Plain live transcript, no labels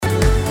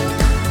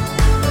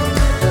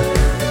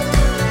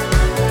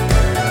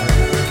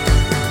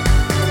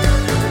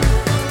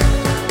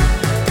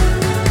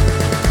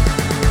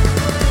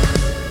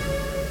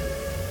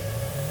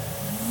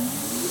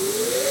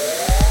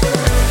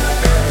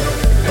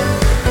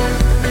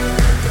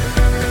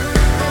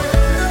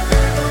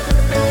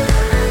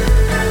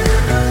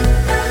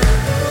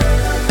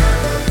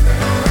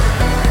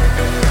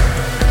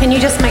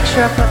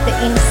sure I've got the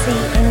MC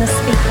and the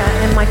speaker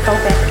and my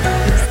fallback.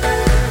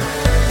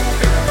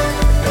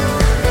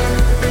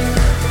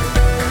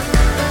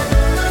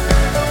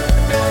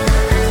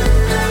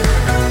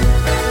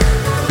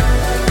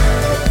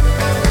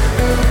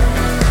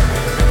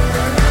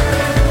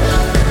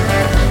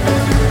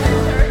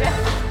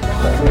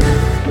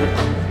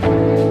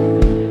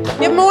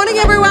 Good morning,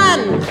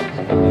 everyone.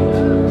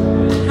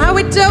 How are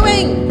we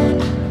doing?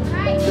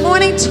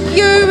 Morning to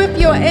you if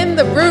you're in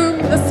the room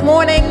this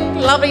morning.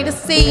 Lovely to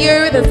see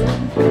you. There's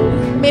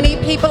many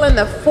people in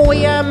the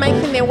foyer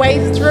making their way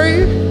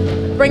through.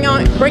 Bring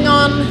your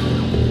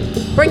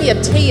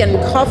tea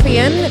and coffee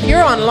in. If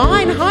you're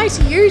online, hi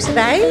to you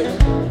today.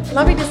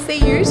 Lovely to see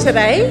you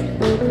today.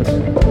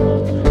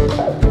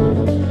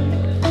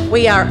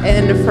 We are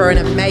in for an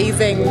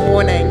amazing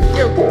morning.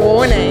 Good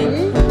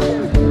morning.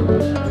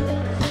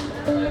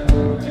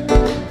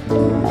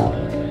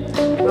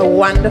 A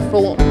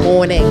wonderful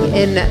morning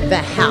in the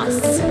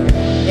house.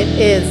 It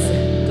is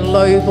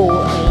Global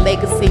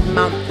Legacy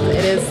Month.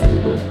 It is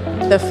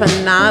the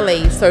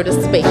finale, so to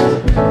speak.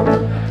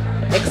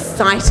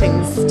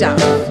 Exciting stuff.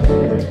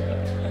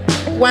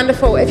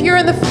 Wonderful. If you're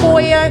in the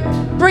foyer,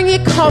 bring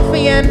your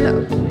coffee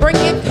in, bring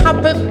your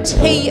cup of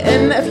tea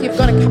in if you've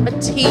got a cup of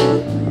tea.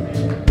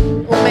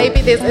 Or maybe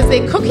is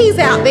there cookies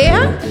out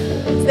there?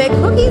 Is there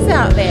cookies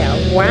out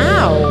there?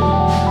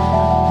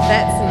 Wow.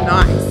 That's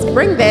nice.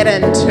 Bring that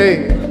in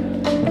too.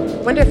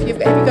 I wonder if have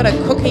you got a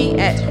cookie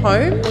at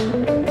home?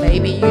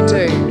 Maybe you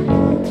do.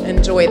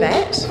 Enjoy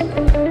that.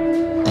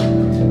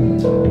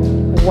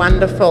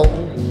 Wonderful.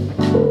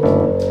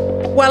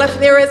 Well, if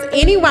there is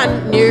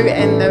anyone new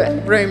in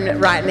the room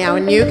right now, a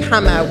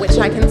newcomer, which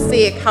I can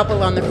see a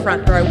couple on the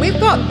front row, we've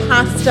got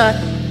Pastor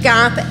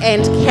Garth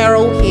and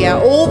Carol here,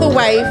 all the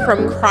way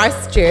from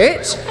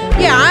Christchurch.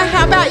 Yeah,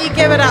 how about you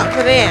give it up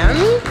for them?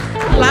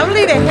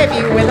 Lovely to have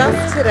you with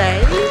us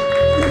today.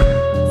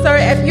 So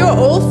if you're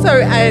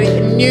also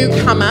a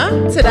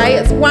newcomer today,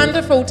 it's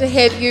wonderful to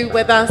have you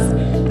with us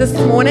this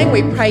morning.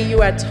 We pray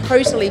you are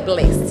totally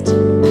blessed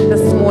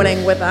this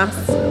morning with us.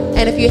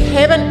 And if you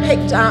haven't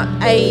picked up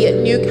a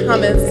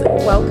newcomer's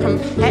welcome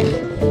pack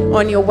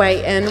on your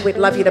way in, we'd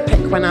love you to pick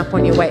one up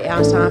on your way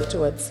out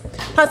afterwards.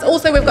 Plus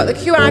also we've got the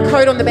QR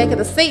code on the back of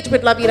the seat.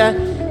 We'd love you to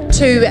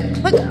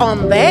click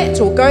on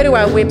that or go to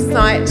our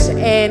website,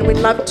 and we'd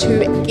love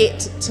to get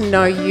to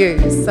know you.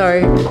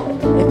 So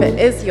if it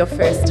is your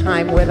first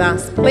time with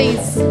us,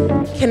 please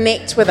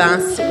connect with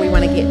us. We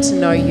want to get to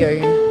know you.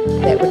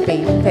 That would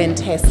be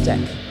fantastic.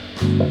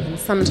 And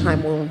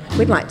sometime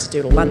we'd like to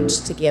do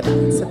lunch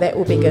together, so that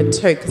will be good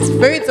too, because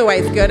food's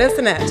always good,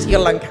 isn't it,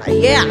 Yolinka?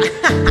 Yeah.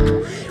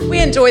 We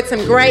enjoyed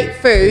some great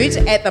food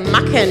at the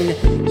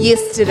Muckin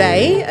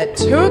yesterday at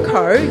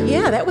Tuako.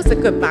 Yeah, that was a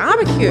good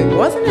barbecue,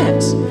 wasn't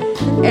it?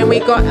 And we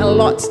got a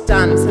lot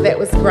done, so that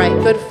was great,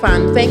 good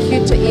fun. Thank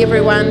you to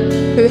everyone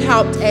who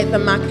helped at the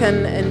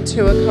Muckin in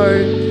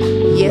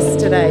Tuako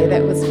yesterday.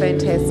 That was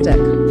fantastic.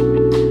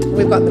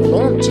 We've got the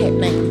launch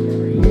happening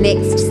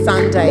next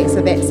Sunday,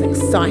 so that's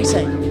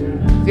exciting.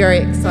 Very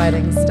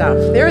exciting stuff.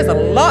 There is a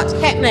lot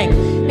happening.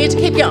 You need to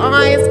keep your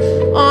eyes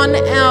on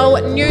our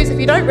news. If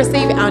you don't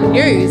receive our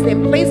news,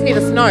 then please let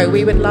us know.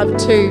 We would love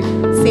to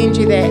send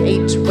you that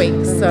each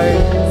week. So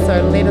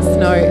let us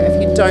know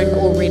if you don't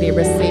already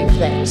receive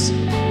that.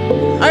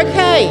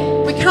 Okay,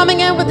 we're coming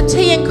in with the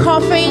tea and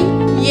coffee.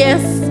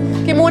 Yes.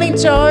 Good morning,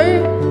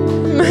 Joe.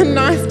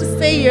 Nice to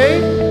see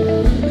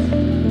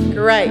you.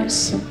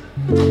 Great.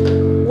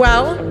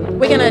 Well,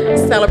 we're going to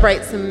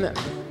celebrate some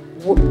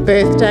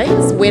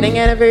birthdays, wedding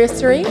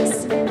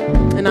anniversaries,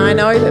 and I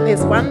know that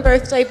there's one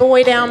birthday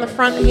boy down the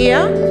front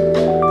here.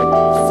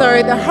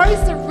 So the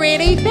hosts are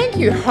ready. Thank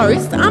you,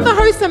 hosts. Aren't the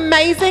hosts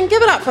amazing?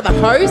 Give it up for the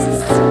hosts.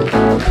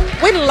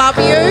 We love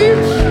you.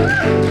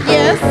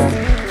 Yes.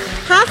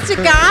 Pastor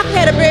Garth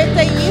had a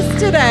birthday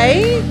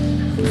yesterday.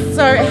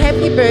 So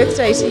happy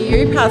birthday to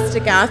you, Pastor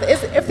Garth.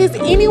 If there's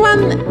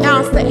anyone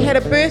else that had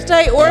a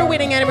birthday or a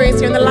wedding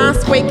anniversary in the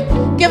last week,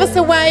 give us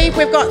a wave.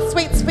 We've got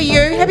sweets for you.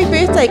 Happy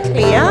birthday,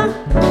 Claire.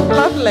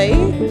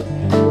 Lovely.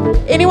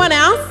 Anyone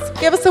else?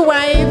 Give us a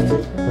wave.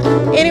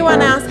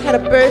 Anyone else had a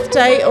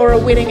birthday or a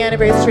wedding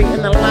anniversary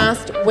in the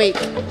last week?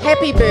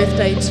 Happy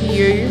birthday to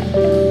you.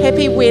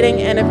 Happy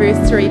wedding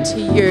anniversary to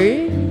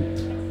you.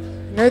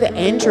 I know that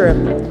Andrew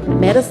and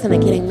Madison are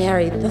getting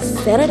married this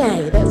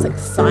Saturday. That's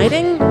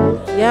exciting.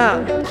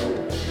 Yeah.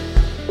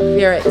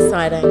 Very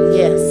exciting,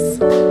 yes.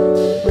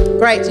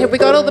 Great. Have we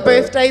got all the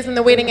birthdays and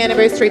the wedding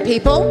anniversary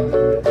people?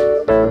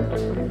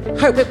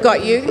 Hope we've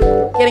got you.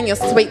 Getting your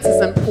sweets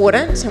is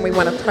important, and we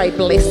want to pray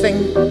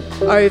blessing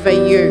over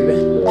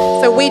you.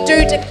 So we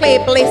do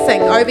declare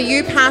blessing over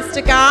you,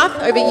 Pastor Garth,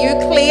 over you,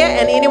 Claire,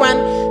 and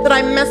anyone that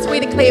I miss.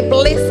 We declare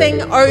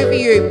blessing over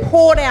you,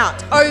 poured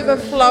out,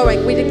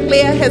 overflowing. We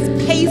declare his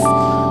peace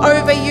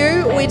over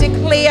you. We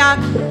declare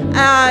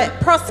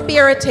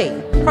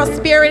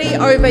prosperity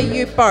over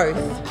you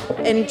both,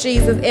 in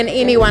Jesus, and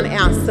anyone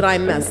else that I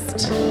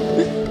missed.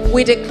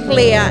 We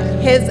declare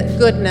his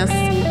goodness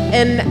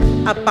in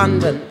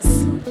abundance.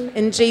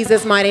 In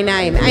Jesus' mighty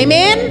name.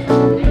 Amen?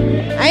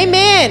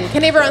 Amen.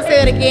 Can everyone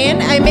say that again?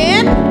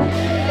 Amen.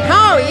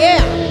 Oh, yeah.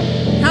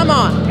 Come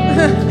on.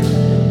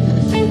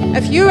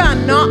 If you are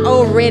not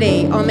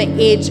already on the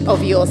edge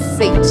of your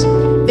seat,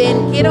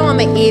 then get on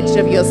the edge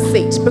of your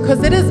seat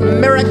because it is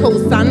Miracle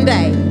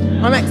Sunday.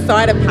 I'm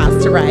excited,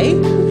 Pastor Ray.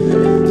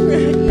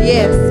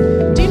 Yes.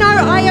 Do you know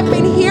I have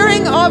been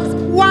hearing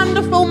of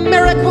wonderful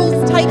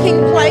miracles taking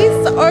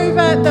place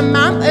over the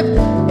month.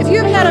 If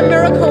you've had a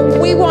miracle,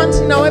 we want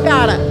to know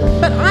about it.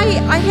 But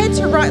I had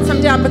to write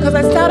some down because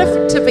I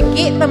started to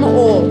forget them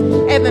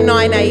all at the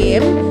 9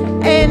 a.m.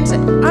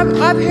 And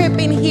I've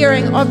been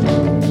hearing of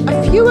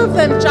a few of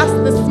them just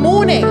this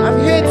morning. I've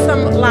heard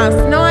some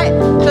last night,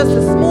 just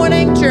this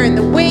morning, during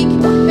the week.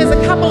 There's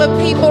a couple of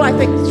people, I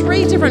think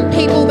 3 different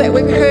people that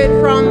we've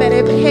heard from that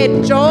have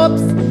had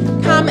jobs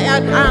come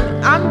out,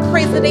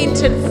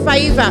 unprecedented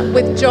favour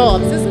with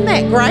jobs. Isn't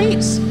that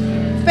great?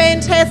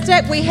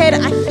 Fantastic. We had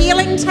a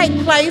healing take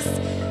place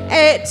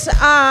at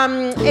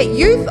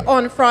youth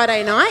on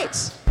Friday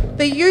night.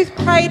 The youth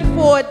prayed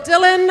for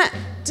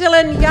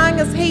Dylan Young.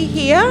 Is he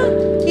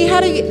here? He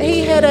had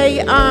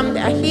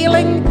a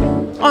healing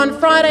on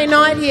Friday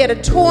night. He had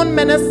a torn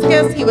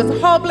meniscus. He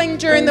was hobbling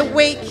during the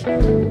week.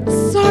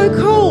 So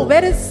cool.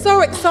 That is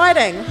so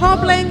exciting.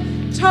 Hobbling.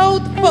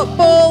 Told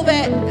football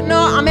that no,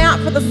 I'm out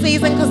for the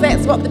season because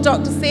that's what the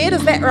doctor said.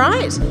 Is that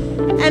right?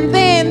 And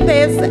then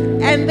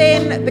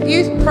the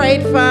youth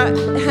prayed for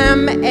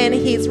him, and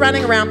he's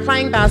running around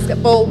playing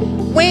basketball.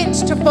 Went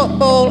to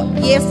football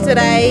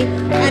yesterday,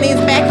 and he's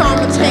back on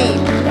the team,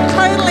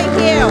 totally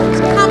healed.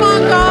 Come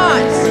on,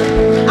 God!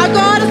 Our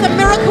God is a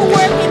miracle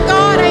working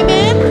God.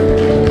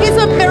 Amen. He's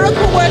a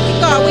miracle working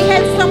God. We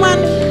had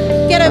someone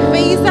get a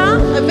visa.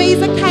 A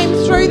visa came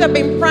through. They've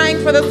been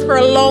praying for this for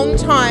a long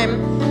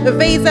time. The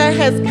visa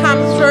has come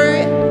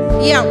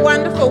through. Yeah,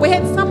 wonderful. We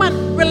had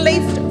someone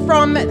released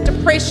from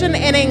depression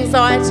and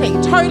anxiety,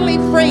 totally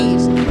freed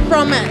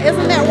from it.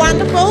 Isn't that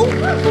wonderful?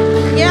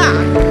 Yeah,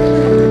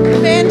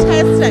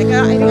 fantastic.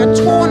 I think a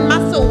torn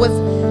muscle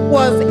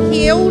was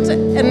healed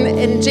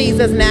in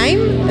Jesus'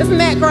 name. Isn't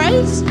that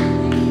great?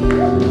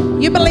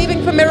 You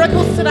believing for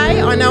miracles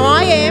today? I know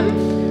I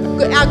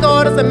am. Our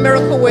God is a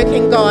miracle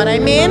working God.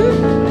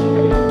 Amen.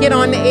 Get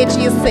on the edge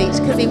of your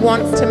seat because he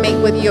wants to meet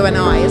with you and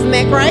I. Isn't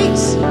that great?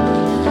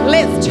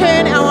 Let's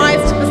turn our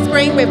eyes to the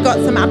screen. We've got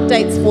some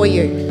updates for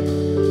you.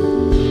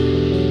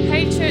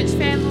 Hey church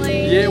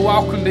family. Yeah,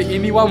 welcome to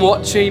anyone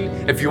watching.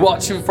 If you're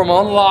watching from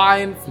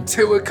online, from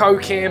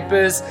Tuako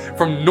campus,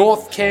 from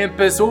North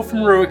campus or from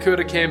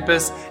Ruakura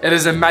campus, it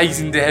is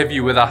amazing to have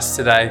you with us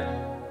today.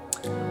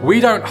 We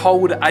don't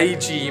hold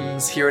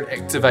AGMs here at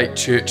Activate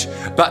Church,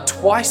 but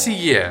twice a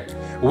year,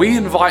 we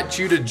invite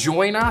you to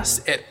join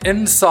us at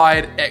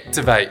Inside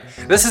Activate.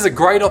 This is a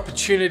great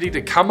opportunity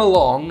to come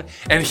along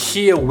and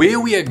hear where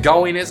we are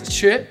going as a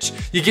church.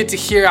 You get to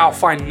hear our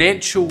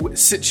financial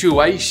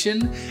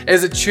situation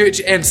as a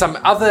church and some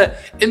other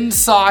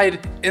inside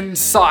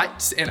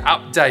insights and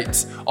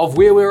updates of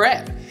where we're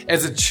at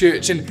as a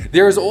church. And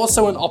there is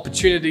also an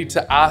opportunity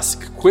to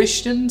ask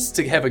questions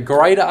to have a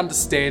greater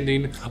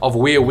understanding of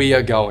where we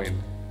are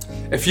going.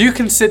 If you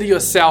consider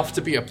yourself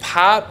to be a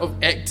part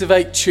of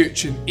Activate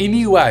Church in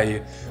any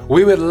way,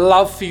 we would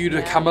love for you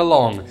to come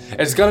along.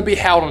 It's going to be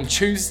held on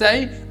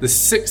Tuesday, the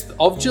 6th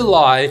of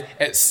July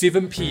at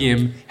 7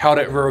 p.m, held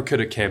at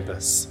Ruakura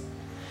campus.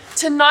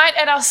 Tonight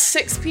at our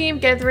 6 p.m.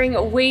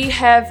 gathering, we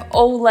have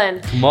All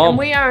In. Come on. And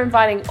we are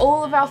inviting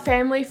all of our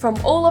family from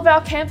all of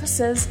our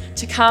campuses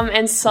to come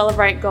and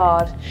celebrate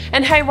God.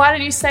 And hey, why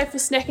don't you stay for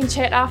snack and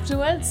chat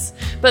afterwards?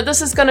 But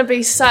this is going to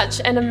be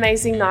such an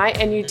amazing night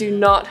and you do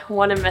not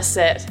want to miss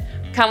it.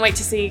 Can't wait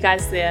to see you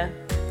guys there.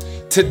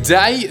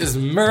 Today is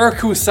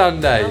Miracle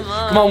Sunday.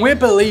 Come on, we're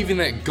believing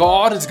that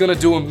God is going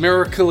to do a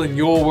miracle in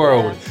your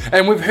world.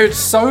 And we've heard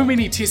so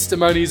many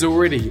testimonies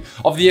already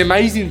of the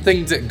amazing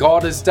things that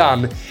God has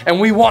done. And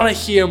we want to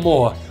hear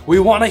more. We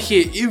want to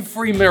hear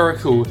every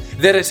miracle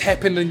that has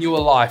happened in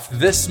your life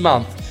this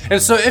month. And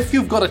so if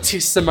you've got a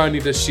testimony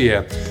to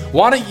share,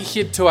 why don't you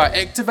head to our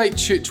Activate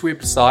Church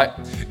website,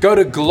 go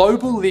to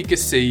Global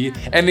Legacy,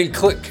 and then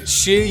click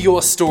Share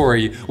Your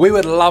Story. We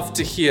would love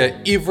to hear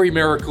every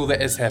miracle that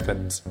has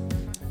happened.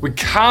 We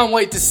can't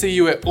wait to see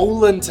you at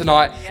All In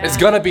tonight. Yeah. It's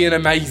going to be an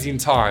amazing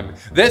time.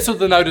 That's what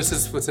the notice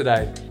is for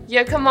today.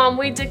 Yeah, come on,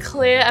 we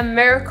declare a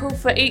miracle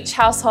for each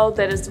household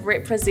that is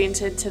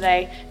represented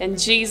today in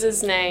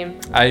Jesus' name.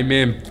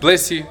 Amen.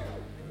 Bless you.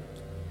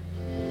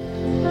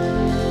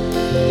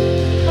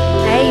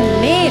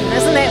 Amen.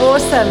 Isn't that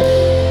awesome?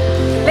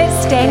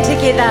 Let's stand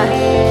together.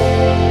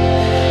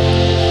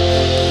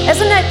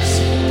 Isn't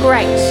it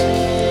great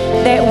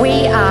that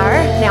we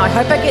are, now I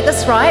hope I get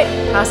this right,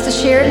 Pastor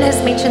Sheridan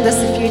has mentioned this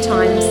a few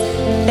times,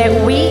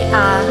 that we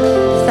are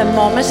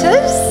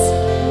thermometers,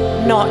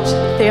 not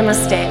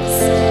thermostats.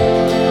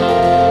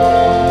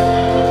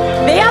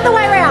 The other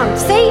way around,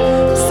 see?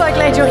 So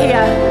glad you're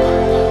here.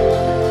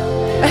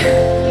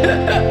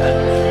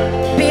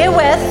 Bear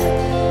with,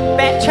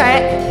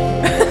 backtrack.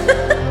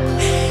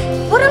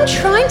 What I'm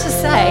trying to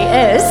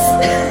say is,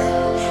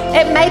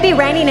 it may be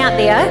raining out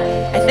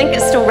there, I think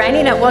it's still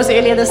raining. It was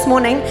earlier this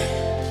morning.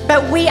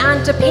 But we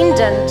aren't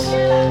dependent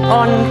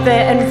on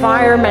the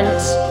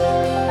environment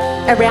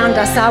around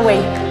us, are we?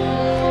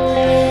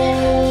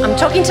 I'm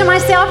talking to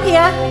myself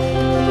here.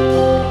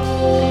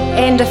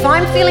 And if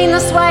I'm feeling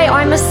this way,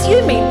 I'm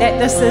assuming that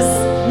this is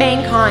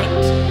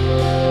mankind.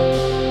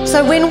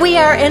 So when we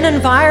are in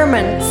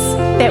environments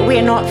that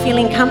we're not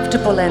feeling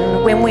comfortable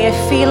in, when we're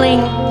feeling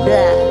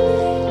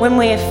bleh, when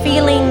we're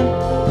feeling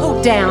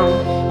pulled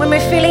down, when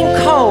we're feeling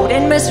cold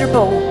and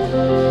miserable,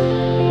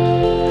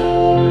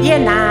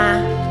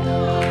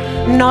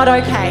 not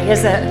okay,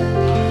 is it?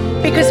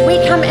 Because we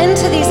come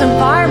into these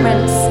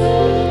environments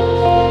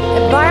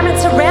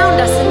around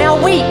us and our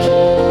week,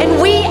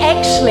 and we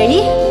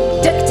actually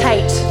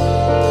dictate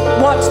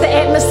what the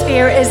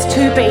atmosphere is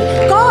to be.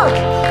 God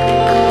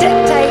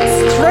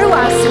dictates through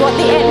us what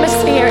the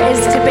atmosphere is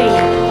to be.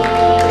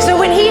 So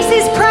when he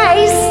says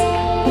praise,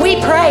 we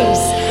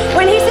praise.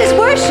 When he says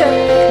worship,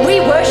 we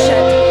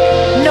worship.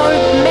 No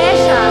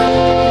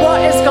matter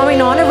what is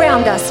going on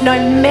around us, no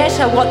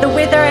matter what the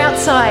weather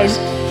outside,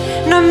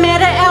 no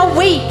matter our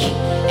week.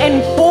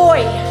 And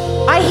boy,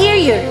 I hear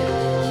you.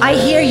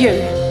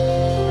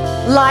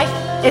 Life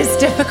is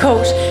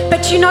difficult,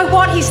 but you know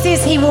what? He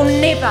says he will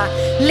never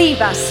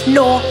leave us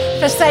nor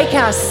forsake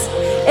us.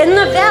 In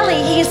the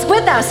valley, he's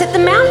with us. At the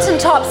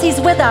mountaintops, he's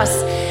with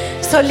us.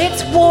 So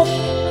let's walk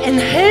in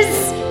his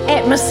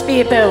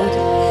atmosphere build.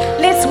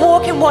 Let's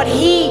walk in what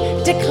he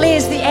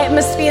declares the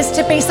atmospheres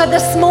to be. So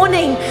this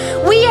morning,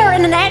 we are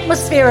in an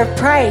atmosphere of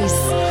praise.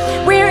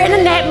 We're in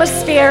an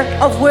atmosphere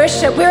of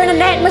worship. We're in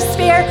an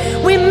atmosphere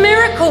where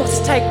miracles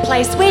take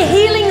place, where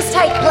healings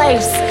take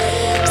place.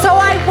 So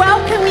I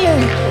welcome you.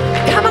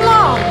 Come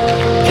along.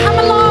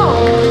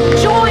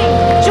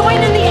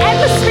 Join in the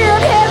atmosphere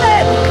of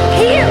heaven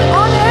here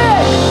on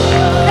earth.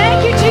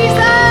 Thank you,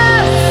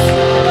 Jesus.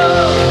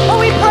 Oh,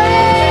 we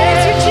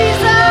praise you,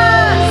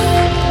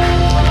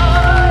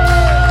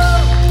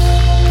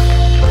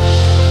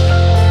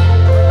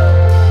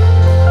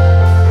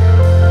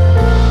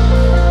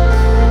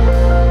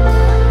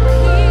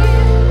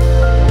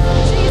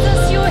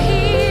 Jesus, you're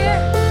here.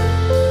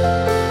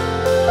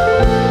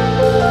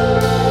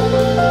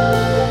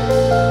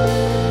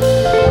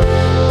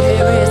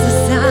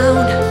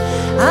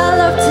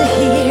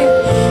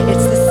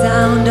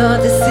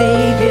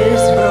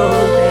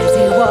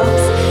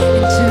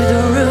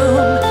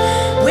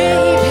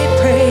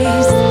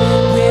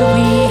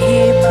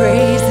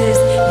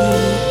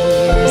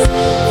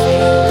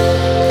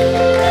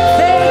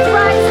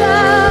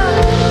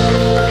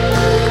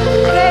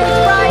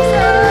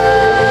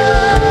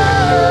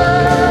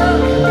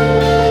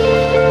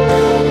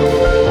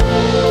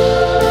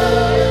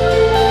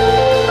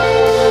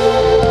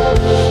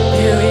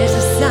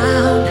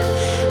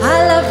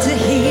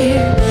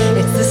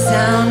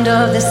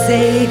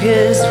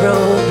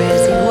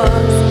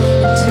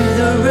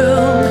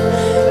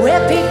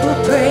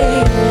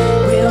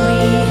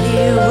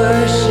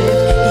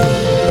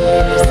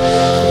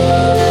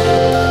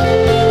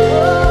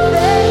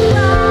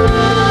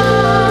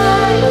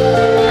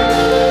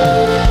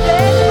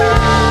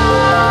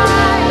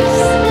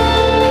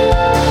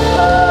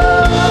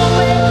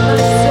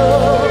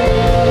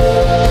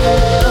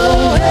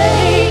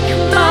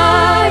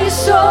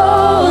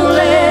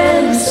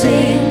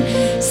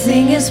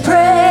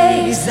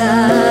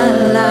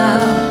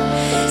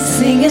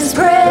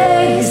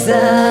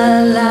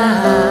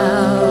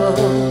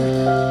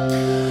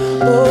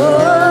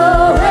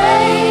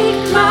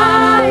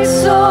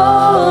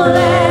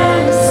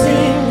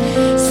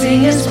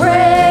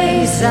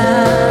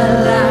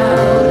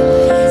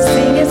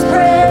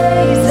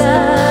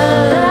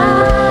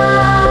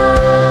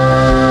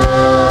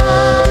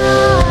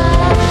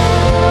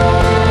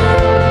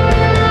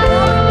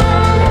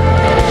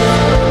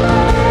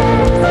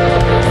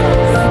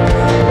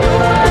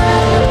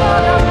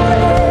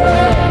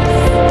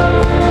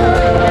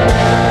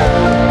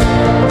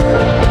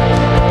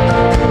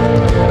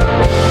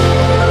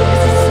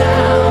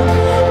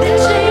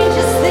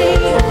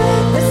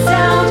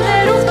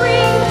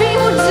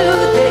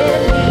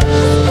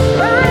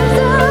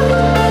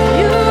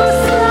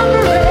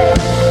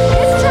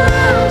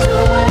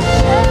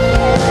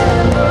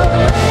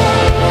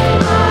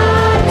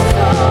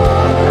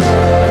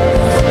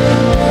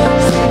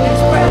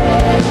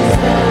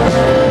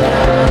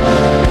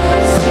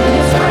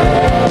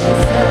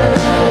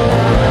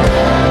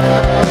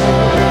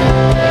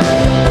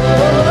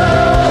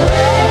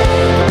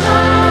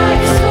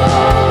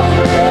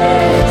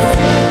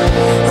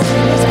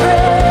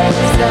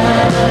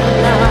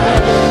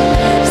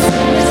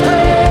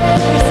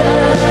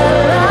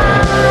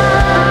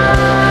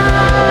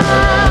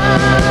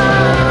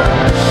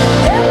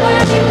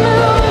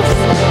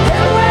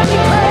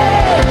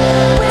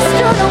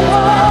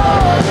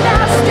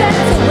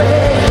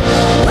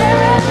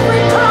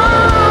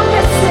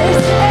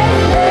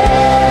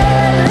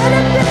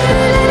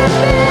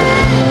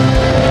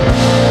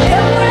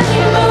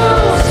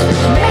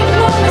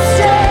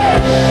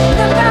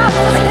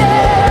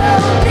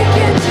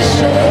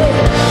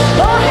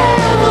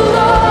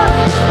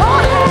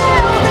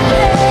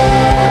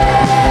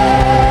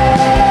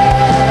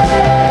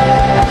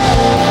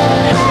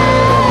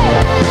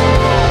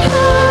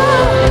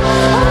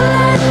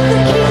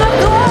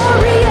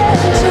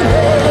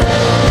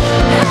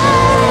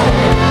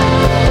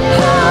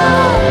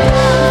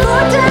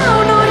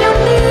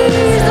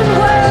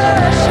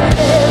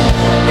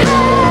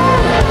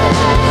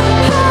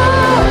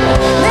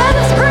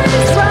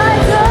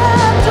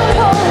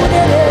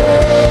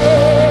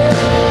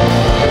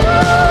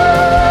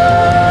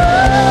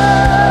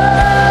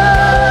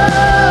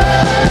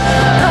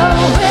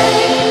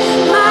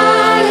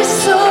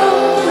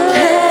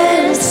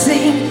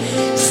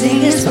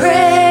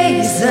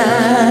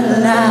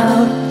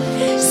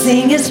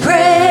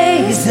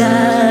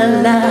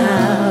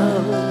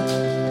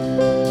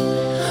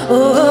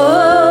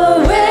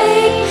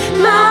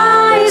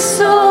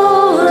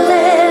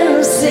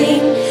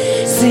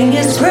 Sing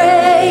His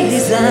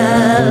praise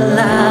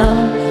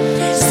aloud.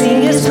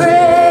 Sing His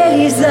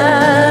praise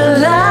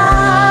aloud.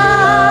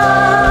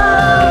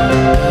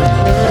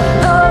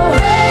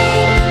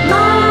 Awake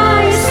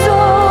my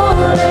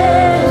soul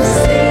and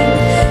sing.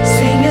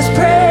 Sing His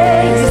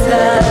praise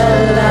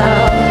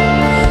aloud.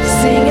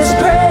 Sing His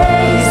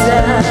praise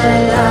aloud.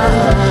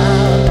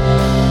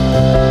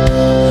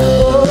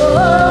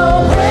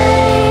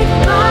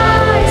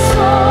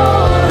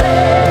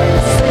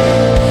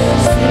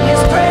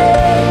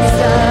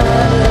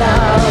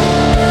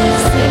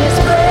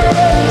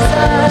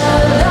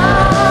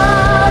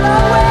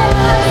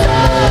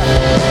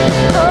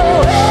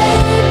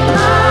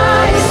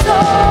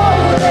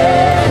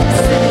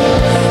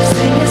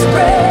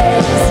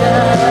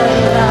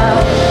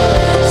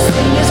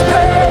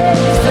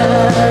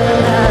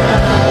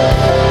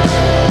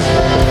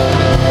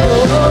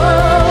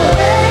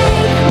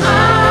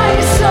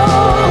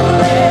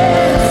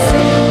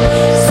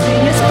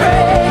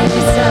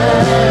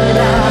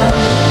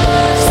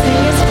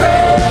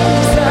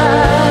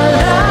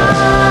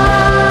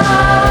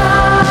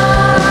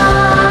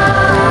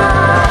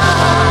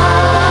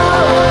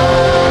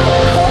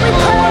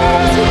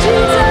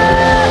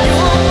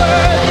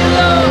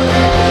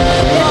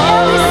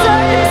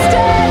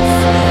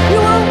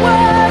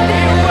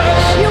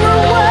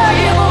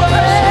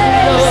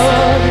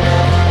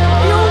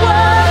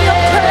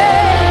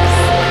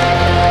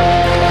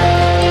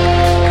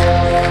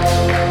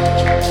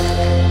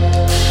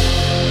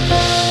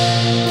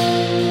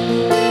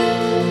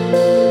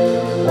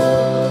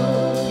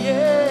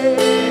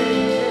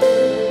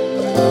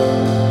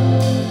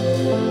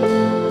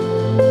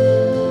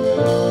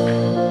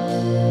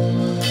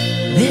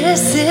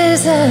 This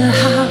is a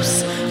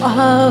house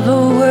of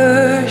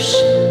worship.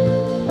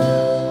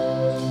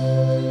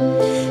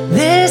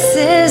 This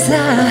is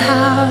a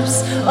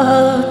house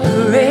of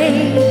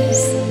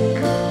praise,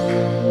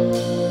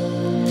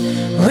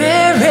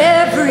 where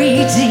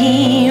every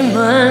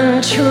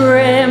demon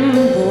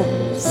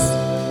trembles,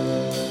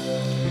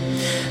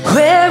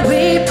 where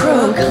we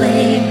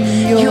proclaim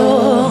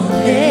your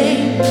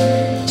name,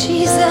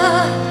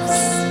 Jesus.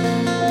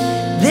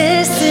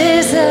 This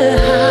is a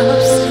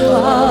house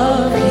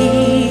of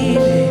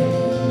healing.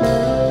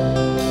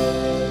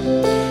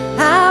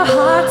 Our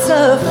hearts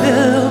are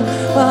filled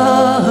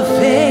of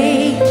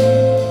faith.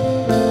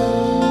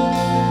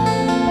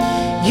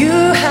 You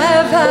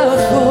have our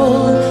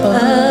full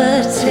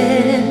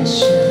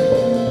attention.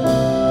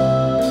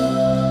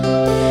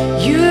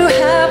 You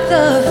have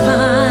the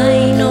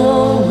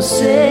final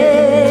say.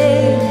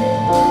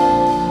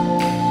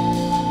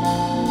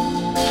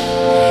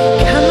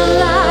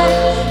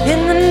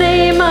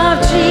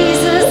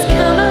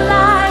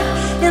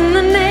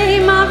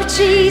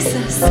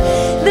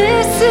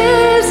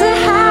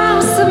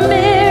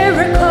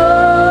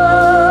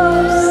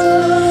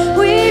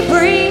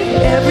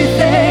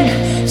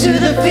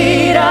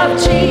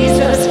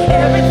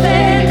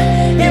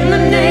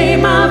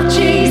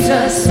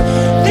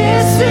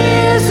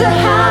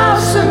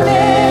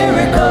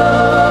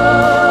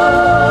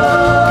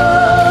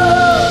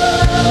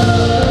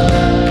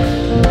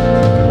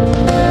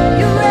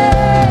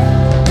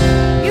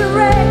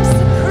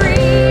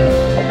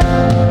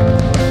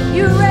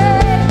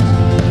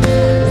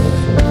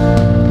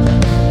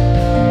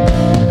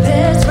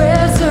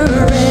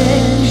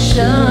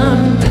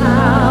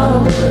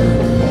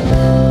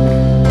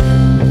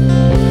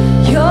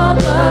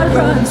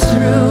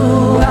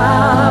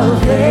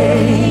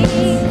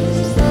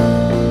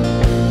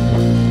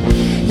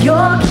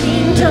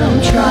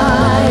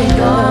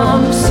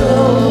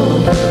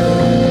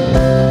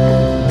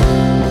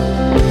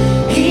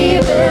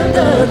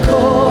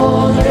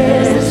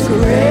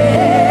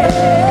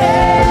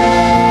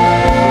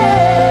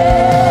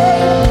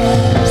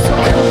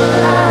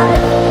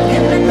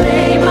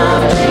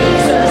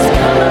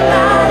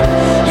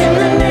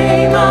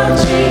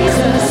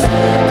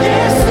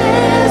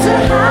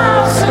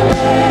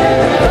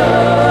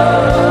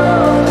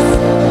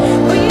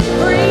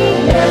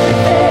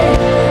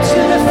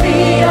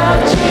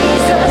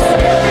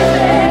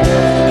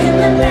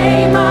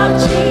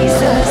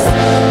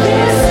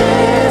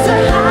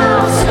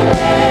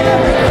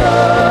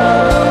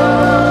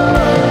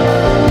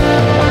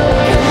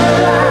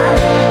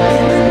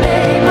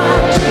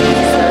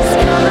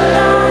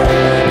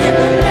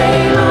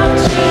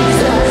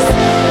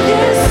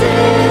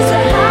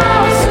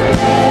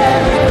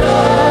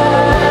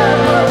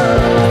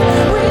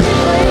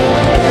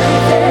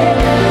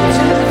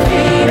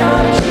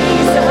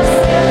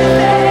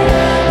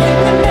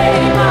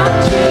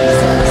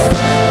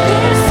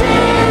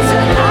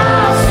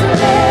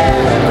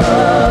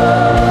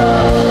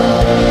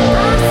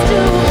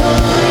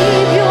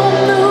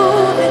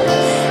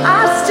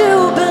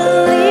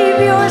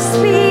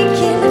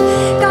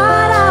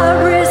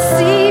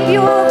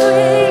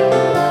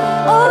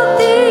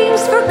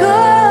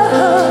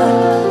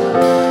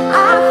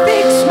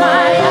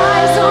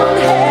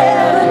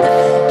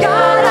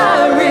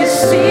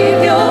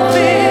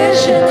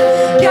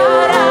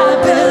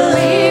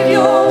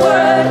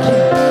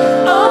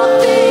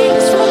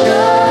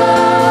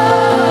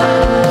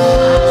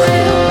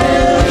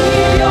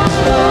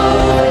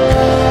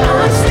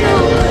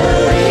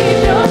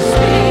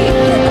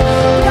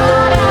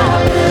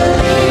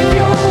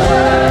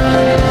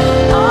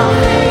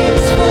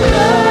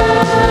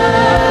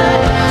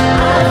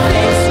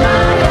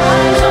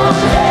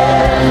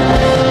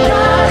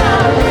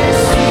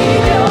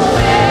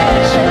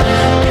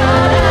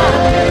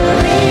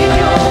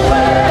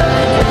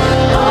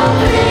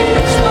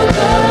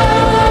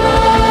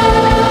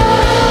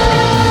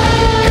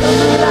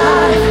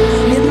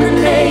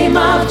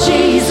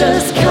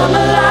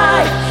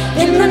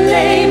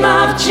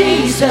 of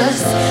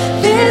Jesus.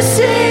 This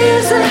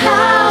is a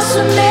house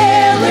of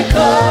miracles.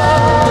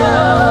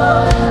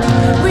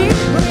 We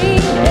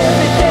bring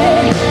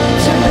everything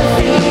to the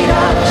feet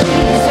of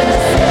Jesus.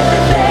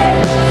 Everything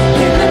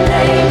in the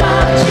name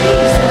of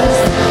Jesus.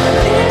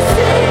 This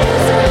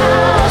is a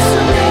house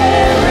of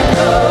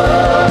miracles.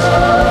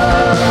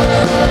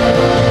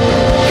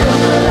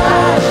 Come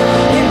alive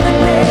in the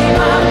name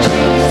of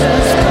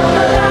Jesus. Come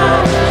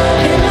alive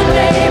in the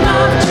name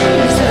of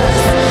Jesus.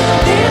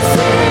 This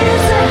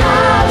is a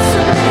house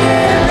of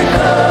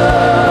miracles.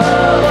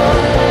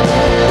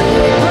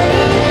 We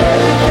bring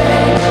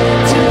everything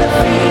to the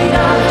feet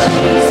of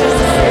Jesus.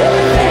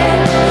 Everything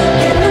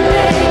in the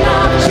name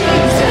of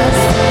Jesus.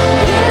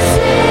 This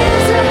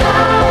is a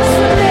house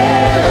of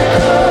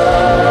miracles.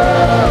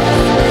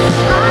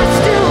 I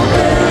still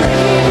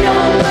believe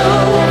you're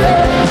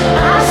moving.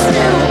 I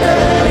still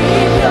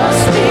believe you're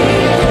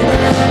speaking.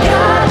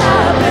 God,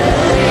 I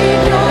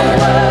believe you're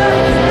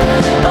working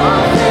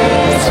all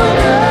things for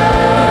good.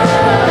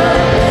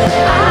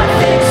 I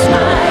fix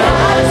my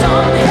eyes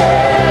on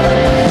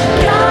heaven.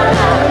 God,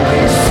 I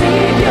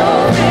receive your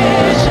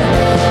vision.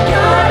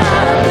 God,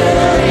 I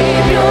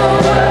believe you're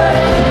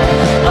working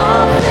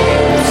all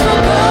things for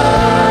good.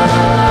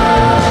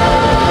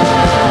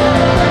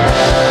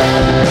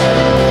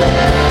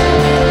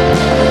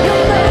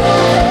 You're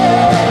moving,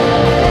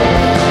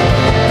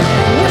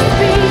 you're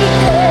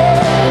speaking,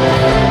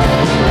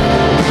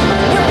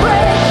 you're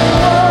breaking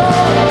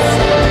walls,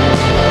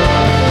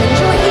 and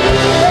you're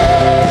healing.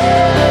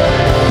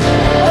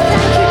 Oh,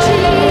 thank you,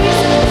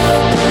 Jesus.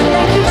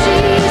 Thank you,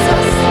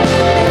 Jesus.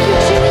 Thank you,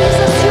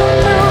 Jesus. You're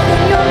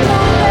moving, you're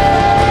moving.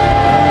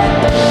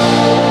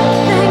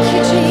 Thank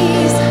you,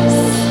 Jesus.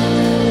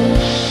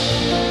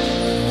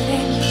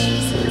 Thank you,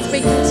 Jesus. As we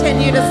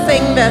continue to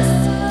sing this,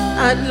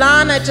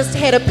 Lana just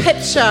had a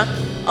picture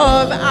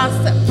of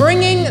us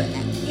bringing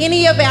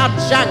any of our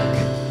junk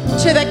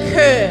to the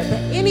curb,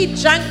 any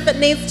junk that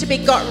needs to be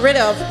got rid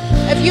of.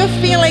 If you're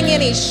feeling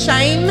any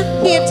shame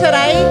here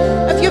today,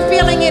 if you're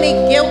feeling any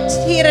guilt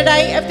here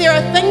today, if there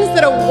are things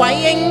that are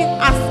weighing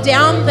us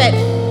down that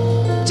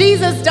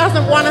Jesus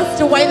doesn't want us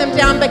to weigh them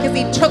down because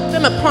he took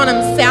them upon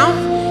himself.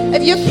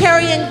 If you're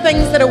carrying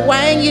things that are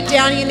weighing you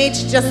down, you need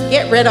to just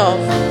get rid of,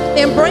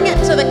 then bring it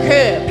to the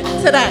curb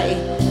today.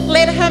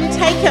 Let him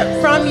take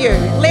it from you.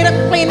 Let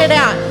him clean it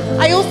out.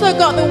 I also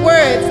got the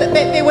words that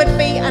there would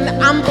be an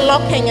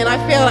unblocking, and I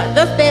feel like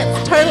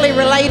that's totally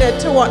related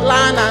to what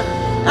Lana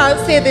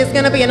said. There's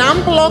going to be an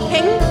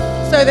unblocking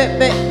so that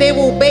there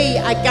will be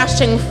a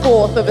gushing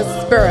forth of his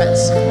spirit.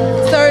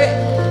 So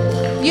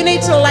you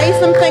need to lay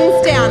some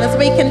things down as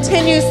we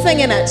continue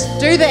singing it.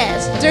 Do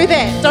that. Do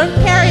that. Don't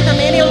carry them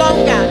any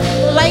longer.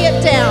 Lay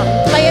it down.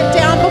 Lay it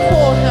down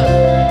before him.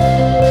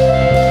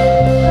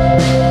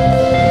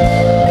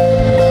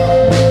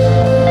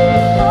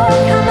 Oh,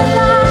 come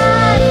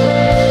alive.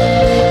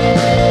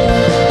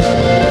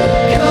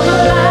 Come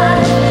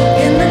alive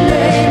in the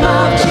name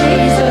of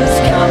Jesus.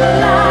 Come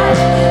alive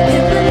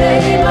in the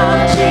name of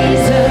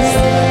Jesus.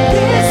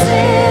 This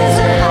is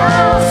a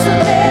house of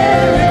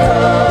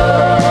miracles.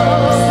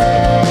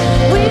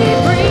 We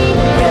bring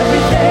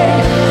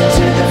everything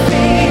to the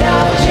feet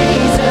of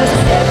Jesus.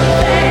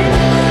 Everything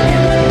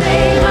in the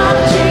name of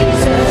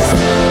Jesus.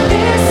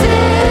 This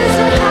is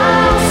a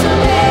house of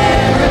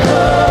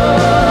miracles.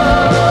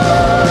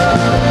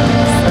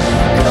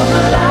 Come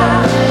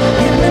alive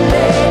in the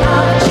name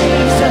of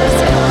Jesus.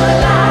 Come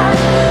alive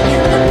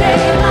in the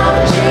name of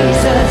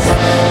Jesus.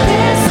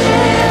 This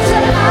is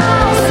a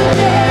house of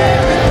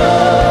miracles.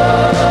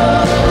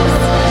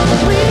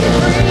 We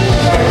bring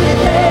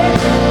everything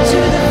to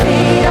the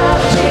feet of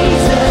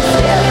Jesus.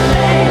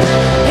 Everything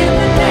in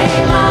the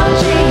name of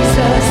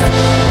Jesus.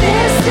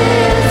 This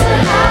is a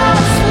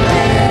house of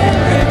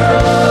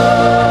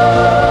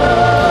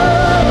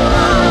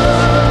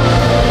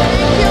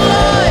Thank you,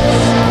 Lord.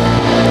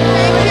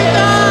 Thank you,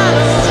 God.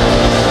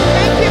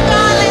 Thank you,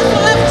 God. Let's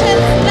lift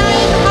his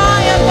name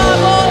high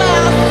above all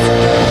else.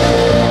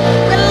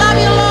 We love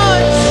you,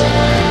 Lord.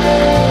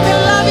 We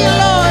love you,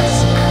 Lord.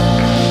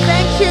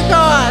 Thank you,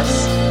 God.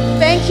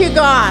 Thank you,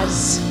 God.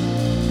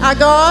 Our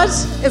God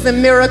is a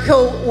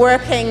miracle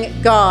working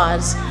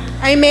God.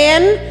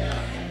 Amen.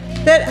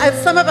 That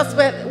some of us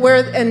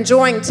were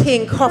enjoying tea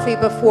and coffee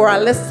before. I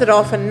listed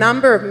off a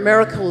number of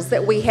miracles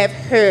that we have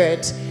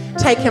heard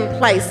taken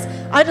place.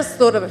 I just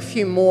thought of a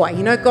few more.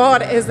 You know,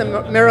 God is a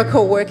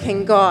miracle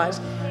working God.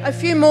 A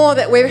few more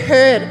that we've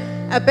heard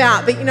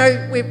about. That, you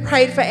know, we've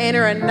prayed for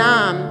Anna and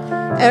Nam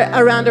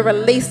around a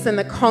release in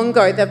the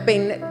Congo. They've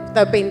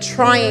been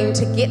trying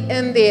to get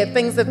in there.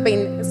 Things have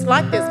been. It's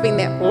like there's been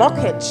that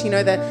blockage. You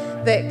know, that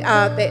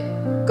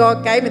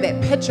God gave me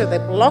that picture, the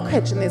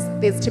blockage, and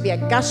there's to be a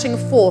gushing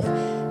forth.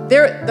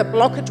 The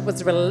blockage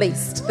was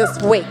released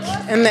this week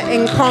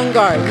in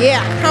Congo.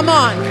 Yeah, come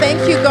on.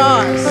 Thank you,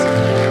 God.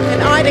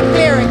 And I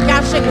declare a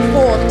gushing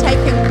forth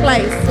taking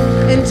place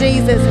in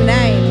Jesus'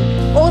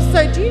 name.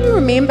 Also, do you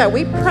remember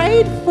we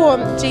prayed for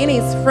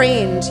Jenny's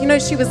friend? You know,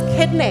 she was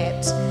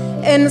kidnapped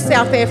in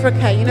South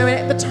Africa. You know, and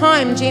at the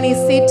time, Jenny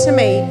said to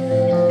me,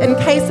 in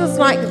cases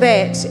like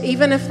that,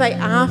 even if they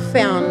are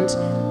found,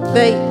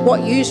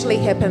 what usually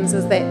happens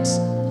is that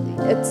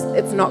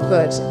it's not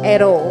good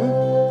at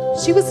all.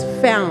 She was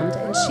found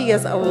and she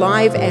is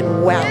alive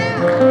and well.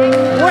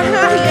 Wow,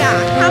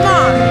 yeah, come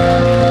on.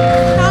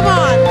 Come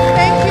on.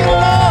 Thank you,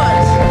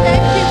 Lord.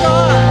 Thank you,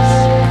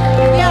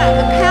 God. Yeah,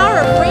 the power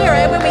of prayer.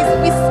 And when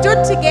we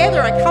stood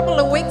together a couple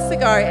of weeks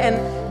ago and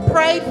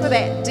prayed for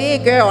that dear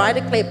girl, I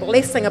declare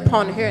blessing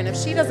upon her. And if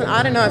she doesn't,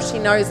 I don't know if she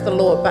knows the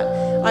Lord, but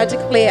I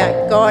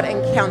declare God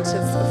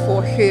encounters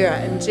for her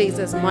in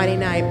Jesus' mighty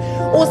name.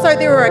 Also,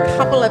 there were a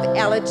couple of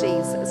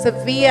allergies,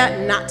 severe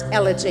nut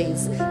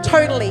allergies,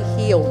 totally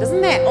healed.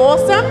 Isn't that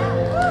awesome?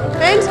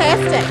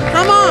 Fantastic.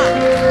 Come on.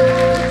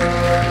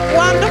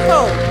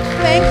 Wonderful.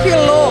 Thank you,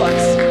 Lord.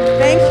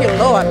 Thank you,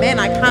 Lord. Man,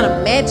 I can't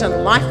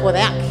imagine life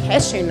without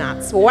cashew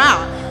nuts.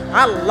 Wow.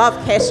 I love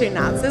cashew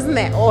nuts. Isn't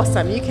that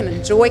awesome? You can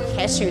enjoy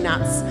cashew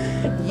nuts.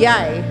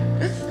 Yay.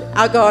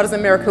 Our God is a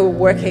miracle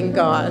working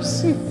God.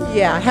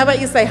 Yeah. How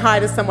about you say hi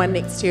to someone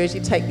next to you as you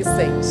take your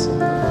seat?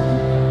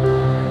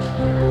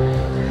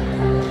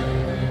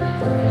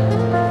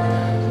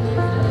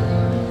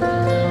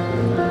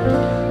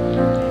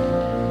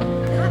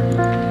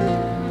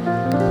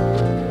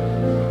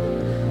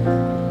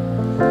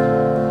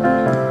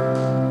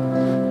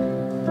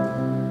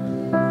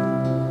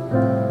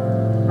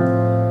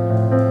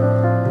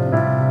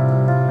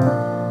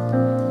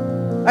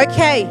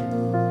 Okay.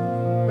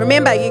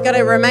 Remember, you've got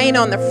to remain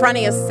on the front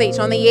of your seat,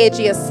 on the edge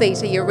of your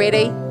seat. Are you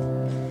ready?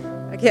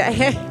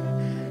 Okay.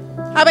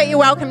 How about you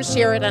welcome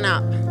Sheridan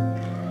up?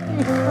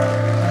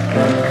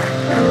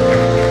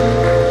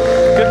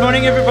 Good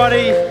morning,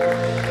 everybody.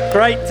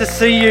 Great to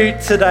see you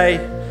today.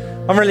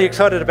 I'm really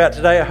excited about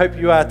today. I hope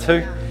you are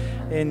too.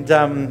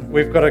 And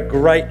we've got a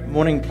great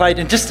morning plate.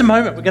 In just a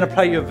moment, we're going to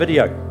play you a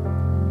video.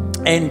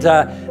 And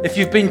if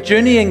you've been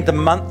journeying the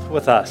month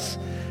with us,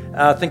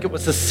 I think it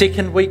was the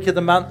second week of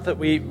the month that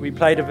we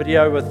played a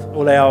video with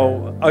all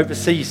our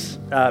overseas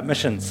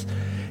missions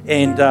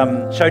and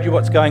showed you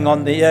what's going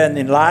on there. And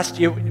then last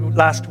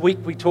week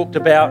we talked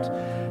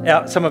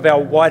about some of our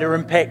wider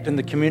impact in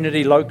the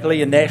community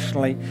locally and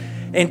nationally.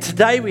 And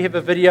today we have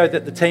a video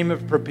that the team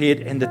have prepared,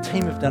 and the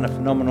team have done a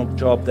phenomenal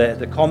job there.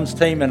 The comms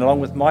team, and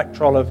along with Mike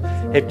Trollive,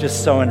 have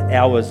just sown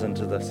hours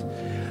into this,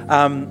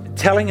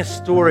 telling a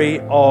story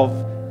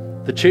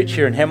of the church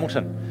here in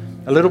Hamilton.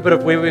 A little bit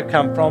of where we've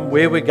come from,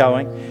 where we're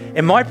going.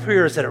 And my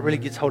prayer is that it really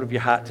gets hold of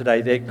your heart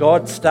today, that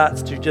God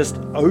starts to just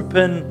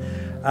open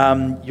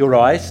your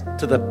eyes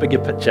to the bigger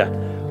picture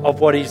of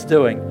what he's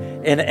doing.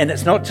 And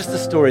it's not just a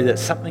story,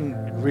 that's something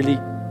that really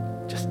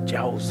just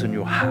gels in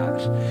your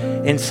heart.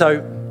 And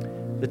so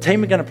the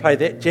team are going to play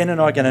that. Jen and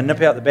I are going to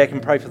nip out the back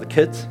and pray for the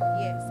kids.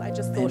 Yes, I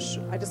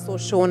just saw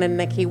Sean and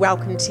Nikki.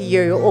 Welcome to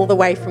you all the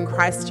way from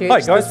Christchurch. Hi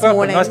guys, this welcome.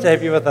 morning. Nice to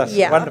have you with us.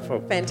 Yeah,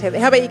 wonderful.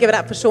 Fantastic. How about you give it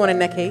up for Sean and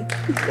Nikki?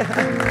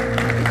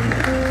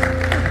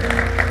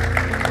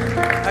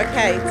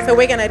 Okay, so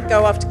we're going to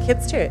go off to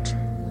Kids Church.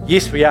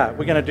 Yes, we are.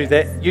 We're going to do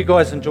that. You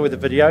guys enjoy the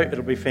video.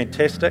 It'll be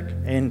fantastic.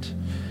 And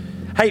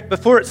hey,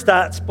 before it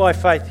starts, by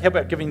faith, how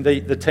about giving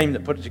the team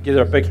that put it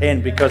together a big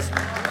hand, because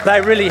they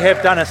really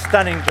have done a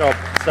stunning job.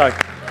 So,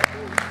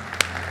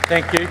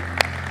 thank you.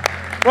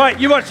 Right,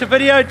 you watch the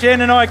video. Jan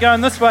and I are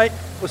going this way.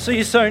 We'll see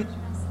you soon.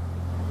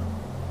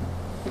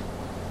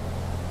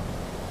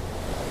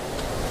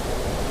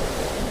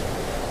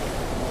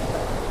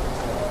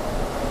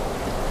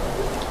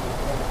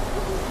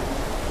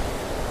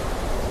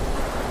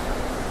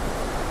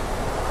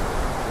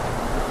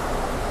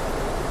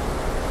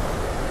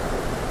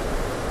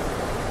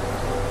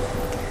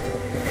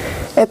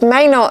 It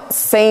may not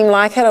seem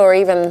like it or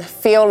even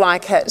feel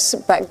like it,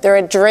 but there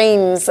are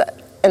dreams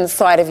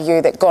inside of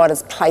you that God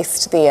has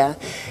placed there,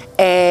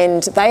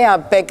 and they are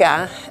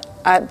bigger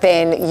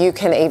than you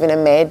can even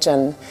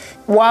imagine.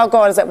 While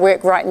God is at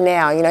work right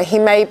now, he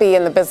may be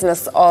in the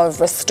business of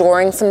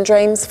restoring some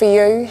dreams for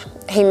you.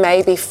 He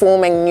may be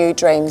forming new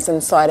dreams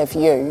inside of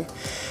you.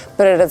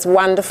 But it is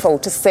wonderful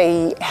to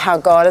see how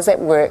God is at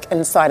work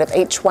inside of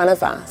each one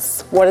of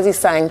us. What is he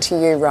saying to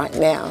you right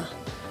now?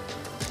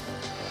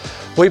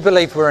 We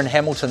believe we're in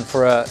Hamilton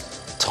for a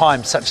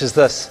time such as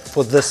this,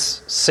 for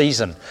this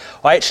season.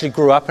 I actually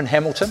grew up in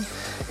Hamilton,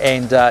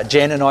 and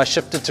Jan and I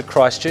shifted to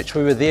Christchurch.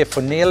 We were there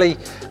for nearly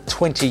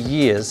 20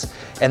 years,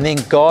 and then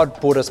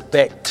God brought us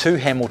back to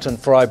Hamilton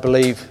for, I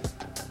believe,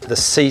 the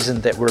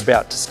season that we're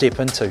about to step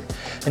into.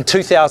 In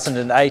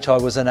 2008, I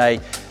was in a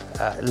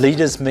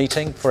leaders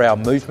meeting for our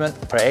movement,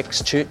 for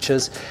Acts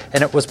churches,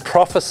 and it was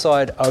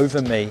prophesied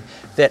over me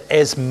that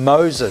as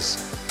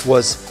Moses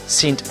was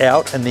sent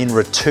out and then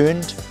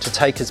returned to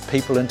take his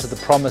people into the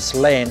promised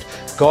land,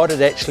 God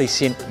had actually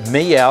sent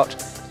me out,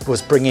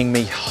 was bringing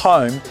me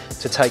home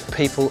to take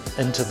people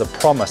into the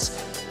promise.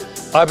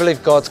 I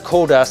believe God's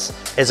called us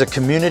as a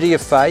community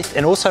of faith,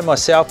 and also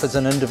myself as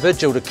an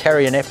individual, to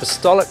carry an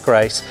apostolic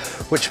grace,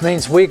 which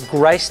means we're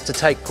graced to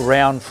take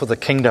ground for the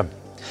kingdom.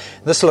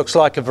 This looks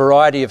like a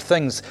variety of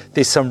things.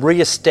 There's some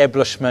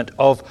re-establishment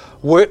of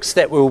works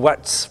that were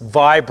once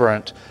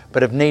vibrant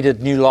but have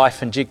needed new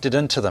life injected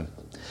into them.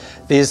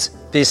 There's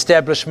the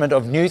establishment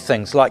of new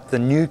things like the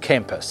new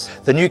campus.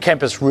 The new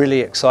campus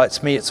really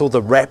excites me. It's all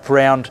the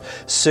wraparound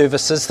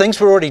services, things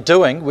we're already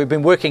doing. We've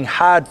been working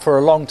hard for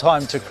a long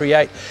time to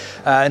create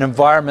an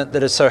environment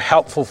that is so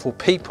helpful for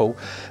people.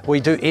 We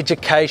do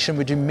education,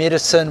 we do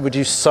medicine, we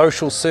do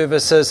social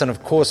services, and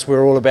of course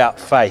we're all about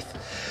faith.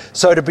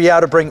 So to be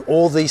able to bring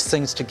all these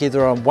things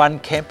together on one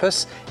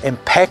campus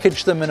and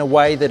package them in a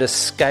way that is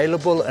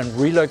scalable and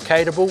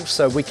relocatable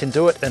so we can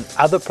do it in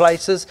other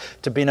places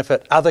to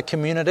benefit other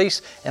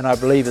communities, and I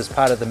believe is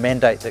part of the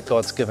mandate that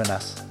God's given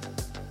us.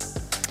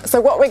 So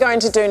what we're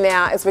going to do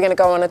now is we're going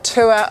to go on a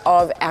tour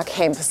of our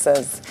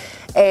campuses,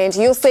 and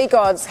you'll see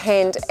God's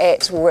hand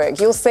at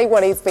work. You'll see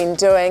what He's been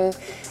doing,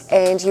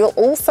 and you'll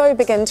also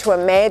begin to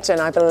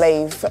imagine, I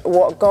believe,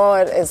 what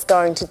God is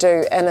going to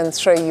do in and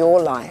through your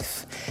life.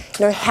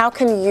 You know, how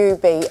can you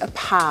be a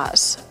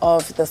part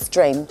of this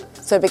dream?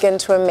 So begin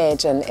to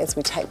imagine as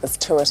we take this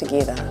tour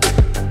together.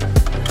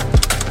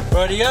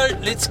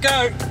 Rightio, let's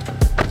go.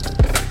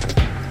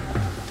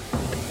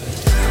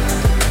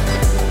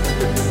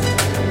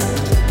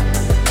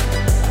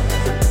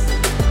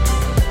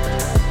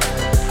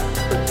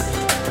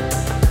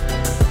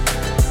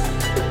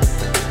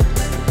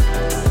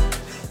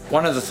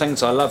 One of the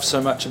things I love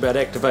so much about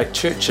Activate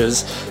Church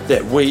is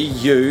that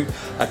you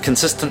are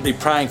consistently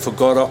praying for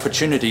God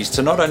opportunities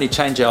to not only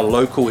change our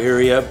local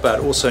area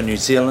but also New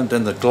Zealand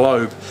and the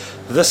globe.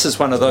 This is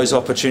one of those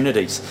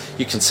opportunities.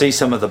 You can see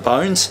some of the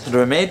bones. To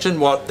imagine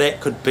what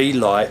that could be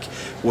like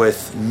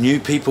with new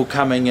people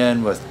coming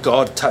in, with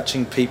God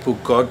touching people,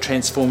 God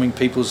transforming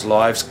people's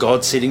lives,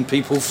 God setting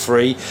people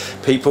free,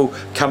 people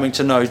coming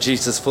to know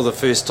Jesus for the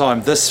first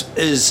time. This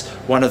is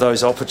one of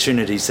those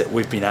opportunities that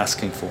we've been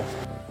asking for.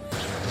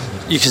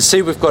 You can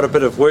see we've got a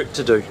bit of work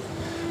to do.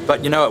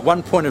 But you know, at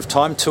one point of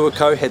time,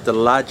 Tuakau had the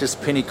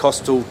largest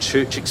Pentecostal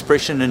church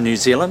expression in New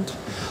Zealand.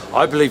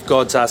 I believe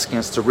God's asking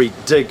us to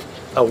re-dig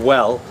a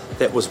well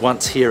that was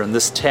once here in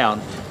this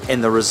town,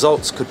 and the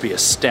results could be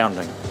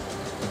astounding.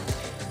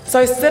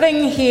 So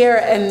sitting here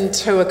in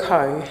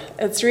Tuakau,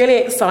 it's really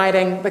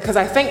exciting because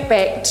I think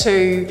back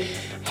to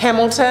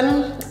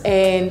Hamilton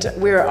and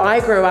where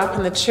I grew up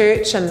in the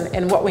church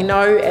and what we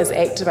know as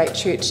Activate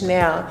Church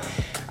now.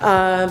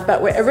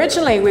 But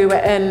originally we were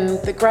in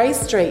the Grey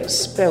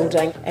Street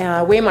building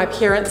where my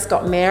parents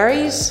got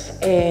married,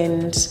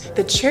 and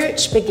the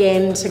church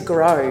began to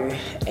grow,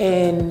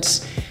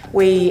 and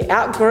we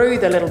outgrew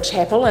the little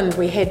chapel and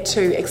we had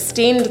to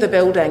extend the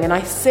building. And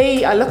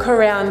I look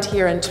around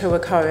here in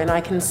Tuakau and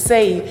I can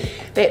see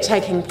that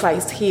taking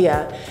place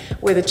here,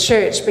 where the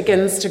church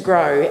begins to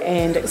grow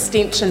and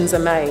extensions are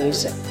made.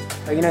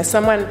 You know,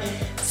 someone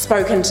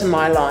spoke into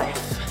my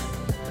life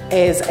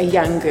as a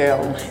young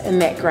girl in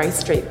that Grey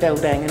Street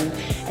building,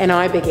 and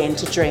I began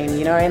to dream,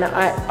 you know, and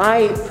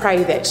I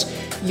pray that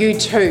you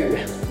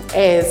too,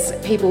 as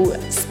people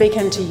speak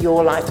into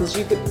your life, as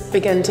you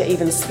begin to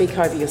even speak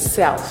over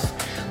yourself,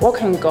 what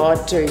can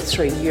God do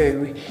through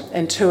you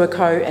in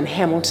Tuakau and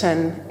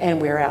Hamilton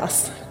and where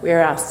else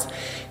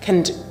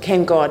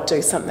can God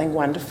do something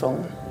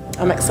wonderful?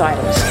 I'm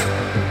excited.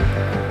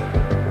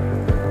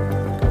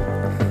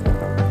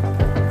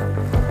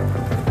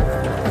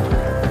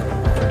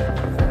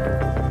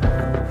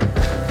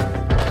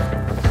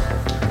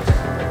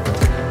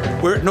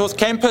 We're at North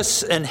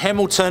Campus in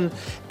Hamilton,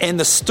 and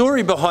the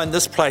story behind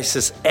this place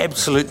is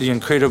absolutely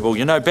incredible.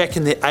 You know, back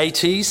in the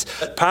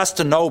 80s,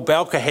 Pastor Noel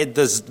Bowker had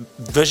this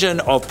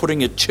vision of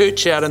putting a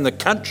church out in the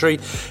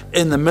country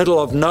in the middle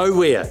of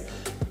nowhere.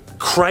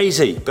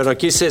 Crazy, but I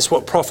guess that's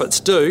what prophets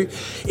do.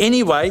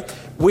 Anyway,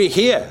 we're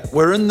here,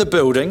 we're in the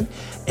building,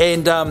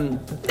 and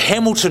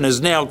Hamilton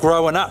is now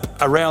growing up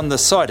around the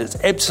site. It's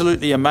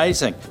absolutely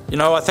amazing. You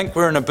know, I think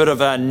we're in a bit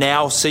of a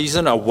now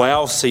season, a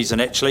wow season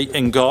actually,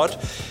 in God.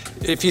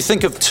 If you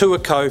think of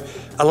Tuakau,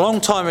 a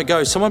long time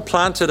ago, someone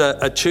planted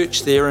a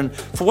church there, and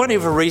for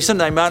whatever reason,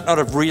 they might not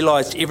have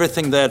realised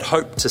everything they had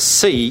hoped to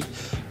see,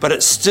 but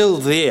it's still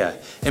there.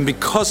 And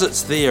because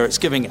it's there, it's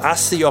giving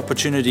us the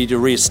opportunity to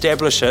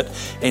re-establish it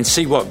and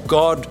see what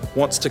God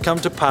wants to come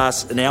to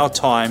pass in our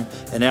time,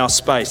 in our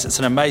space. It's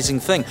an amazing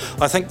thing.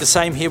 I think the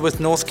same here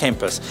with North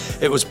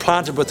Campus. It was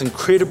planted with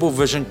incredible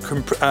vision,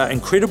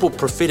 incredible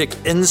prophetic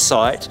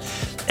insight,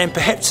 and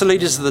perhaps the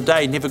leaders of the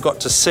day never got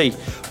to see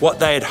what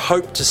they had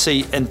hoped to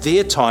see in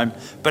their time,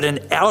 but in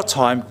our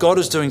time, God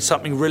is doing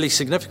something really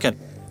significant.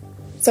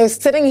 So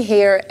sitting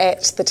here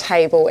at the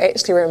table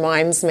actually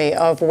reminds me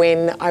of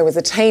when I was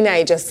a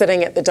teenager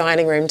sitting at the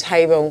dining room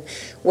table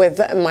with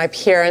my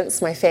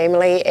parents, my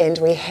family, and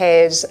we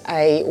had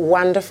a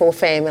wonderful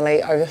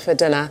family over for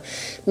dinner.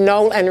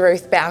 Noel and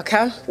Ruth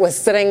Bowker were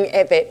sitting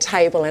at that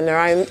table, and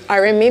I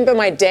remember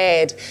my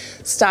dad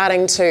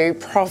starting to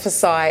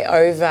prophesy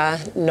over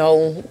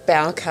Noel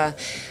Bowker,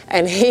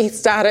 and he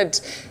started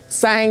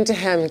saying to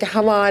him,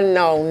 "Come on,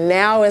 Noel,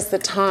 now is the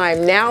time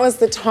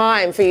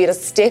for you to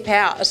step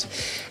out."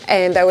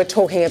 And they were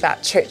talking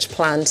about church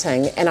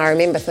planting, and I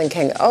remember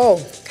thinking,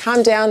 "Oh,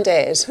 calm down,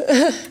 Dad,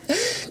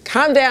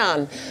 calm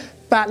down."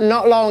 But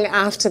not long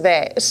after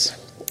that,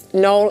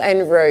 Noel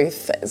and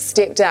Ruth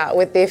stepped out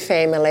with their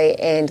family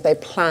and they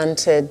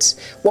planted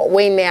what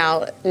we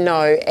now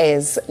know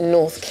as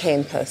North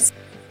Campus.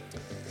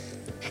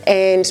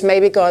 And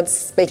maybe God's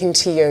speaking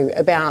to you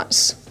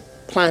about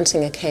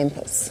planting a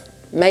campus.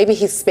 Maybe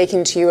He's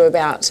speaking to you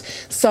about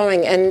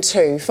sowing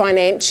into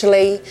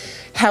financially,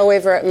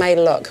 however it may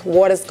look.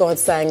 What is God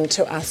saying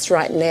to us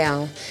right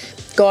now?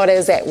 God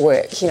is at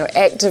work,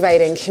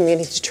 activating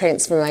community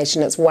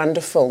transformation. It's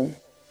wonderful.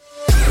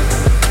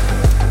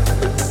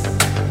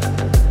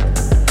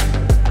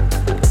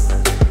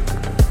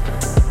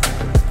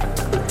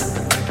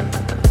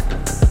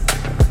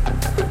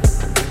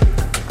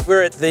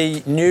 We're at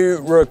the new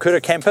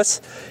Ruakura campus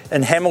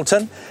in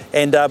Hamilton,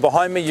 and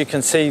behind me you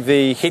can see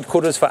the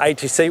headquarters for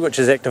ATC, which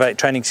is Activate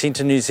Training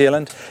Centre New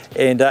Zealand,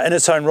 and in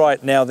its own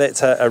right now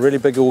that's a really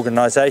big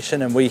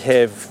organisation, and we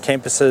have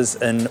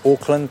campuses in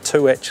Auckland,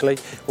 2 actually,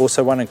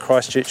 also one in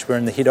Christchurch. We're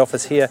in the head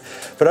office here,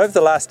 but over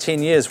the last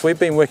 10 years we've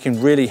been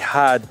working really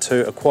hard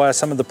to acquire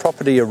some of the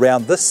property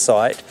around this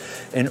site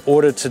in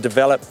order to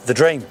develop the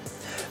dream.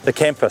 The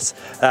campus,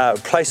 a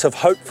place of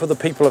hope for the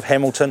people of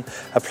Hamilton,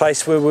 a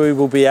place where we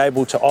will be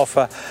able to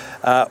offer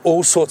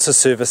all sorts of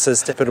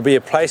services. It'll be a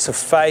place of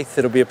faith,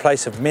 it'll be a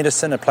place of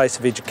medicine, a place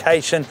of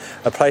education,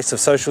 a place of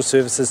social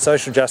services,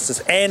 social justice,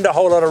 and a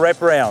whole lot of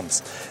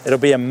wraparounds. It'll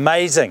be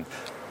amazing.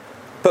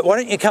 But why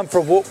don't you come for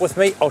a walk with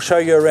me? I'll show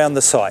you around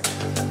the site.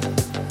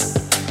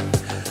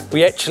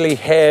 We actually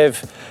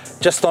have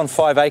just on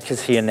 5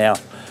 acres here now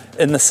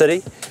in the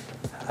city,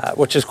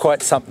 which is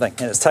quite something,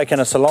 and it's taken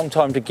us a long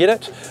time to get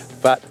it,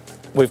 but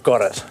we've got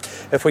it.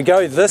 If we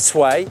go this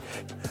way,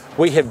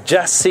 we have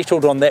just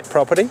settled on that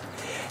property,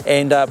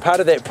 and part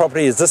of that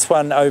property is this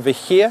one over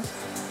here,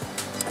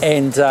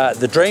 and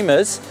the dream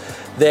is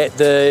that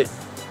the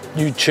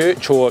new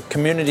church or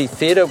community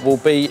theatre will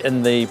be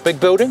in the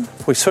big building.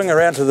 We swing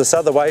around to this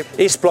other way.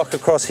 S Block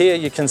across here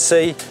you can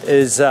see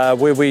is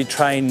where we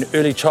train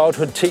early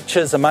childhood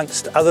teachers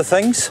amongst other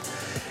things,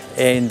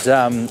 and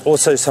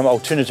also some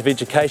alternative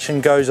education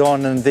goes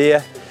on in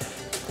there.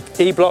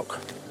 E Block,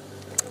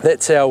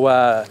 that's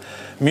our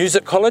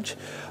music college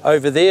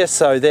over there,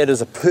 so that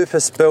is a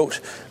purpose-built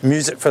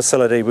music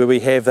facility where we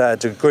have a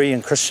degree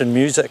in Christian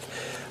music.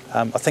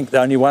 I think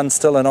the only one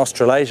still in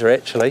Australasia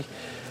actually.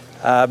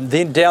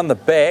 Then down the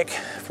back,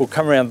 we'll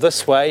come around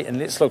this way and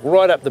let's look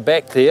right up the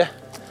back there.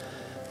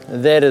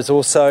 That is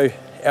also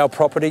our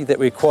property that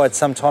we acquired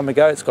some time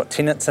ago. It's got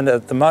tenants in it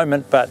at the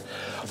moment, but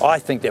I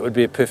think that would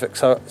be a perfect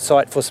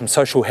site for some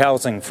social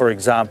housing, for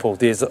example.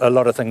 There's a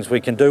lot of things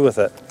we can do with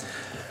it.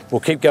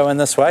 We'll keep going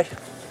this way.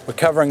 We're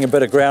covering a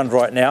bit of ground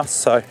right now,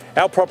 so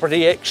our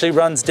property actually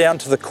runs down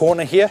to the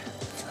corner here,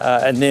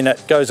 and then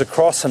it goes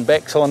across and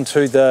backs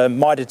onto the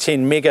Mitre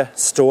 10 Mega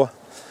store.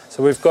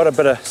 So we've got a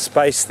bit of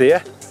space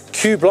there.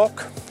 Q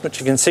Block,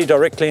 which you can see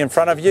directly in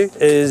front of you,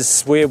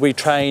 is where we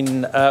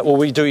train,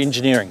 we do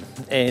engineering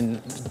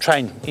and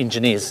train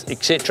engineers,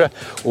 etc.,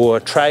 or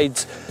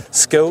trades,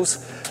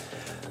 skills.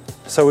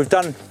 So we've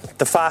done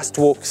the fast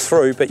walk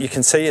through, but you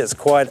can see it's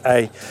quite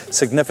a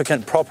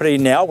significant property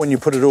now when you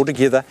put it all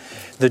together.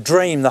 The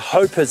dream, the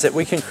hope is that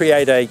we can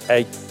create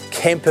a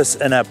campus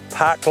in a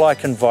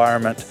park-like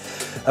environment,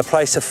 a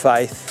place of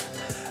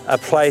faith, a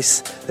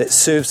place that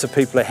serves the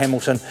people of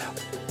Hamilton.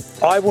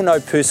 I will know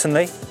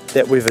personally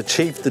that we've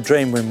achieved the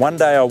dream when one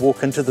day I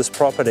walk into this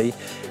property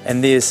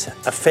and there's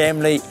a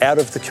family out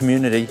of the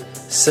community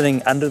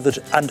sitting under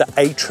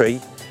a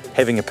tree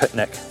having a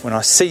picnic. When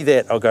I see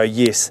that, I'll go,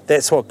 yes,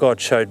 that's what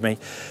God showed me.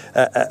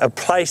 A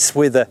place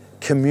where the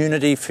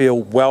community feel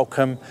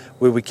welcome,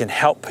 where we can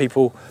help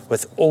people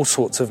with all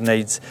sorts of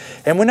needs.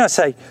 And when I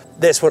say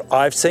that's what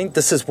I've seen,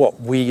 this is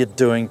what we are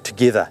doing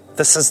together.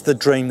 This is the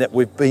dream that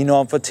we've been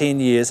on for 10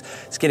 years.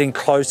 It's getting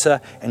closer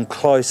and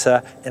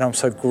closer, and I'm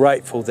so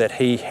grateful that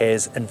He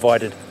has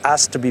invited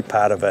us to be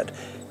part of it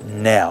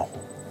now.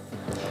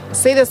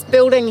 See this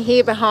building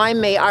here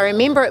behind me? I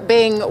remember it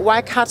being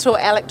Waikato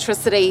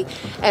Electricity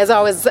as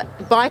I was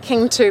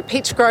biking to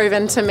Peach Grove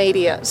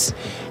Intermediate.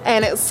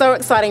 And it's so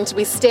exciting to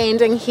be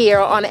standing here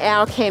on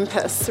our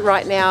campus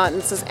right now, and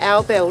this is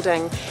our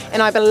building.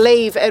 And I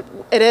believe it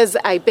is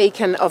a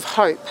beacon of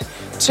hope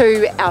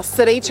to our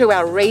city, to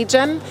our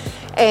region.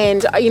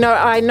 And,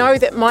 I know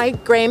that my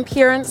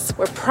grandparents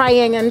were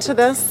praying into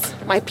this.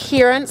 My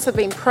parents have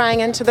been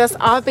praying into this.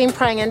 I've been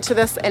praying into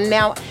this. And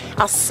now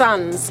our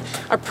sons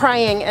are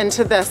praying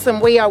into this.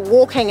 And we are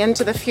walking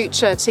into the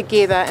future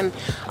together. And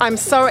I'm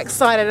so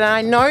excited. And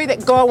I know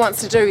that God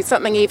wants to do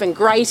something even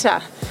greater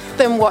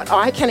than what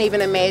I can even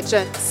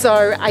imagine.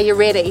 So are you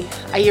ready?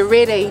 Are you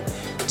ready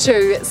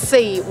to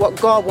see what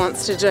God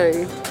wants to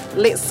do?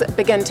 Let's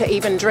begin to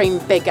even dream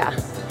bigger.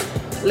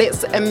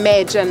 Let's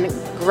imagine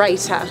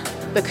greater,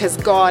 because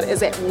God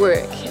is at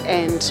work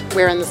and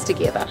we're in this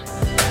together.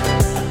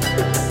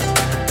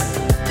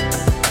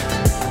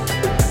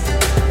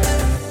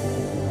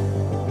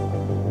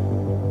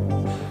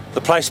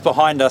 The place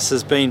behind us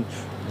has been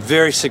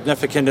very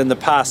significant in the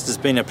past, has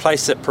been a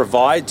place that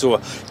provides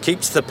or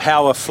keeps the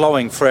power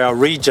flowing for our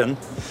region.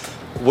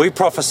 We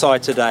prophesy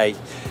today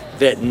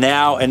that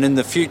now and in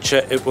the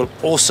future it will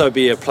also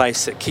be a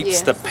place that keeps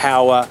Yes. the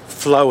power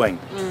flowing.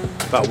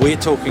 But we're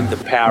talking the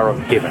power of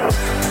heaven.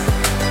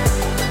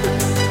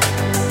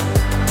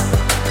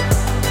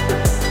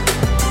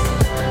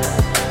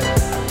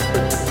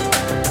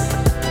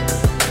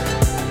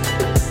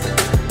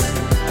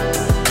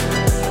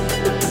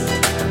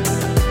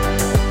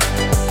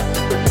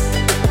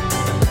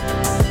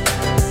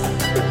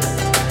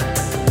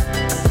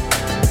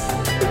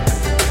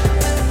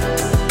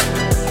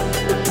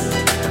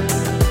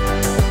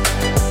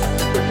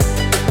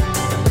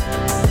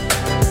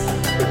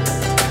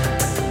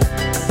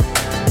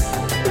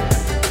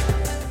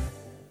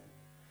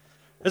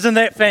 Isn't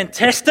that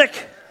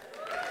fantastic?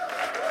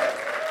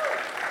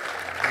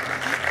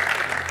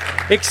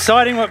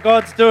 Exciting what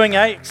God's doing,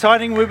 eh?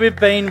 Exciting where we've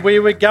been, where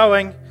we're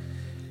going.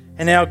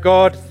 And our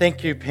God,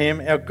 thank you,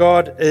 Pam, our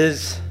God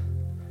is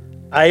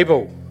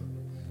able.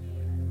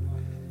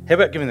 How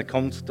about giving the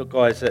comms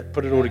guys that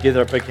put it all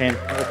together a big hand?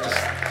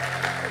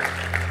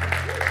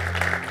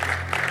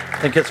 I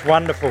think it's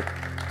wonderful.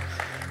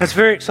 It's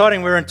very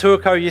exciting. We were in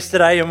Tuakau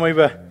yesterday and we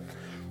were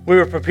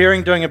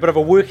preparing, doing a bit of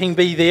a working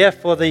bee there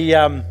for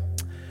the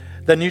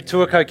new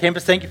Tuakau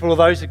campus. Thank you for all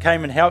those who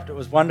came and helped. It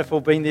was wonderful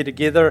being there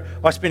together.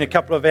 I spent a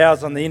couple of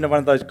hours on the end of one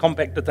of those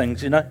compactor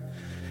things, you know.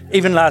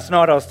 Even last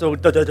night I was still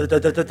and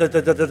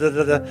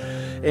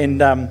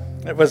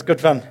it was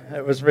good fun.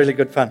 It was really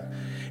good fun.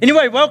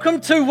 Anyway,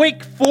 welcome to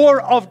week 4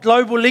 of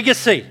Global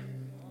Legacy.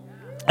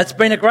 It's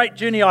been a great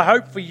journey, I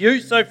hope, for you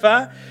so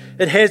far.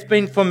 It has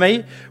been for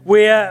me,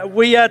 where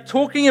we are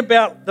talking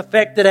about the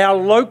fact that our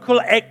local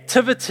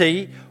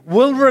activity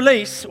will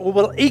release or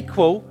will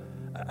equal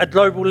a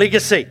global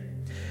legacy.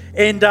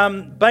 And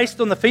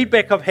based on the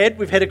feedback I've had,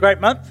 we've had a great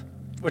month,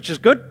 which is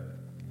good.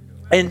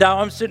 And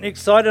I'm certainly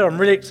excited. I'm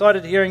really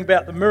excited hearing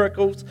about the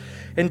miracles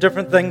and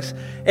different things.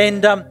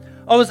 And I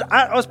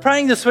was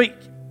praying this week,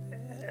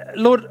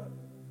 Lord,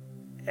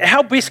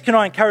 how best can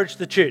I encourage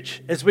the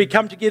church as we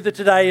come together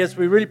today, as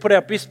we really put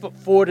our best foot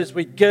forward, as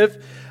we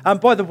give?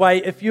 By the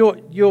way, if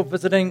you're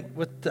visiting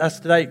with us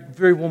today,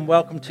 very warm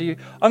welcome to you.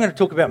 I'm going to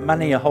talk about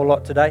money a whole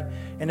lot today.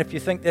 And if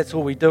you think that's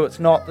all we do, it's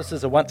not. This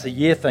is a once a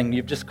year thing.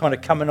 You've just kind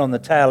of come in on the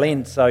tail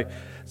end. So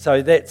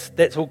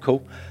that's all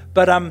cool.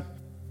 But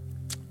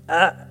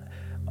I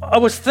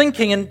was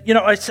thinking, and you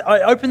know,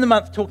 I opened the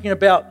month talking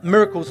about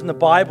miracles in the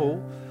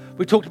Bible.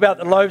 We talked about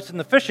the loaves and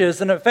the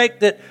fishes, and in fact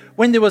that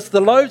when there was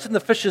the loaves and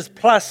the fishes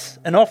plus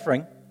an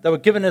offering, they were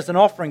given as an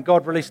offering,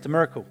 God released a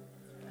miracle.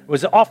 It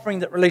was an offering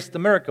that released the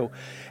miracle.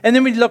 And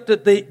then we looked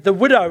at the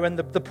widow and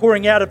the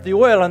pouring out of the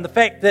oil, and the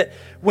fact that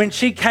when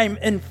she came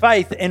in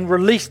faith and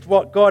released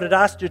what God had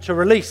asked her to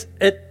release,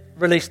 it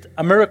released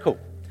a miracle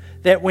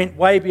that went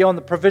way beyond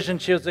the provision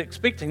she was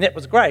expecting. That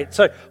was great.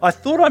 So I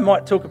thought I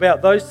might talk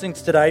about those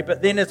things today,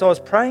 but then as I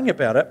was praying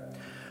about it,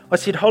 I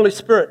said, Holy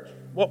Spirit,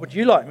 what would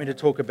you like me to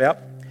talk about?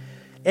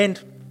 And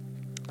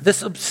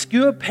this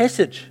obscure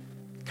passage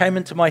came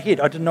into my head.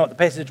 I didn't know what the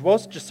passage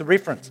was, just a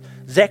reference.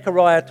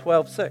 Zechariah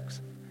 12:6.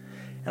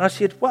 And I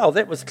said, wow,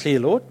 that was clear,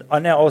 Lord. I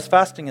was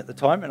fasting at the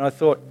time, and I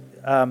thought,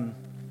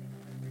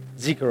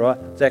 Zechariah,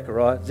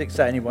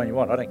 say anyone you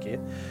want, I don't care.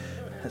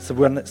 It's the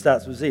one that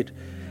starts with Z.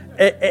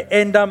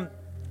 And I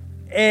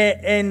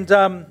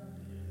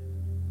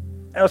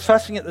was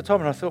fasting at the time,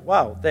 and I thought,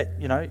 wow, that,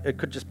 you know, it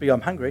could just be I'm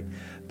hungry.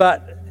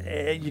 But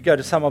you go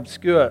to some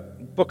obscure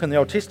book in the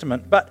Old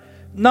Testament. But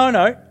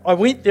no, I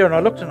went there and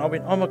I looked and I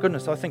went, oh my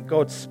goodness, I think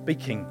God's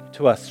speaking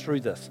to us through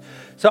this.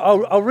 So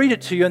I'll read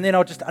it to you and then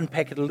I'll just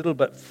unpack it a little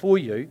bit for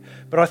you.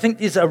 But I think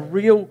there's a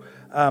real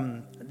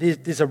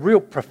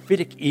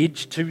prophetic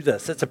edge to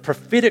this. It's a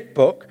prophetic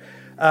book.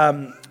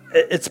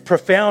 It's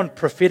profound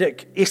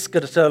prophetic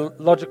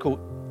eschatological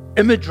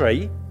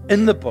imagery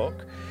in the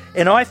book.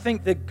 And I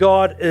think that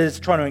God is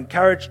trying to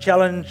encourage,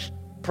 challenge,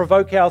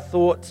 provoke our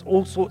thoughts,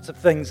 all sorts of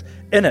things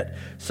in it.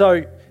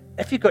 So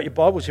if you've got your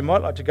Bibles, you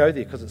might like to go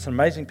there because it's an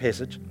amazing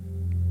passage.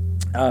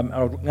 I'm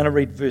going to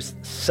read verse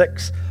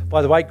 6.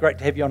 By the way, great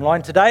to have you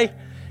online today.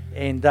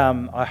 And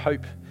I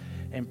hope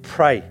and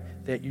pray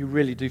that you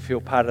really do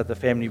feel part of the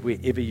family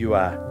wherever you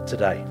are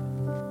today.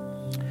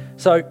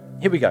 So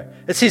here we go.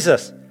 It says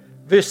this,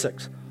 verse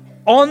 6.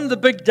 On the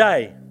big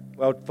day,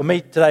 well, for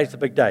me, today's the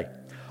big day.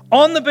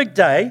 On the big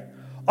day,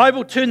 I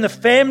will turn the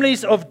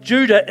families of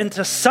Judah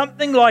into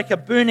something like a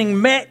burning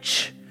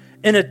match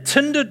in a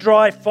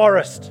tinder-dry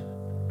forest,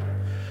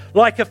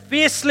 like a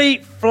fiercely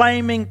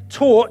flaming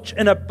torch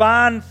in a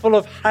barn full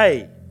of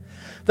hay.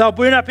 They'll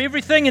burn up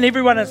everything and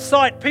everyone in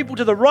sight, people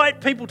to the right,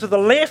 people to the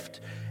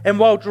left, and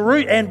while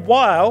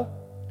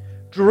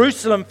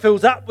Jerusalem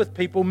fills up with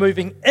people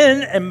moving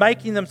in and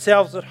making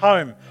themselves at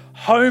home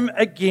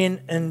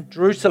again in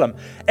Jerusalem.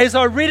 As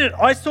I read it,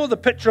 I saw the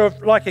picture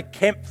of like a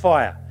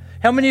campfire.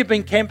 How many have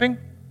been camping?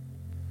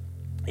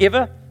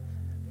 Ever?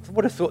 I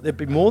would have thought there'd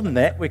be more than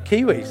that. We're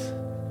Kiwis.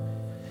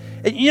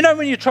 And you know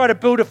when you try to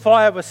build a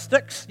fire with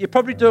sticks, you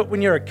probably do it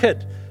when you're a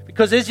kid.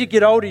 Because as you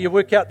get older, you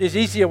work out there's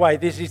easier way.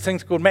 There's these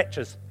things called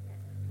matches.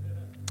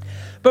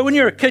 But when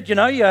you're a kid, you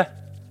know, you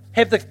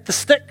have the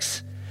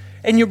sticks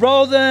and you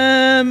roll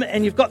them,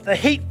 and you've got the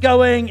heat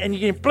going, and you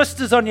get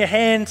blisters on your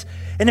hands,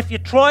 and if you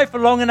try for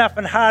long enough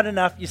and hard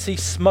enough, you see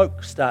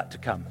smoke start to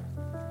come.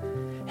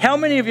 How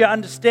many of you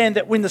understand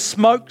that when the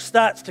smoke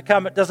starts to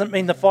come, it doesn't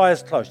mean the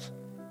fire's close?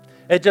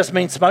 It just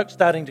means smoke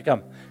starting to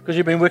come because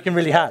you've been working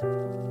really hard.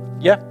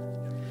 Yeah?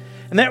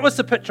 And that was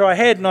the picture I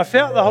had, and I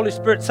felt the Holy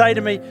Spirit say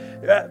to me,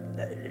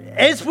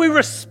 as we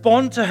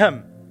respond to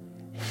Him,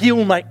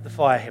 He'll make the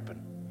fire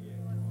happen.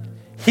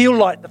 He'll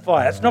light the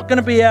fire. It's not going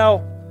to be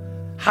our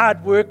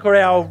hard work or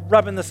our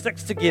rubbing the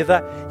sticks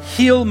together.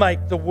 He'll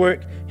make the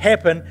work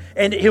happen,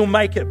 and He'll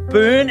make it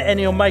burn, and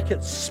He'll make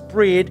it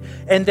spread,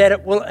 and that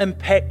it will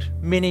impact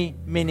many,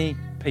 many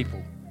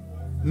people.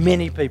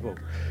 Many people.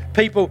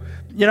 People,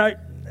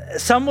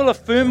 some will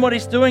affirm what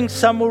He's doing,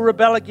 some will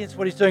rebel against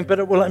what He's doing, but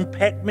it will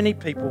impact many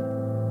people.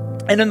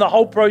 And in the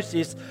whole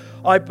process,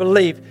 I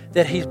believe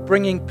that He's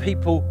bringing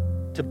people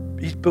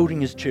He's building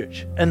His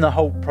church in the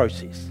whole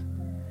process.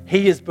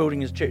 He is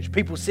building His church.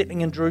 People settling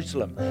in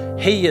Jerusalem.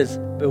 He is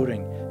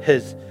building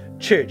His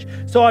church.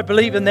 So I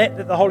believe in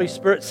that the Holy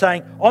Spirit's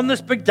saying, on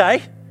this big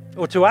day,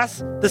 or to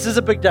us, this is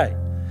a big day.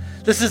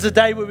 This is a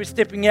day where we're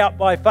stepping out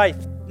by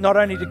faith, not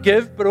only to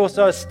give, but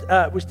also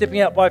we're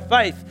stepping out by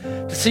faith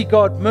to see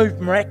God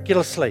move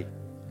miraculously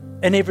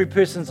in every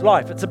person's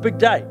life. It's a big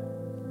day.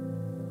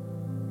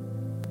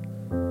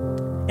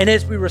 And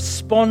as we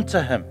respond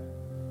to Him,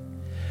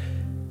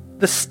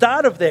 the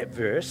start of that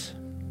verse,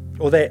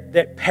 or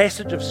that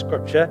passage of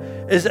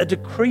Scripture, is a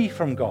decree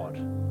from God.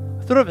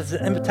 I thought of it as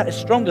an invitation,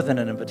 stronger than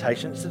an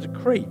invitation. It's a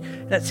decree.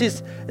 And it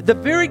says, the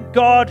very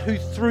God who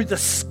threw the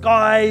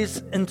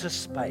skies into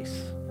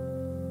space.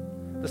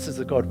 This is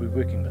the God we're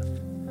working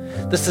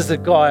with. This is the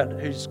God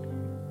who's,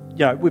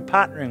 we're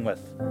partnering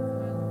with.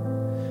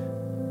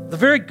 The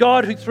very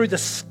God who threw the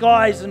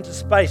skies into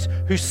space,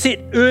 who set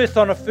earth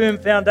on a firm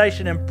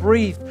foundation and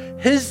breathed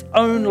His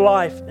own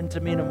life into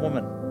men and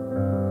women.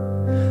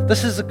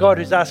 This is the God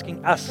who's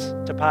asking us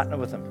to partner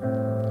with Him.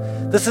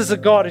 This is the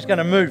God who's going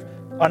to move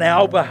on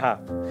our behalf.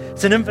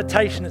 It's an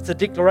invitation, it's a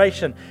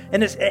declaration.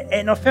 And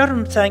I felt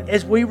Him saying,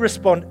 as we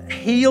respond,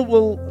 He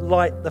will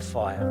light the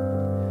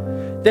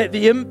fire. That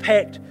the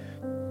impact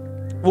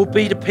will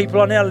be to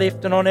people on our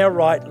left and on our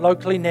right,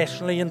 locally,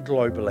 nationally, and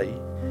globally,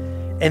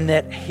 and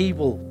that He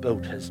will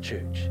build His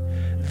church.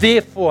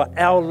 Therefore,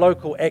 our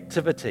local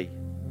activity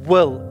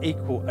will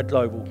equal a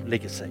global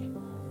legacy.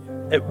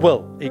 It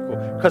will equal,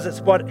 because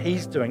it's what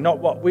He's doing, not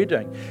what we're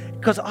doing.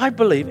 Because I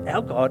believe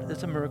our God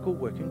is a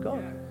miracle-working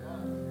God.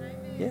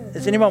 Yeah,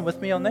 is anyone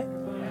with me on that?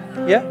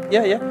 Yeah.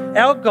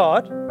 Our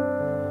God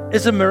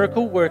is a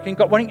miracle-working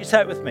God. Why don't you say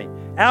it with me?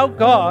 Our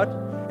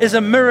God is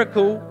a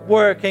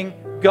miracle-working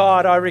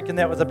God. I reckon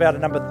that was about a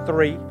number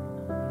 3.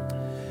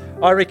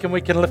 I reckon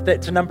we can lift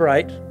that to number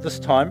 8 this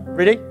time.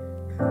 Ready?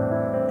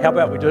 How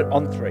about we do it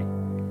on 3?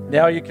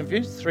 Now are you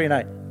confused? 3 and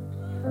 8.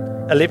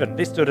 11.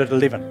 Let's do it at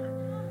 11.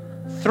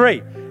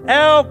 3.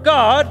 Our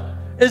God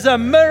is a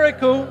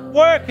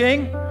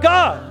miracle-working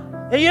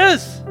God. He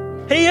is.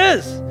 He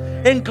is.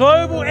 And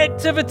global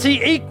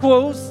activity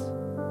equals,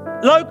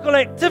 local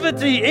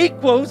activity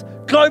equals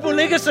global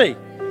legacy.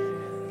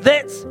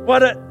 That's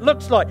what it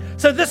looks like.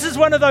 So this is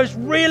one of those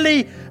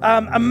really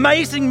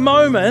amazing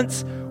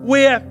moments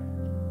where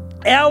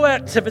our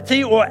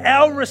activity or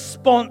our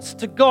response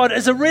to God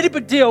is a really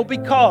big deal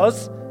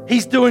because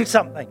He's doing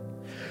something.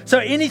 So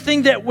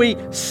anything that we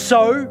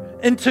sow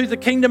into the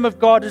kingdom of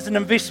God is an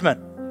investment.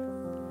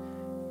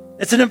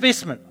 It's an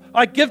investment.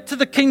 I give to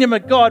the kingdom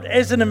of God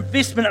as an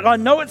investment, and I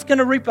know it's going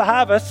to reap a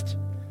harvest.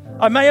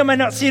 I may or may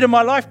not see it in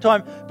my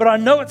lifetime, but I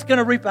know it's going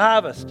to reap a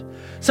harvest.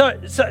 So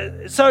it's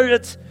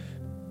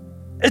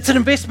an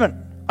investment.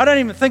 I don't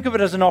even think of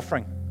it as an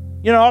offering.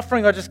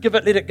 Offering, I just give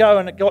it, let it go,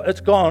 and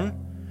it's gone.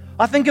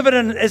 I think of it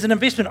as an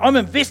investment. I'm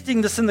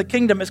investing this in the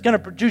kingdom. It's going to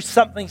produce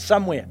something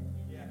somewhere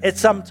at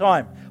some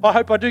time. I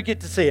hope I do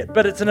get to see it,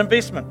 but it's an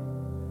investment.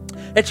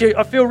 Actually,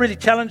 I feel really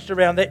challenged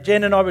around that.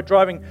 Jan and I were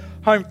driving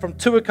home from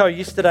Tuakau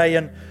yesterday,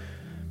 and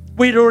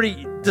we'd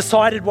already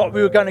decided what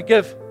we were going to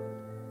give.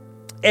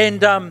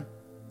 And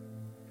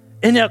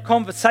in our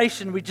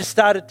conversation, we just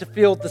started to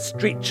feel the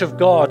stretch of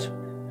God.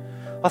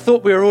 I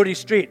thought we were already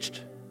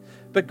stretched,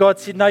 but God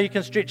said, no, you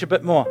can stretch a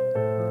bit more.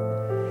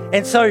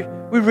 And so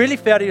we really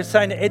felt He was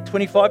saying to add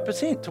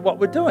 25% to what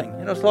we're doing.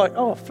 And I was like,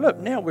 oh, flip,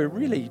 now we're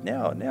really,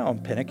 now I'm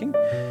panicking.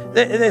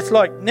 That's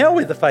like, now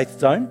we're the faith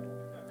zone.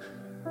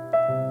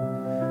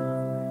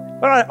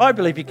 But I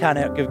believe you can't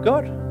outgive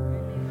God.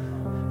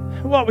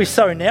 What we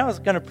sow now is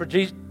going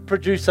to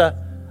produce a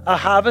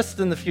harvest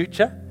in the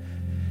future.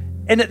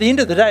 And at the end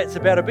of the day, it's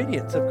about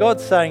obedience. If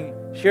God's saying,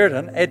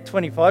 Sheridan, add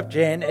 25,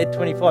 Jan, add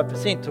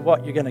 25% to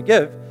what you're going to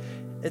give,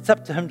 it's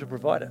up to Him to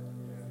provide it.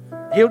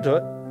 He'll do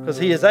it because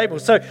He is able.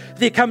 So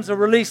there comes a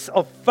release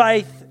of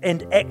faith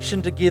and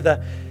action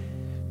together.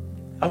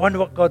 I wonder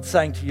what God's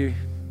saying to you.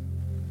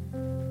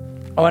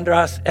 I wonder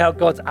how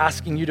God's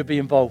asking you to be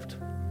involved.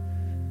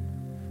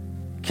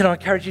 Can I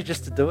encourage you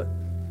just to do it?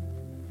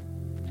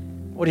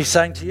 What He's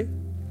saying to you?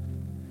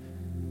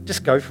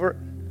 Just go for it.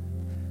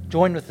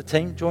 Join with the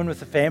team, join with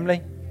the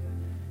family.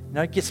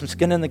 get some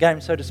skin in the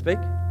game, so to speak.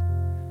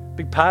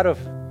 Be part of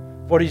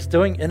what he's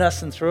doing in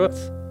us and through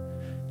us.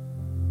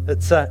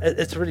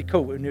 It's really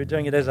cool when you're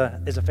doing it as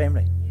a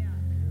family,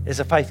 as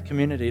a faith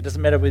community. It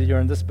doesn't matter whether you're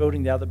in this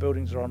building, the other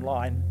buildings are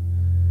online.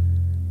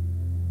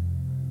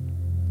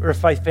 We're a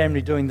faith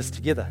family doing this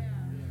together.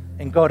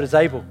 And God is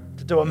able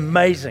to do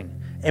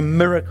amazing and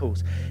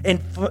miracles.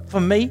 And for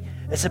me,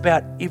 it's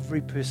about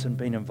every person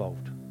being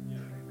involved.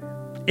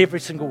 Every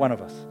single one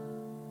of us.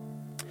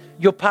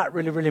 Your part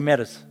really, really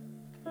matters.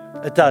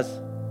 It does.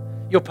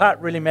 Your part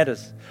really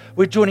matters.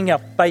 We're joining our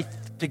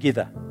faith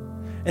together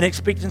in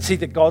expectancy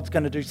that God's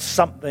going to do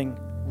something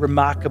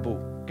remarkable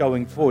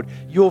going forward.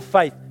 Your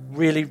faith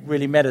really,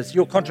 really matters.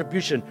 Your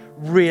contribution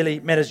really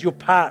matters. Your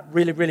part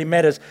really, really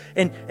matters.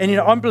 And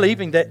I'm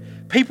believing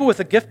that people with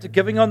a gift of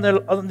giving on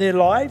their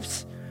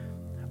lives,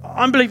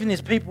 I'm believing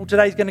there's people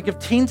today who's going to give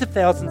tens of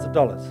thousands of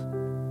dollars,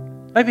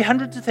 maybe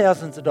hundreds of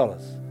thousands of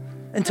dollars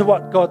into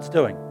what God's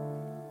doing.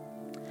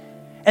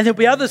 And there'll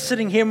be others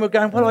sitting here and we're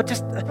going, well,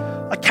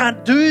 I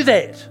can't do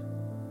that.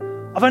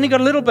 I've only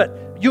got a little bit.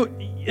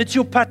 It's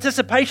your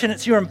participation,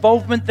 it's your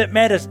involvement that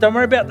matters. Don't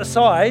worry about the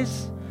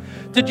size.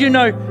 Did you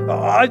know,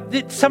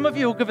 some of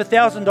you will give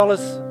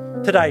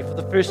 $1,000 today for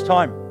the first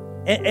time.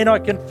 And I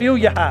can feel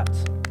your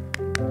hearts.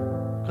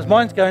 Because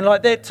mine's going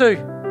like that too.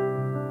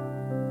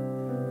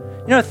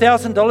 You know,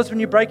 $1,000,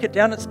 when you break it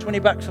down, it's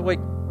 $20 a week.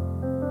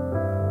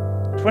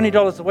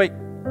 $20 a week.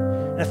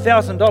 And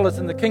 $1,000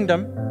 in the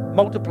kingdom,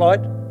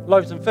 multiplied,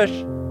 loaves and fish,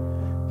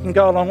 can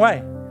go a long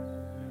way.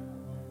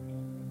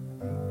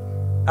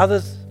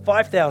 Others,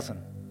 $5,000.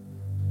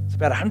 It's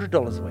about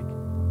 $100 a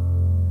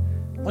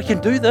week. We can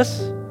do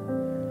this.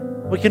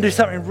 We can do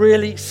something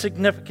really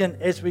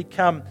significant as we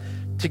come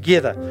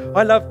together.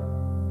 I love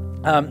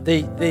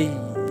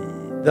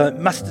the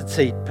mustard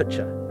seed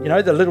picture. You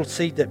know, the little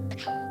seed that...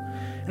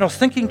 And I was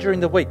thinking during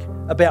the week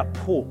about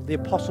Paul, the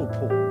Apostle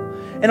Paul.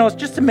 And I was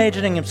just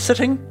imagining him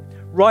sitting,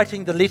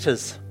 writing the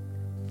letters.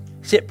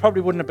 Except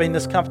probably wouldn't have been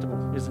this comfortable.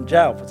 He was in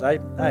jail for say.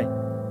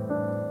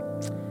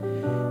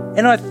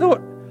 And I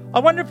thought, I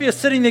wonder if you're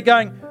sitting there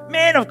going,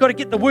 man, I've got to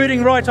get the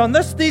wording right on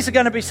this. These are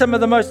going to be some of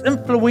the most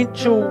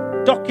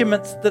influential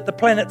documents that the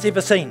planet's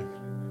ever seen.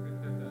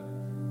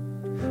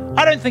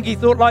 I don't think he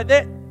thought like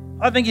that.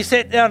 I think he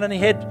sat down and he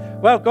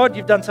had, well, God,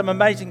 you've done some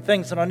amazing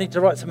things and I need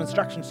to write some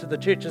instructions to the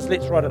churches.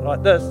 Let's write it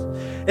like this.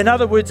 In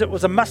other words, it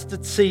was a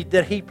mustard seed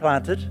that he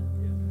planted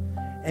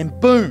and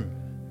boom.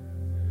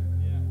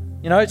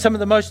 You know, some of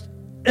the most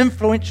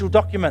influential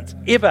documents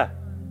ever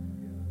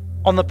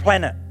on the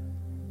planet.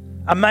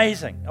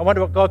 Amazing. I wonder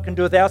what God can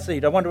do with our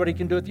seed. I wonder what he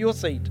can do with your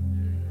seed.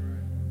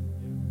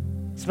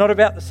 It's not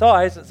about the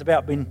size, it's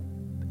about being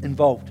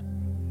involved.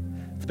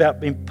 It's about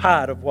being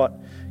part of what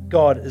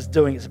God is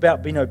doing. It's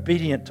about being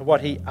obedient to what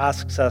he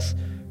asks us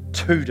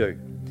to do.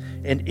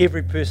 And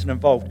every person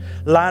involved.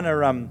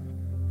 Lana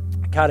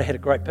Carter had a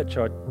great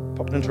picture. I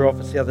popped into her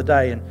office the other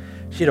day and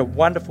she had a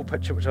wonderful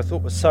picture which I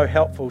thought was so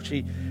helpful.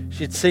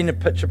 She'd seen a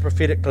picture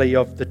prophetically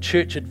of the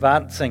church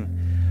advancing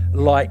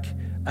like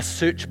a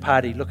search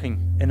party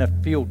looking in a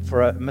field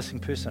for a missing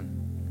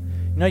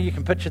person. You know, you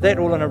can picture that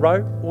all in a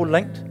row, all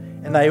linked,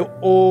 and they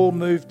all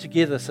move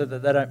together so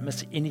that they don't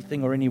miss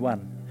anything or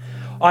anyone.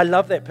 I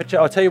love that picture.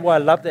 I'll tell you why I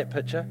love that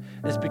picture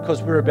is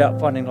because we're about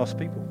finding lost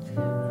people.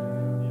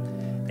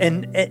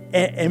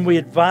 And we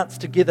advance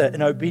together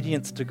in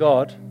obedience to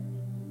God.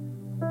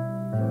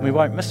 We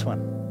won't miss one.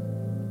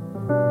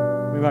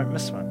 We won't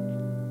miss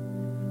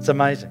one. It's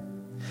amazing.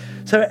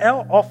 So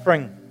our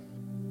offering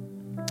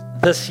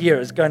this year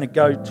is going to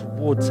go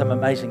towards some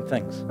amazing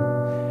things.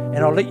 And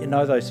I'll let you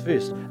know those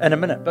first in a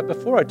minute. But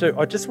before I do,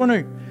 I just want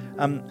to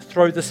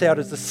throw this out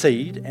as a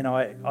seed, and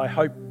I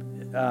hope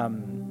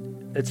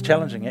it's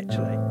challenging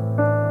actually.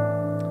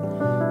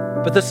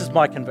 But this is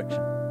my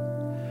conviction.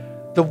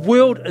 The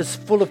world is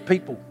full of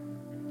people.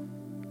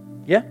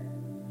 Yeah?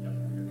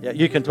 Yeah,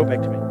 you can talk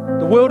back to me.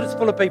 The world is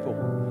full of people.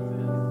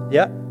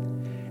 Yeah?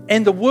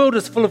 And the world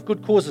is full of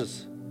good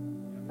causes.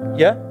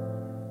 Yeah?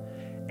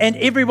 And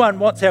everyone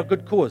wants our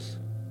good cause,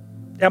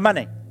 our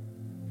money.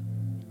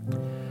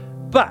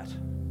 But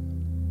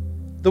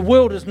the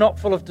world is not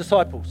full of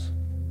disciples.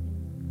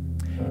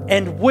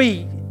 And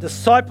we,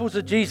 disciples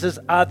of Jesus,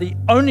 are the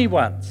only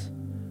ones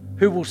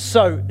who will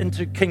sow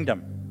into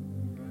kingdom.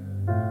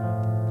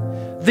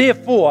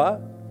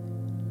 Therefore,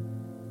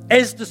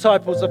 as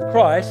disciples of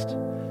Christ,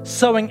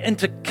 sowing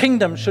into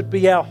kingdom should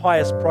be our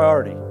highest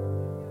priority.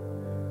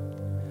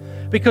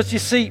 Because you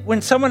see,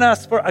 when someone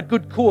asks for a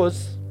good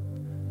cause,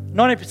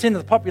 90% of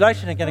the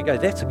population are going to go,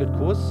 that's a good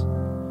cause.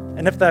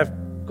 And if they've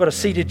got a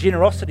seed of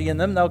generosity in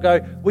them, they'll go,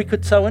 we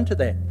could sow into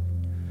that.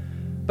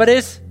 But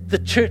as the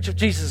Church of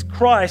Jesus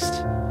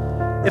Christ,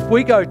 if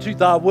we go to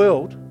the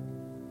world,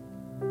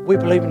 we're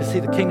believing to see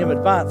the kingdom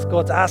advance.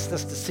 God's asked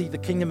us to see the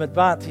kingdom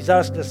advance. He's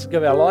asked us to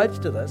give our lives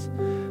to this.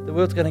 The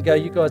world's going to go,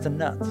 you guys are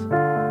nuts.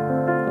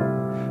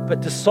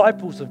 But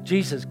disciples of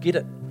Jesus get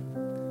it.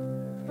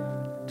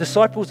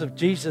 Disciples of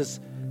Jesus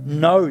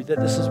know that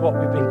this is what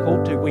we've been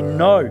called to. We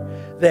know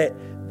that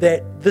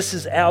this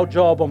is our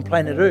job on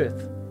planet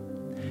Earth.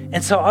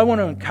 And so I want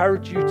to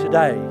encourage you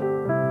today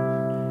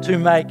to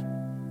make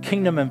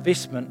kingdom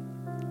investment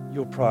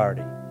your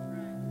priority,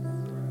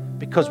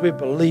 because we're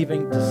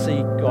believing to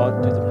see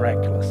God do the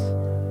miraculous.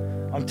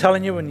 I'm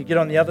telling you, when you get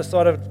on the other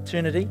side of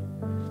eternity,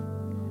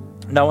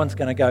 no one's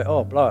going to go,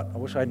 oh, blood, I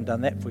wish I hadn't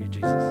done that for you,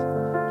 Jesus.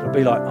 It'll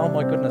be like, oh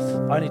my goodness,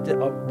 I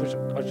wish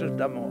I should have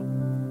done more.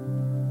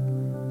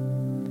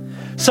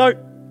 So,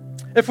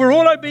 if we're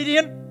all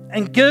obedient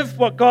and give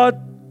what God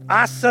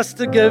asks us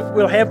to give,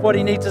 we'll have what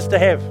He needs us to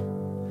have.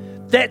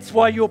 That's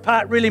why your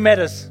part really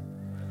matters.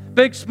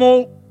 Big,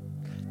 small,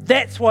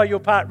 that's why your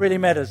part really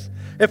matters.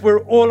 If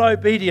we're all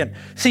obedient.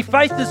 See,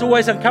 faith is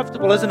always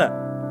uncomfortable, isn't it?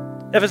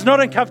 If it's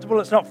not uncomfortable,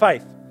 it's not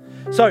faith.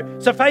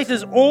 So faith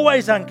is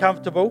always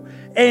uncomfortable,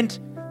 and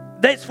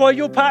that's why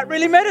your part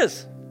really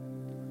matters.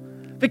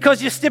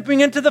 Because you're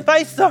stepping into the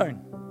faith zone.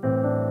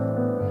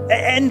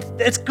 And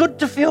it's good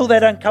to feel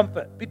that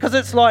uncomfort, because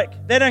it's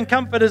like, that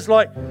uncomfort is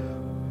like,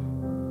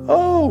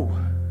 oh,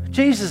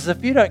 Jesus,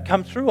 if you don't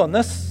come through on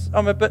this,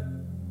 I'm a bit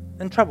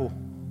in trouble.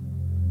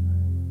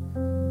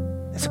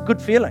 It's a good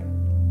feeling.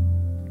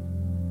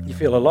 You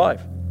feel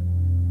alive.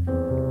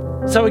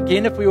 So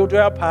again, if we all do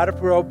our part, if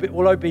we're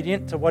all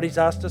obedient to what He's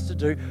asked us to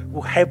do,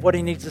 we'll have what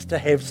He needs us to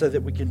have so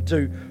that we can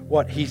do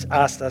what He's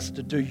asked us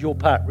to do. Your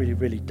part really,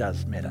 really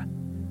does matter.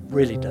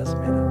 Really does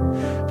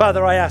matter.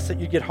 Father, I ask that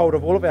you get hold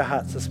of all of our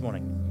hearts this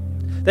morning,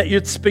 that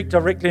you'd speak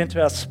directly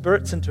into our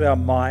spirits, into our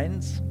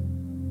minds,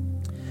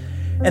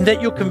 and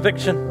that your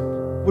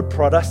conviction would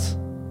prod us.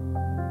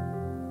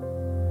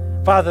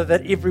 Father,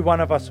 that every one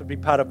of us would be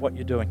part of what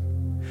you're doing,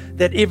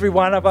 that every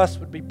one of us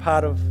would be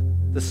part of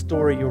the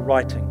story you're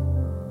writing.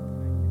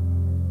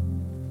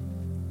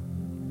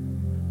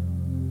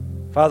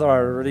 Father, I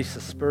release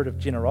a spirit of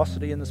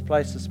generosity in this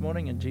place this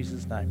morning in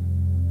Jesus' name.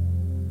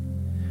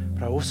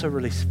 But I also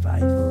release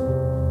faith.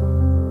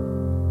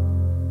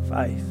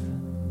 Faith.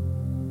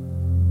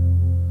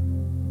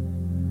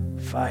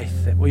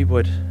 Faith that we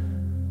would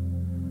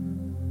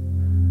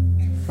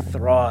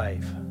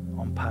thrive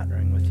on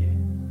partnering with you.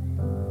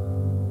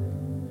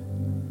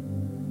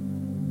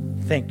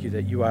 Thank you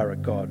that you are a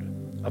God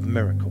of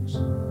miracles.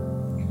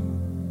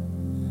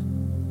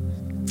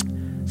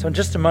 So in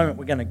just a moment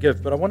we're going to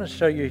give, but I want to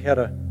show you how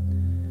to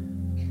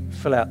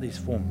fill out these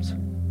forms.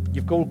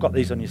 You've all got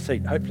these on your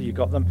seat. Hopefully you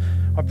got them.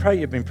 I pray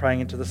you've been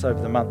praying into this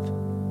over the month.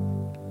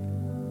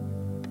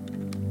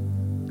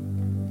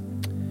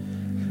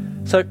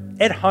 So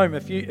at home,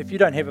 if you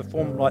don't have a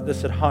form like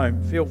this at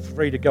home, feel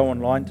free to go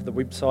online to the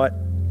website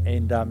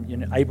and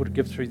you're able to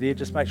give through there.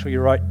 Just make sure you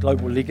write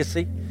Global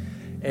Legacy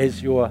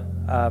as your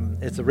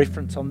as a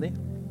reference on there.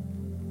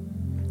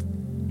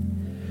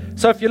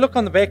 So if you look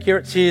on the back here,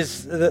 it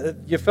says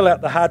you fill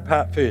out the hard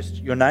part first.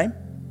 Your name,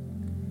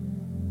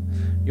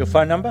 your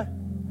phone number,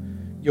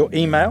 your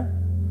email,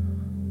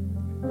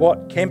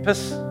 what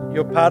campus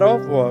you're part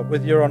of or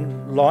whether you're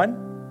online,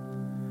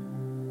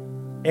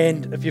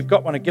 and if you've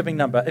got one, a giving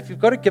number. If you've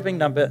got a giving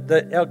number,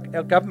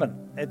 our government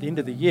at the end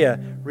of the year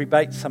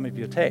rebates some of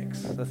your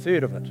tax, a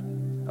third of it,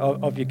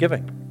 of your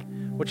giving,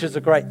 which is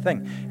a great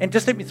thing. And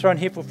just let me throw in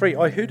here for free,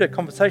 I heard a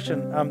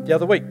conversation the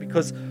other week,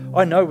 because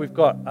I know we've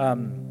got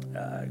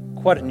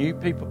quite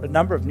a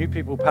number of new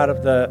people part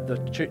of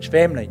the church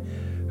family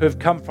who have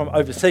come from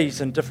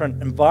overseas in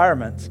different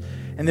environments.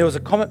 And there was a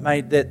comment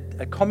made that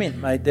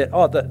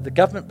the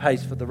government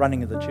pays for the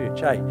running of the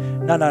church.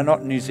 No,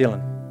 not in New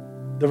Zealand.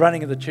 The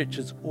running of the church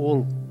is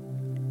all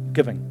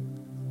giving.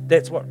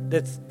 That's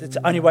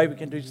the only way we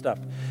can do stuff,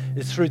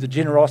 is through the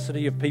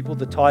generosity of people,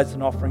 the tithes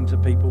and offerings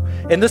of people.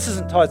 And this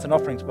isn't tithes and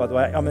offerings, by the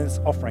way. I mean, it's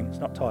offerings,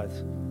 not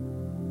tithes.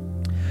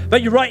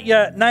 But you write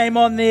your name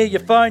on there, your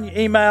phone, your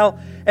email,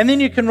 and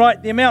then you can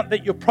write the amount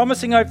that you're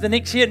promising over the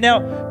next year.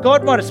 Now,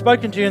 God might have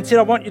spoken to you and said,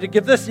 I want you to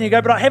give this, and you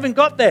go, but I haven't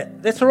got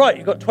that. That's all right,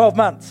 you've got 12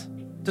 months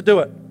to do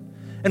it.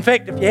 In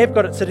fact, if you have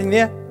got it sitting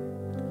there,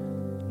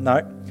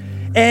 no.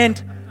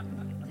 And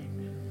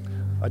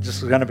I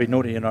just was going to be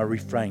naughty and I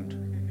refrained.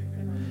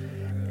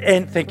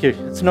 And thank you.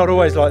 It's not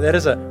always like that,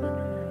 is it?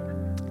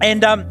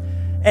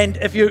 And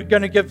if you're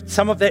going to give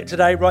some of that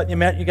today, write the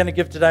amount you're going to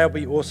give today. Will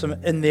be awesome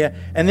in there.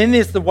 And then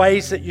there's the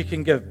ways that you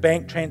can give: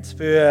 bank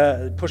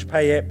transfer, push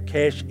pay app,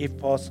 cash,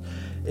 EFTPOS,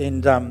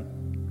 and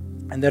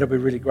that'll be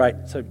really great.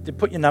 So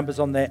put your numbers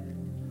on that,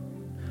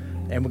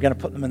 and we're going to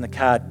put them in the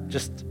card,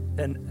 just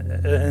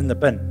in the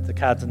bin. The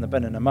card's in the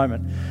bin in a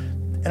moment.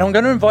 And I'm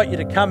going to invite you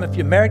to come. If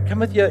you're married, come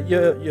with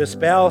your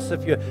spouse.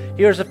 If you're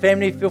here as a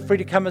family, feel free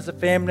to come as a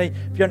family.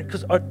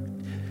 Because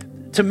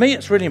to me,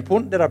 it's really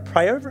important that I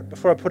pray over it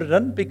before I put it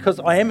in, because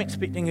I am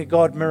expecting a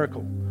God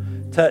miracle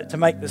to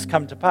make this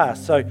come to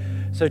pass. So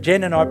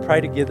Jan and I pray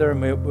together,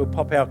 and we'll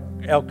pop our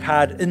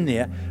card in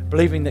there,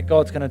 believing that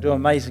God's going to do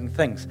amazing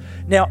things.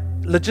 Now,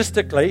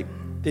 logistically,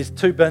 there's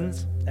 2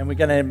 bins, and we're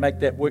going to make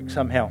that work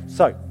somehow.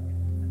 So,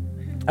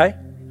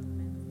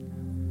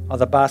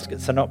 the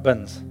baskets are not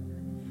bins,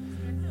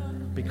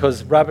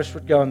 because rubbish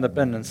would go in the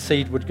bin and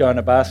seed would go in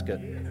a basket.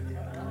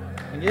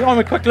 I'm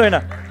a quick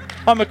learner.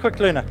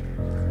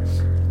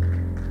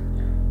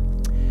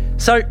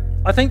 So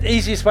I think the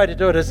easiest way to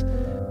do it is,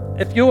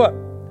 if you're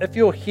if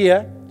you're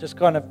here, just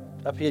kind of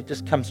up here,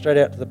 just come straight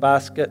out to the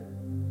basket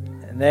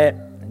and that.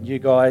 And you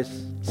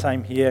guys,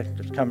 same here,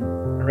 just come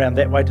around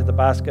that way to the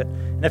basket.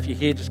 And if you're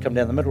here, just come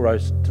down the middle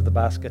rows to the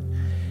basket.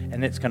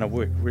 And that's going to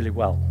work really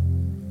well.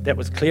 That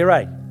was clear,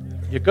 eh?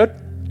 You good?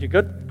 You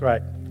good?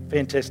 Great.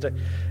 Fantastic.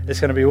 It's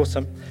going to be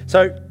awesome.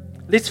 So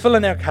let's fill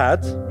in our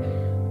cards.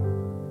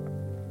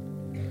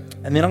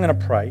 And then I'm going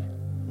to pray.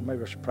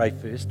 Maybe I should pray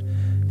first.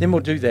 Then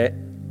we'll do that.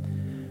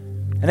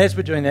 And as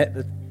we're doing that,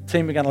 the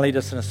team are going to lead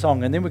us in a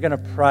song. And then we're going to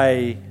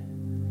pray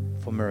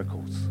for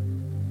miracles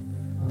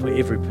for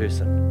every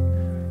person.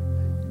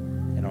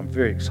 And I'm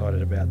very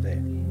excited about that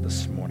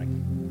this morning.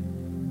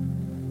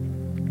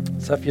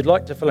 So if you'd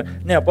like to fill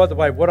in. Now, by the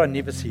way, what I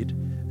never said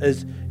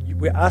is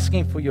we're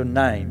asking for your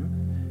name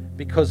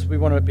because we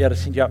want to be able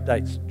to send you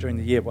updates during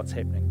the year what's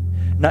happening.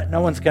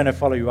 No one's going to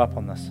follow you up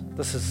on this.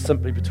 This is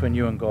simply between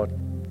you and God.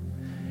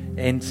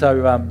 And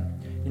so,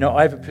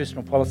 I have a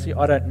personal policy.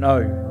 I don't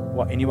know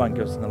what anyone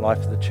gives in the life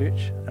of the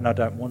church, and I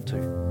don't want to.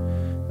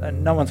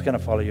 And no one's going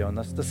to follow you on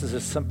this. This is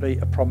just simply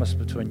a promise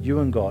between you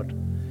and God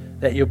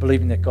that you're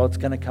believing that God's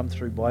going to come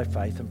through by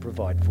faith and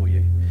provide for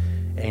you.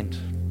 And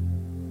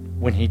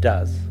when He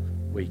does,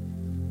 we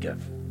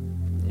give.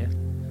 Yeah.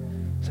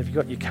 So if you've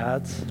got your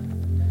cards,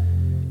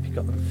 if you've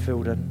got them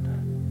filled in,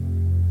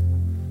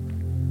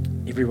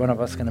 every one of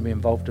us is going to be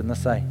involved in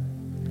this, eh?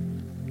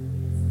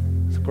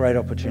 It's a great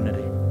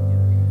opportunity.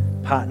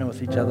 Partner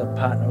with each other,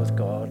 partner with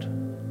God.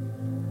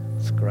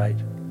 It's great.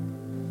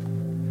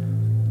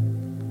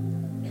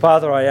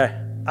 Father, I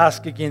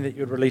ask again that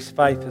you'd release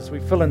faith as we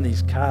fill in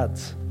these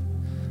cards.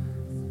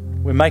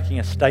 We're making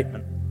a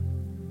statement.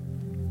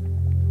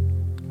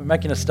 We're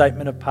making a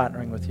statement of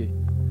partnering with you.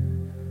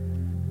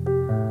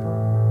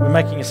 We're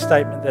making a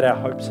statement that our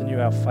hope's in you,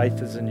 our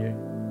faith is in you.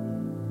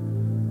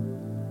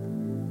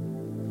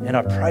 And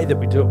I pray that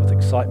we do it with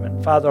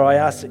excitement. Father, I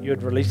ask that you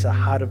would release a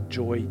heart of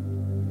joy,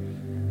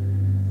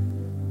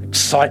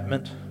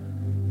 excitement,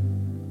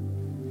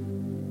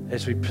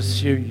 as we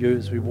pursue you,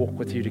 as we walk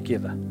with you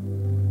together.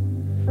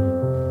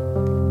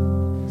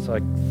 So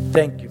I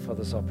thank you for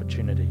this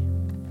opportunity.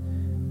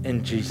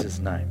 In Jesus'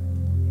 name.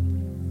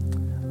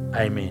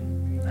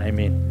 Amen.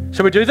 Amen.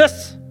 Shall we do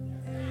this?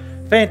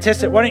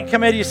 Fantastic. Why don't you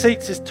come out of your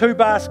seats? There's 2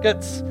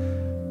 baskets.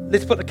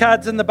 Let's put the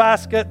cards in the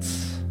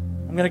baskets.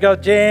 I'm going to go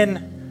with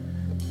Jan.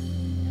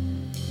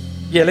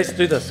 Yeah, let's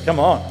do this. Come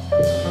on.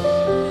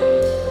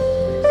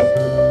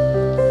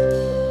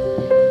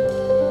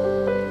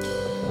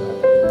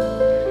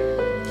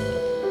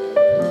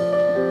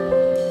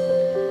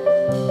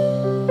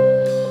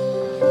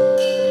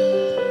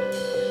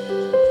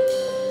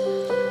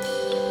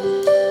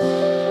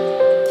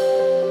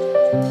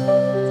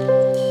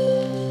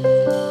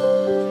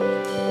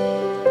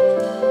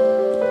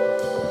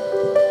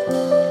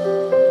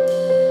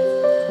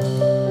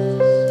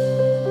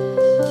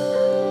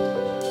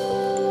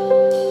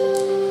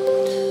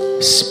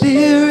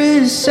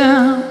 Spirit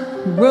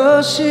sound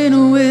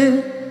rushing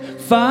with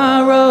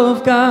fire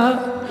of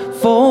God,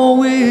 fall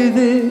with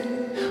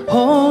it.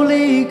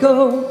 Holy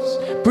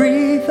Ghost,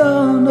 breathe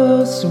on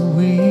us,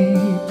 we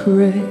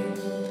pray.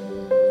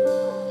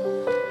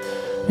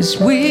 As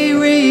we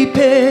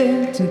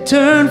repent and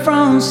turn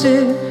from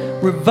sin,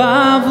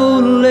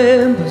 revival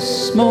embers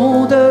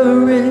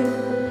smoldering.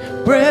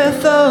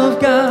 Breath of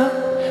God,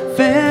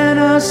 fan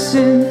us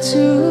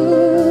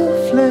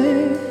into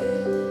flame.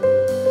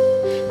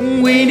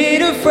 We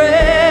need a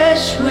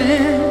fresh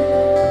wind,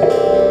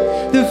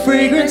 the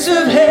fragrance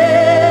of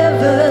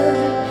heaven.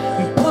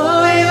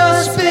 Pour your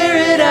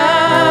spirit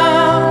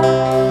out,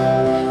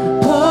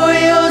 pour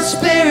your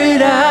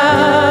spirit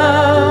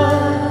out.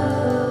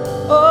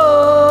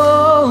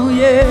 Oh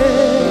yeah.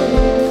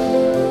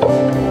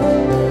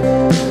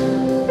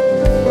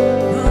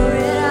 Pour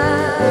it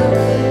out,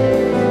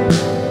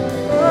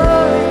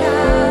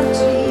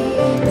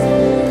 Jesus.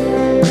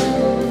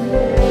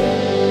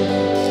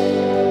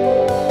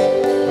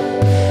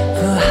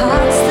 For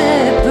hearts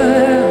that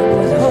burn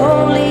with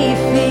holy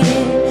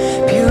fear,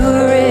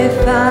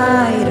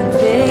 purified in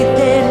faith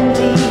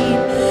indeed,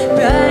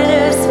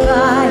 brightest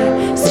fire,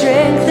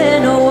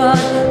 strengthen what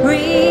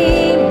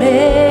remains.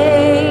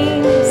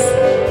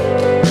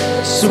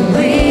 So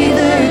we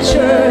the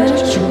church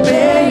to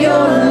bear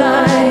your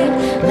light,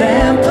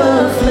 lamp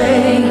of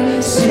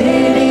flame,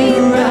 city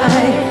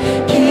right,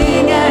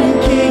 King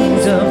and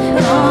kingdom,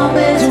 come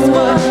is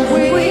what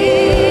we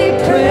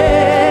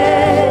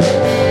pray.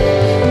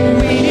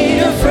 We need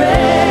a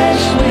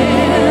fresh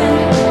wind,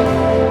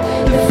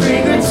 the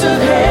fragrance of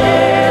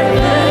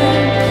heaven.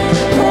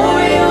 Pour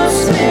your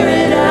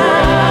spirit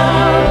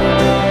out,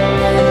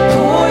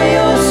 pour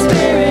your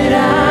spirit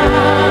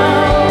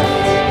out.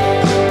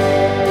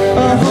 A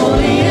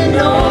holy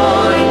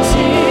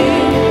anointing,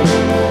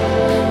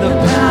 the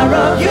power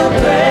of your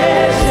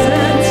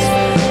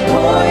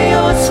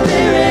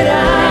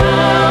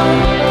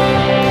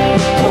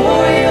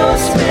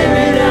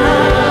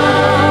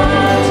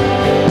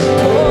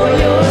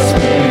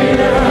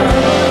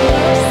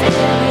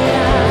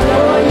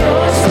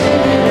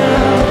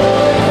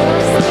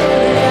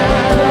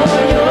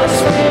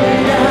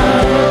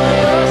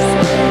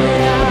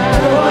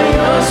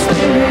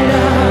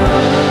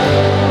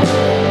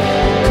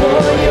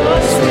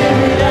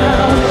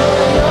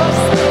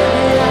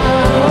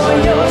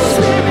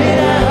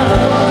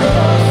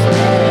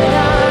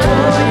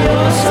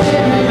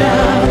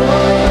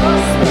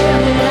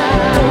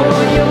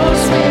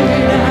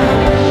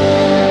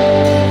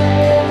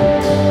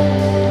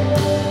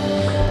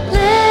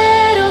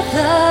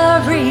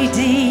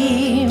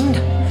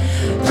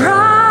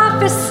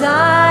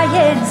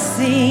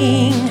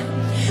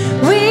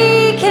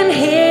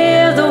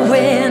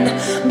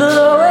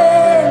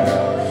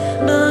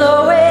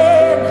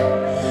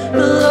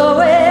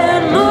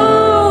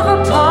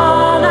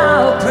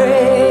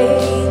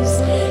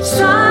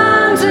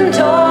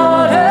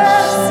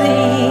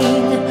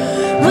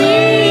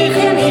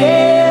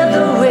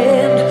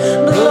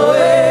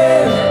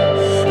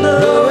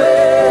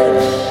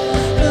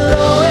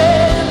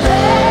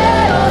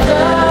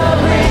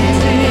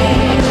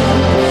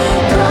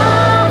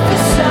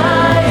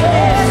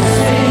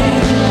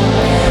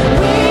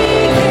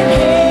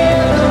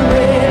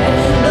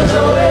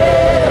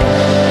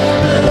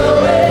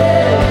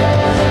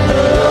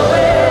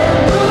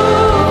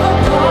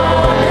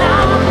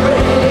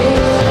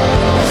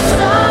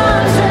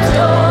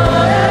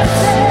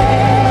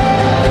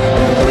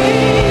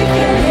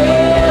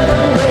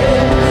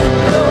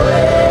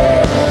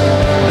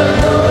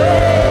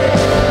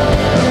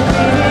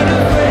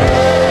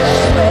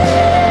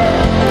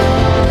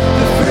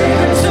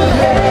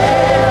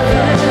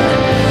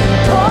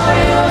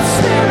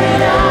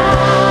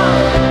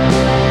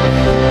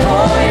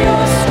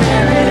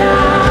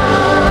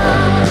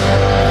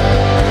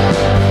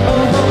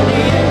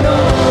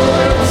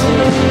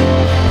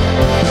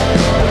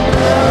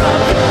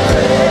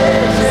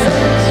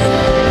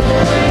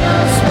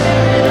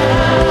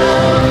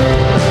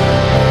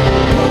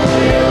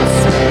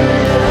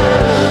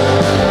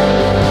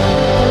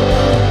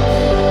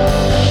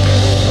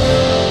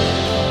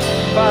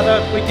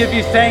give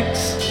you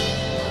thanks.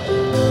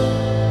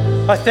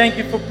 I thank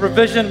you for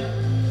provision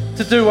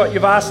to do what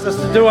you've asked us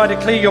to do. I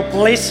declare your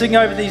blessing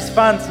over these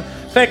funds.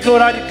 In fact,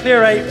 Lord, I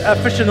declare a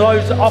fish and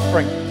loaves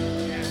offering,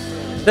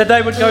 that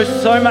they would go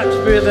so much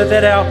further,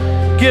 that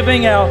our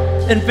giving, our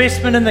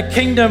investment in the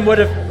kingdom would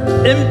have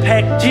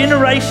impact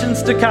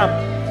generations to come,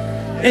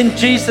 in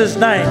Jesus'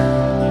 name.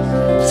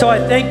 So I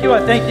thank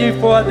you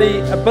for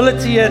the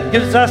ability it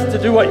gives us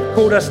to do what you've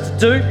called us to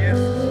do.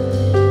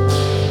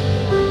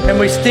 And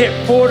we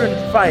step forward in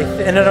faith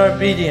and in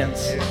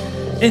obedience,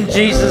 in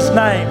Jesus'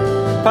 name.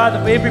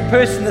 Father, for every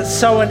person that's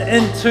sowing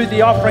into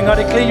the offering, I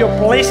declare your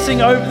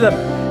blessing over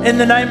them in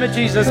the name of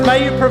Jesus.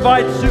 May you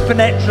provide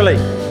supernaturally.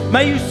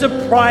 May you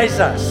surprise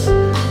us.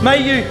 May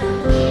you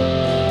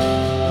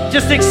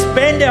just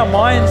expand our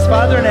minds,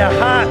 Father, and our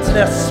hearts and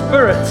our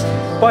spirits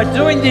by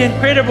doing the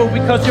incredible,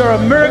 because you're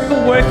a miracle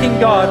working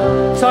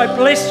God. So I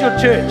bless your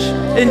church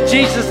in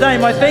Jesus'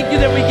 name. I thank you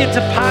that we get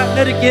to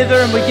partner together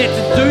and we get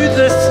to do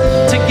this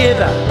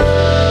together.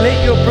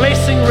 Let your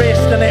blessing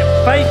rest and let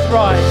faith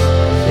rise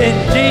in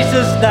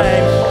Jesus'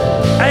 name.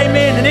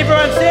 Amen. And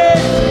everyone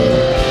says,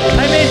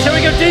 amen. Shall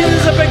we give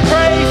Jesus a big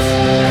praise?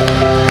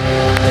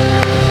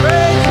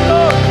 Praise the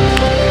Lord.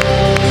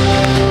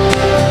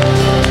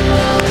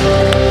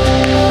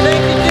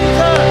 Thank you,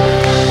 Jesus.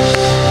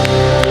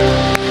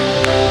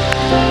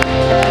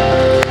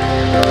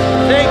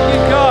 Thank you,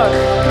 God.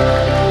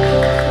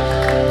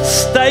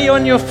 Stay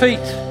on your feet.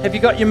 Have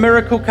you got your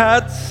miracle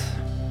cards?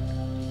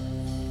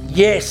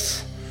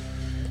 Yes.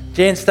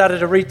 Jan started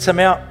to read some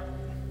out.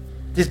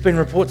 There's been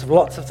reports of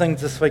lots of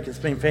things this week. It's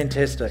been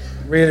fantastic.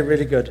 Really,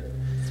 really good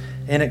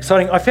and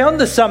exciting. I found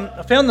this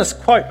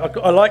quote.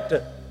 I liked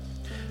it,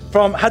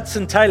 from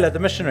Hudson Taylor, the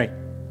missionary.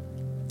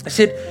 He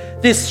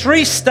said, there's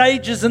 3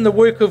 stages in the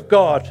work of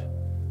God: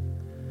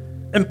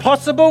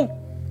 impossible,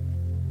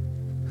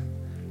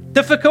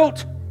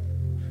 difficult,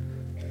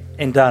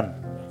 and done.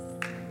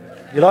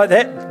 You like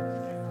that?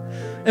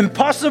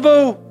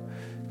 Impossible,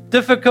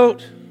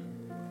 difficult,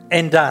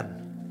 and done.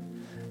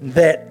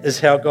 That is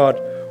how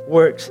God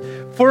works.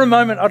 For a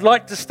moment, I'd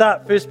like to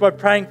start first by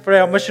praying for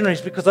our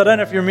missionaries, because I don't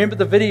know if you remember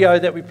the video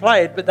that we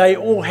played, but they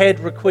all had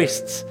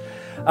requests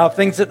of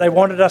things that they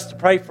wanted us to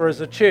pray for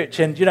as a church.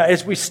 And, you know,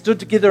 as we stood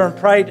together and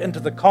prayed into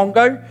the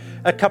Congo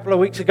a couple of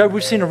weeks ago,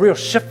 we've seen a real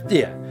shift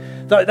there.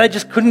 They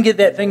just couldn't get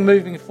that thing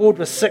moving forward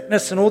with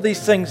sickness and all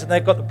these things, and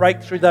they got the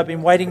breakthrough they've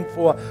been waiting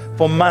for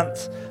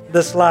months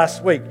this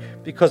last week,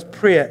 because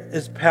prayer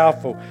is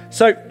powerful.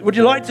 So would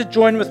you like to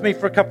join with me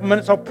for a couple of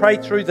minutes? I'll pray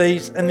through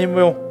these and then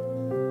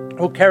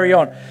we'll carry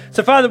on.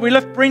 So Father, we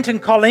lift Brent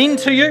and Colleen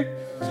to you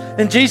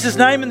in Jesus'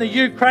 name in the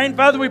Ukraine.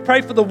 Father, we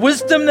pray for the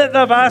wisdom that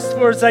they've asked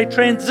for as they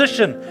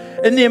transition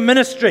in their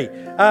ministry.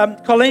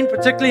 Colleen,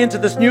 particularly into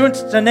this new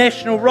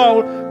international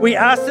role, we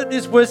ask that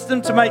there's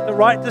wisdom to make the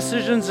right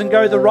decisions and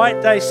go the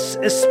right day,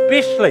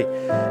 especially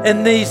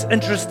in these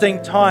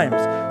interesting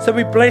times. So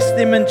we bless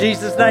them in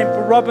Jesus' name.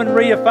 For Rob and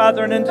Ria,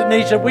 Father, in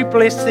Indonesia, we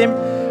bless them.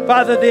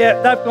 Father,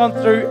 they've gone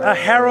through a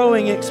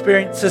harrowing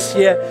experience this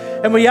year,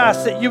 and we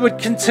ask that you would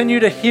continue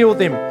to heal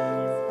them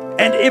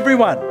and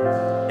everyone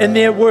in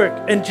their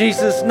work in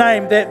Jesus'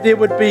 name, that there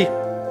would be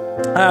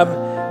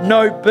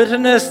no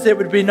bitterness, there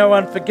would be no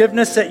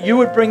unforgiveness, that you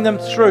would bring them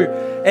through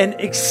and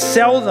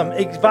excel them,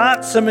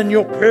 advance them in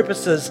your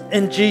purposes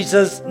in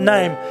Jesus'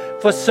 name.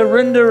 For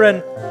Surinder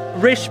and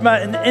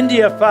Reshma in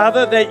India,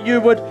 Father, that you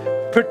would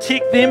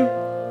protect them,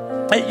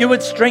 that you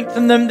would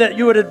strengthen them, that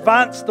you would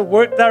advance the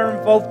work they're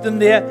involved in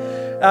there,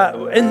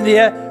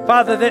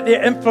 Father, that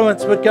their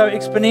influence would go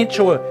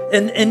exponential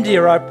in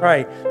India, I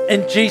pray.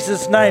 In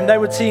Jesus' name, they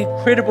would see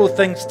incredible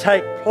things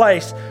take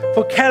place.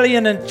 For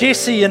Callian and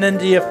Jesse in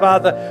India,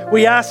 Father,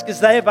 we ask,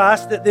 as they have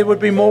asked, that there would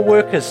be more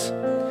workers,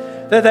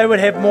 that they would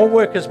have more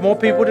workers, more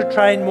people to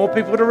train, more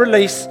people to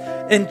release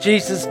in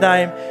Jesus'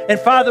 name. And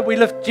Father, we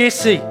lift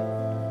Jessie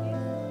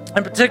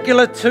in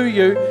particular to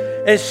you,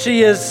 as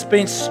she has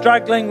been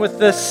struggling with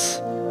this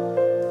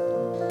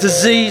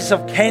disease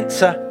of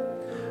cancer.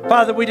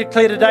 Father, we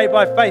declare today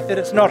by faith that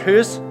it's not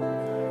hers.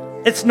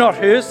 It's not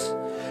hers.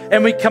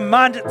 And we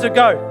command it to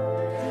go.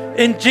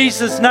 In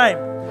Jesus' name,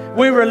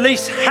 we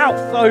release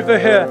health over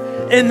her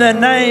in the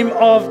name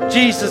of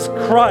Jesus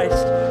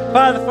Christ.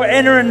 Father, for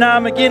Anna and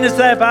Nam, again, as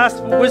they have asked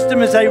for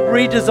wisdom as they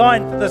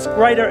redesign for this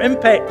greater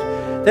impact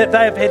that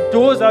they have had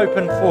doors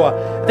open for,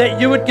 that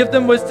you would give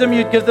them wisdom,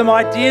 you'd give them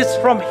ideas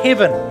from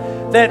heaven,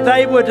 that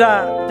they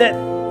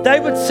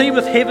would see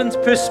with heaven's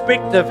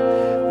perspective,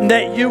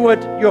 that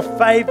your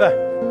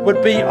favor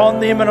would be on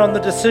them and on the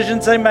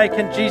decisions they make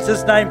in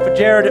Jesus' name. For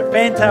Jared at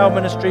Fantail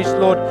Ministries,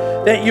 Lord,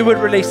 that you would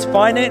release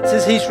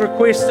finances he's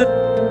requested.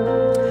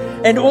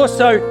 And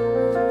also,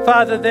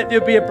 Father, that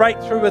there'll be a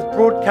breakthrough with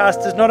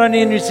broadcasters, not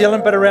only in New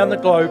Zealand, but around the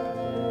globe,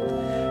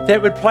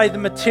 that would play the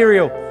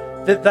material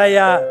that they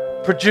are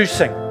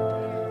producing.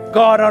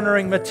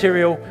 God-honouring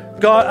material,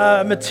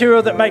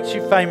 material that makes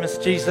you famous,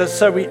 Jesus.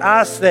 So we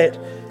ask that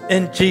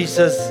in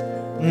Jesus'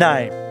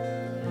 name.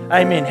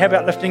 Amen. How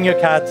about lifting your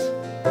cards?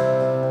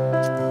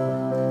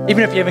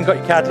 Even if you haven't got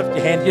your card, lift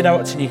your hand. You know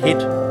what's in your head.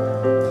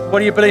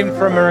 What are you believing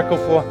for a miracle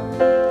for?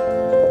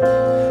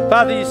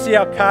 Father, you see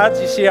our cards,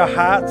 you see our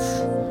hearts,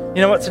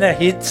 you know what's in our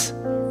heads.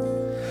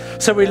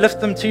 So we lift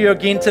them to you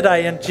again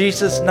today. In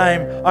Jesus'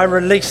 name, I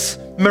release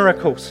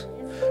miracles.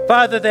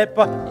 Father, that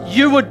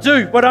you would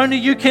do what only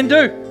you can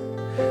do.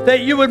 That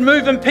you would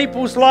move in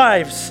people's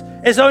lives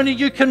as only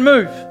you can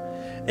move.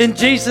 In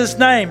Jesus'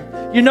 name,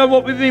 you know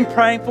what we've been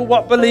praying for,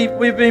 what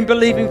we've been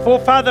believing for.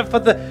 Father, for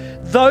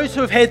those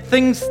who have had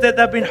things that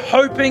they've been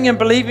hoping and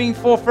believing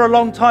for a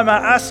long time, I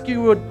ask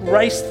you would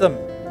grace them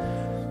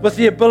with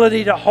the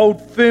ability to hold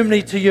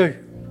firmly to you.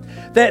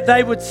 That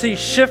they would see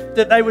shift,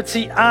 that they would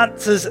see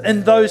answers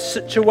in those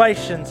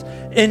situations.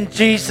 In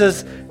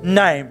Jesus'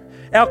 name.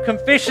 Our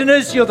confession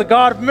is you're the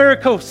God of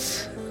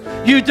miracles.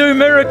 You do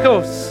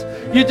miracles.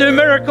 You do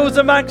miracles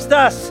amongst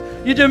us.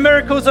 You do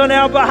miracles on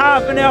our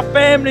behalf and our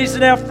families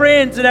and our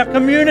friends and our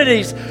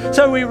communities.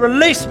 So we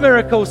release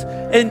miracles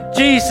in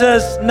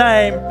Jesus'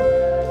 name.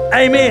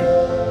 Amen.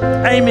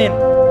 Amen.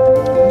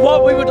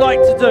 What we would like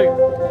to do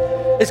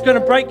is going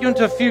to break you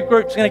into a few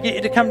groups. We're going to get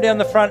you to come down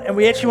the front, and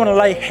we actually want to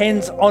lay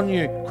hands on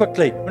you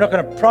quickly. We're not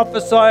going to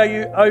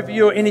prophesy over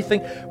you or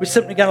anything. We're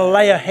simply going to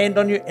lay a hand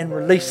on you and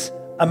release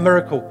a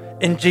miracle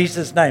in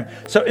Jesus' name.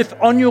 So if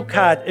on your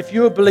card, if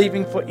you are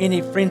believing for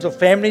any friends or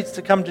families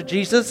to come to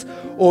Jesus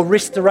or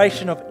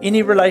restoration of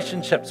any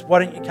relationships, why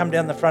don't you come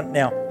down the front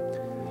now?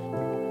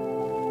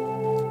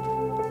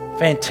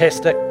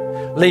 Fantastic.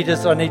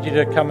 Leaders, I need you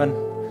to come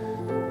in.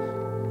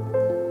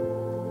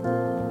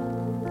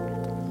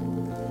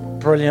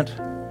 Brilliant.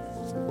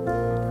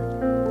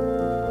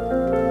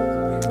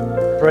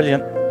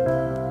 Brilliant.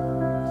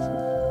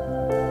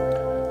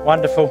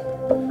 Wonderful.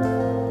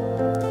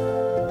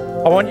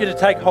 I want you to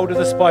take hold of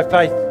this by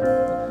faith.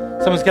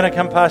 Someone's going to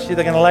come past you,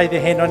 they're going to lay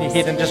their hand on your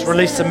head and just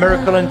release a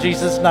miracle in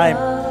Jesus' name.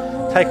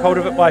 Take hold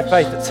of it by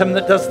faith. It's Him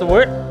that does the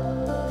work.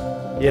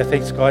 Yeah,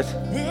 thanks, guys.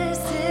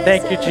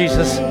 Thank you,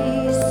 Jesus.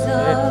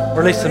 Yeah.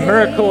 Release a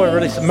miracle, I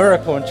release a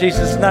miracle in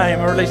Jesus' name.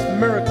 I release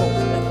miracles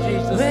in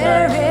Jesus'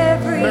 name.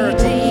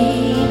 Miracles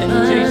in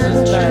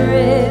Jesus' name.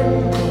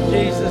 In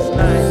Jesus'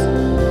 name.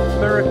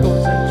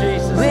 Miracles in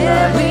Jesus' name. Miracles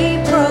in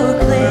Jesus'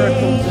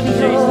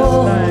 name.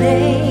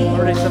 I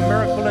release a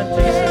miracle in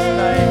Jesus'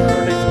 name. I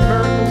release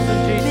miracles in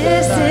Jesus' name.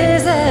 This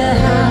is a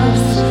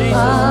house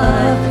of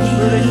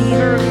Release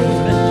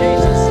miracles in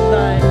Jesus'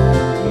 name.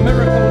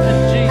 Miracle in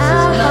Jesus'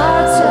 Our name.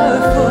 hearts are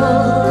full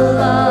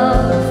of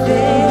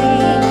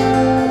faith.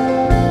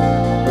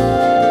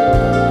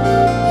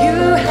 You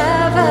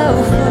have our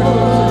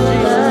full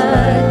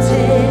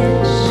attention.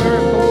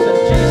 Miracles in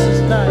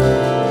Jesus' name.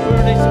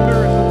 Release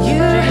miracles in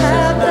You Jesus'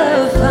 have name. the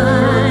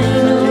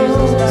final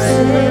Miracles say.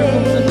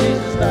 in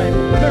Jesus' name.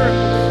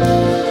 Miracles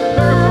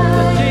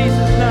in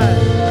Jesus' name.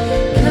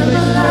 Come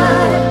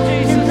alive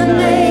in the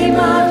name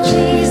of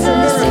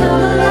Jesus.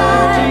 Come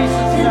alive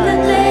in the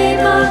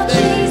name of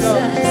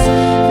Jesus.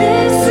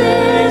 This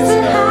is a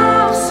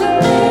house of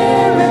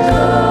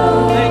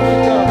miracles. Thank you,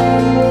 God.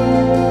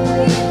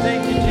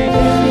 Thank you,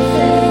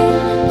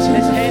 Jesus.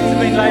 As hands have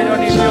been laid on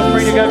you, feel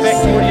free to go back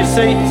toward your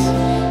seats.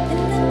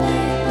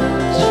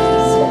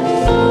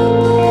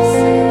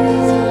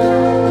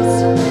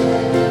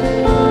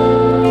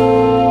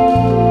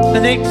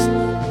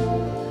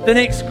 The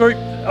next group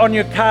on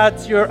your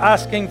cards, you're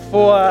asking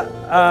for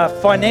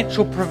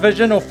financial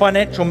provision or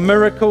financial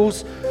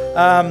miracles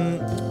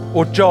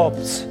or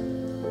jobs.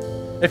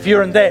 If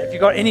you're in that, if you've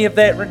got any of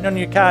that written on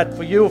your card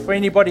for you or for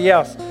anybody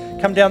else,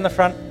 come down the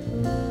front.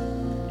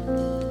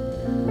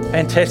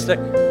 Fantastic.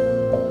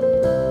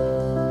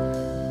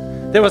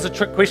 There was a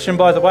trick question,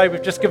 by the way.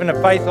 We've just given a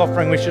faith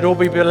offering. We should all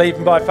be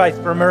believing by faith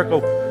for a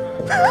miracle.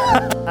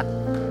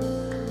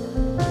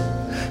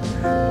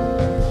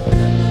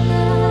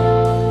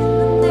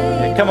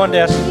 Come on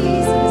down.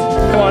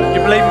 Come on,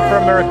 you're believing for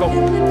a miracle.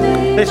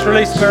 Let's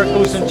release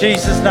miracles in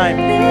Jesus' name.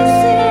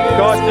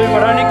 God, do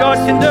what only God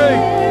can do.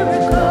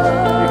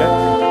 You go.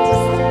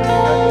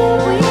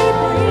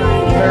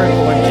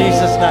 Miracle in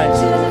Jesus' name.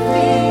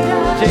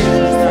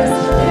 Jesus'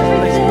 name.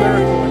 Release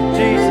miracle in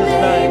Jesus'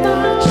 name. Release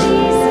miracle in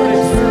Jesus'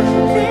 name.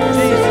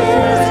 Jesus' name. A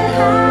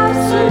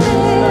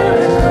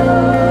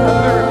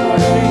miracle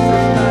in Jesus'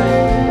 name. A miracle in Jesus' name.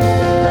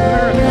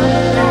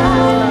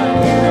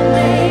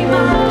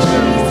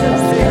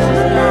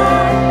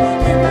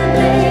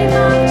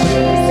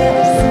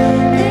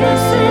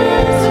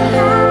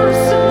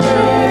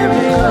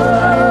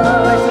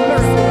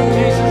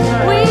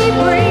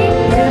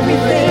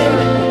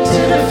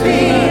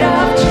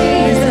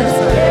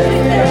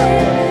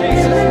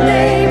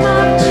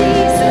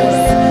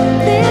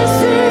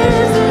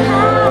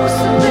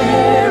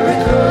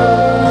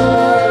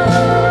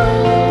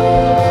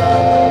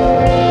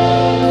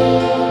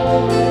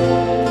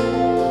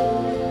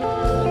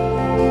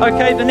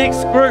 Okay, the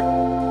next group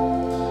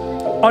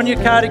on your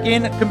card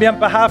again, it can be on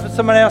behalf of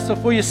someone else or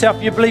for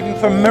yourself. You're believing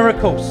for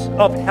miracles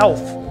of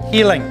health,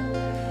 healing.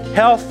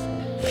 Health,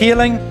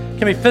 healing,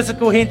 can be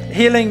physical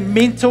healing,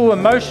 mental,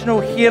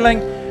 emotional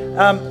healing,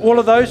 all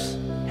of those.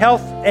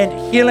 Health and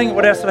healing.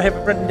 What else did I have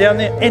written down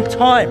there? And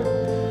time.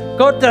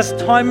 God does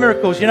time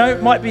miracles. You know,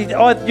 it might be,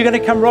 oh, you're going to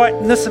come right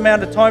in this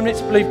amount of time.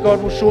 Let's believe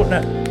God will shorten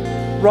it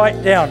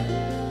right down.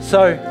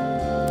 So,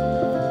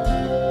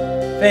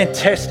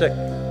 fantastic.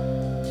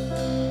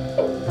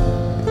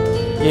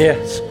 Yeah,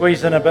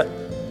 squeeze in a bit.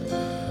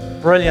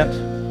 Brilliant.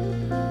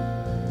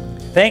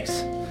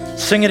 Thanks.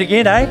 Sing it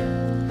again, eh?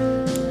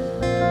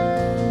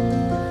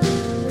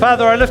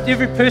 Father, I lift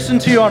every person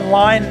to you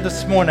online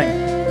this morning,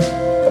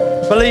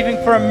 believing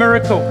for a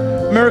miracle.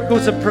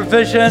 Miracles of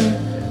provision,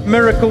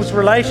 miracles,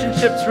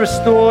 relationships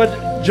restored,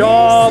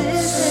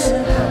 jobs,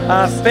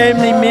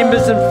 family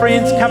members and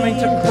friends coming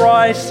to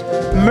Christ,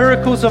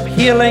 miracles of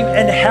healing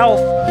and health.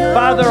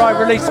 Father, I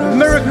release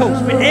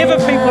miracles wherever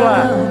people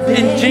are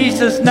in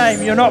Jesus'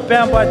 name. You're not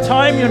bound by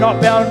time, you're not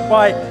bound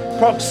by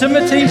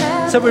proximity,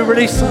 so we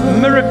release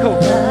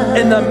miracles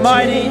in the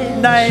mighty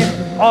name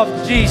of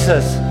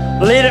Jesus.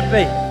 Let it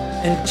be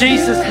in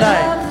Jesus'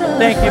 name.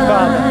 Thank you,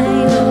 Father.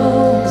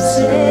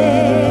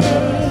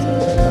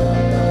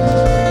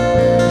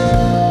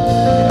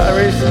 I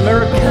release a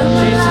miracle in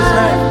Jesus'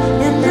 name.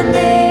 In the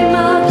name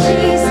of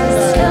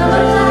Jesus, come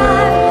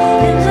alive.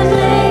 In the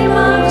name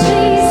of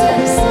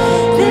Jesus,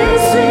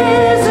 this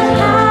is a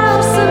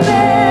house of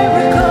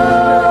miracles.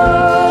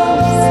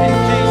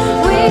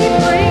 We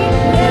bring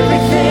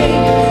everything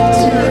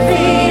to the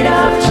feet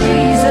of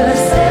Jesus.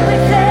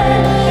 Everything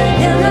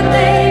in the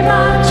name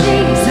of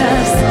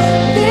Jesus.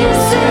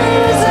 This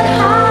is a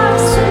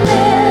house of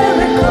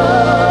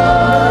miracles.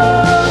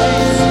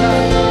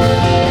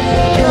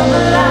 Come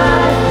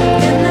alive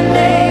in the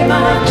name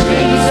of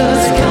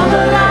Jesus. Come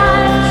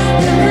alive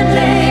in the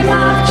name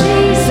of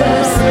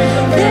Jesus.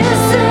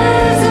 This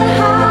is a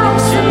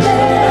house of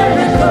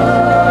miracles.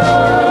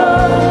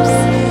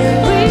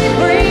 We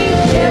bring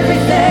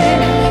everything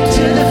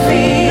to the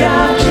feet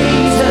of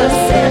Jesus.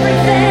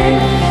 Everything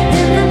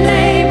in the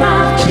name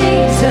of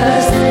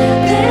Jesus.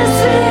 This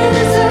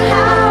is a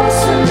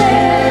house of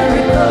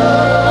miracles.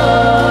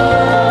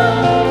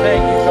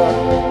 Thank you, God.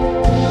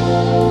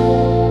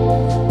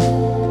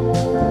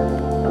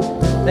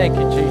 Thank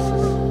you,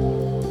 Jesus.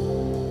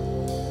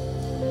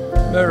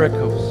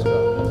 Miracles.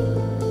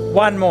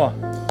 One more.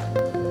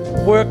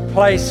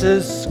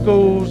 Workplaces,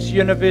 schools,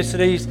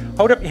 universities.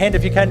 Hold up your hand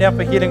if you came down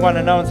for healing one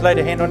and no one's laid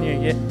a hand on you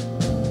yet.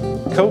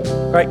 Cool.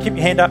 Great. Keep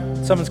your hand up.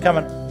 Someone's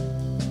coming.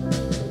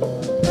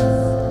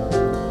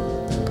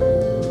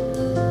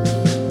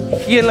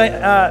 Healing,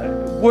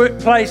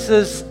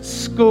 workplaces,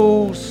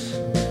 schools.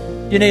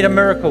 You need a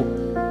miracle.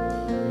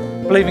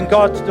 Believing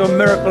God to do a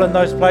miracle in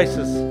those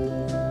places.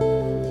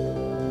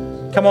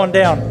 Come on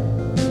down.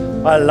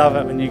 I love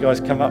it when you guys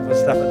come up with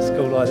stuff at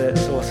school like that.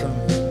 It's awesome.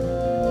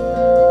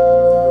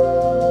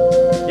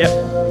 Yep.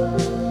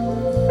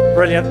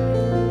 Brilliant.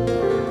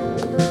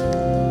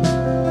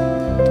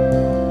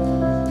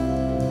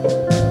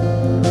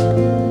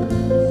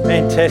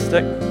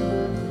 Fantastic.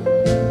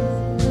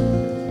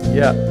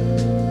 Yeah.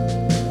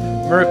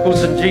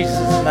 Miracles in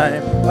Jesus'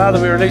 name. Father,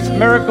 we release a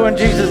miracle in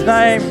Jesus'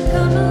 name.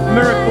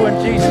 Miracle in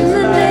Jesus' In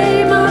the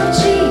name. name of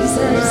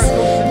Jesus,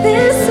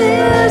 this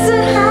is a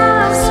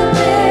house of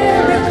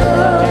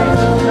miracles.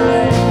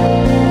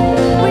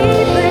 We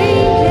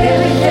bring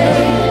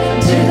everything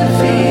to the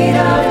feet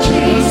of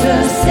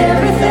Jesus.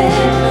 Everything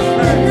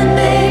in the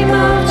name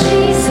of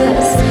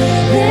Jesus.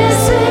 This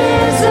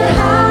is a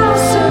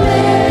house of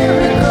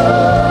miracles.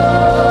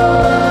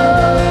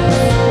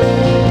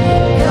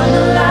 Come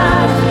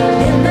alive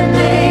in the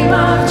name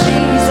of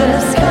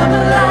Jesus. Come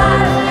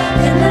alive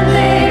in the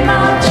name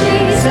of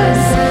Jesus.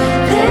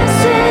 This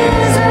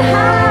is a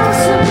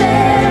house of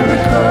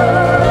miracles.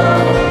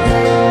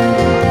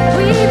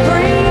 We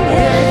bring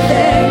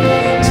everything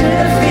to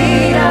the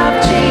feet of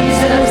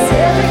Jesus.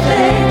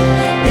 Everything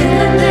in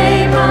the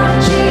name of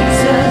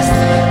Jesus.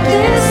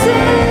 This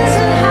is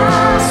a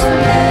house of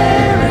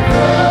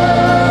miracles.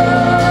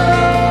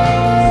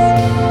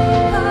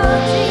 Oh,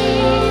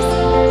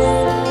 Jesus,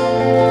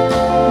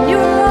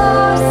 you're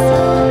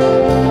awesome.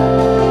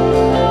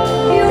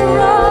 You're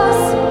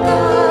awesome,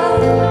 God.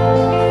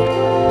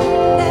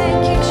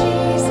 Thank you,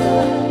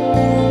 Jesus.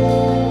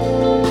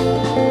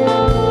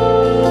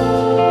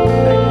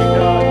 Thank you,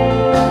 God.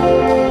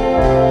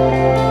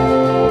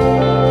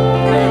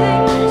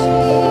 Thank you,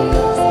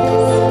 Jesus.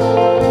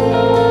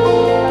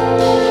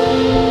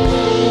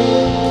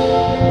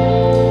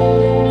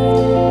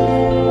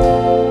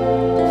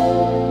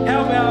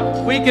 How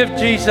about we give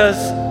Jesus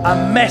a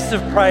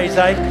massive praise,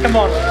 eh? Come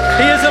on.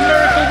 He is a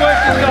miracle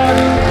working God.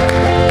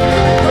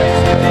 Praise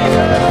you,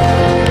 Jesus.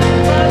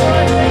 Father,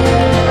 I thank you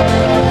for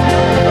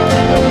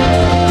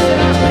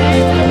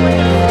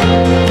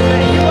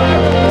that you are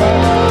the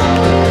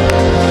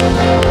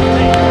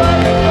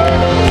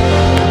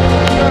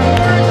You're a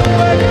miracle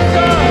working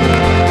God.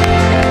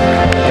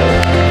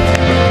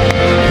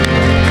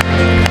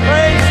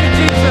 Praise you,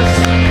 Jesus.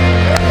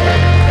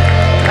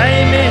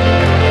 Amen.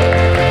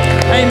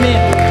 Amen.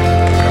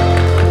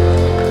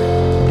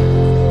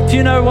 Do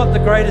you know what the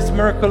greatest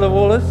miracle of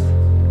all is?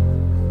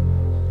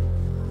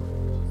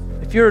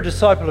 If you're a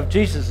disciple of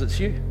Jesus, it's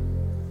you.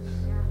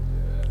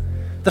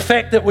 The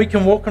fact that we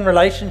can walk in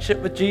relationship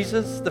with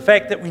Jesus, the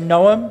fact that we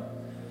know him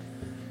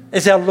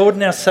as our Lord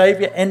and our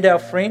Saviour and our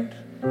friend,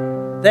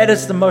 that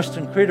is the most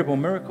incredible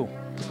miracle.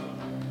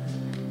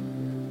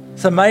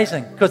 It's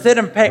amazing because that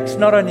impacts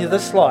not only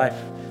this life,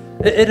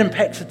 it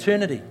impacts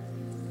eternity,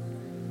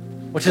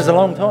 which is a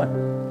long time.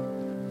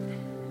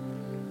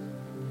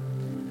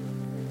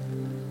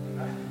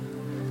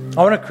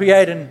 I want to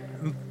create an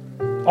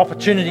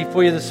opportunity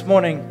for you this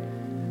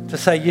morning to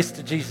say yes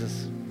to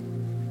Jesus.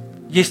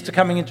 Yes to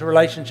coming into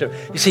relationship.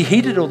 You see,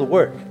 he did all the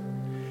work.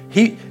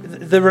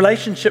 The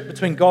relationship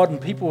between God and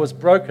people was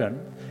broken,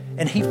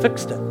 and he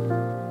fixed it.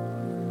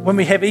 When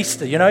we have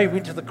Easter, he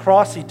went to the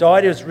cross, he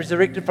died, he was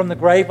resurrected from the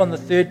grave on the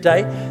third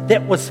day.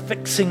 That was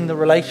fixing the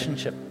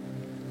relationship.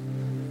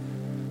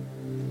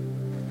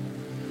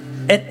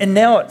 And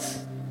now it's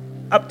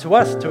up to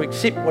us to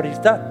accept what he's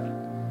done.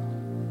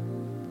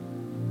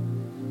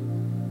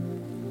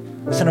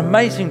 It's an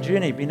amazing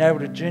journey, being able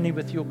to journey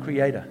with your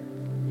Creator.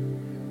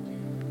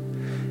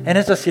 And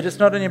as I said, it's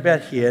not only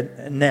about here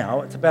and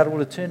now, it's about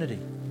all eternity.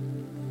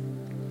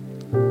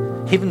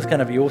 Heaven's going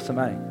to be awesome,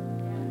 eh?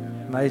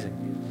 Amazing.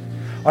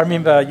 I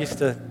remember I used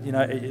to,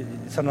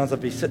 sometimes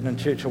I'd be sitting in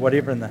church or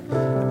whatever, and the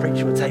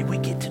preacher would say, we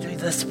get to do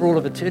this for all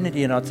of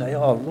eternity. And I'd say,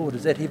 oh, Lord,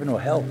 is that heaven or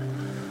hell?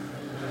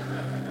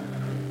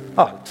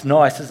 Oh, it's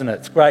nice, isn't it?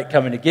 It's great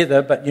coming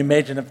together, but you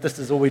imagine if this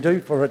is all we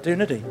do for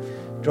eternity.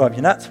 Drive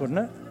you nuts, wouldn't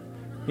it?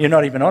 You're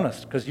not even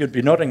honest, because you'd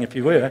be nodding if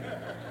you were.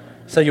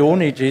 So you all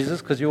need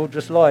Jesus, because you all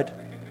just lied.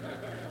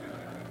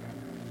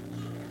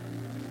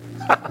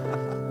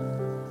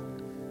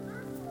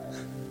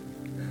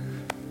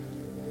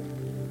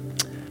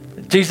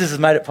 Jesus has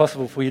made it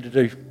possible for you to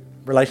do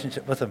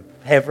relationship with him,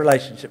 have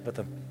relationship with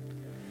him.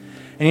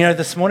 And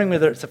this morning,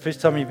 whether it's the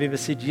first time you've ever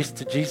said yes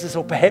to Jesus,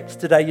 or perhaps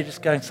today you're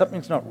just going,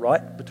 something's not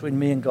right between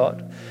me and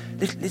God,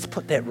 let's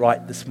put that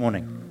right this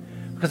morning.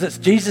 Because it's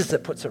Jesus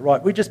that puts it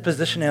right. We just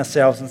position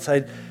ourselves and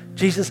say,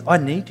 Jesus, I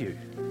need you.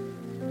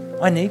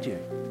 I need you.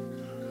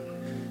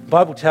 The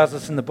Bible tells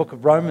us in the book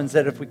of Romans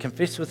that if we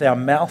confess with our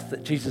mouth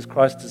that Jesus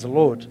Christ is the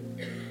Lord,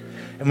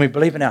 and we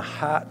believe in our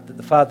heart that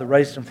the Father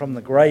raised him from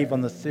the grave on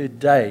the third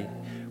day,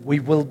 we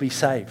will be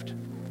saved.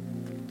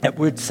 That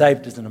word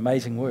saved is an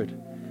amazing word.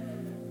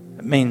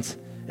 It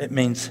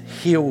means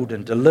healed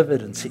and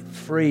delivered and set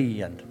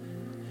free and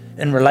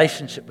in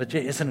relationship with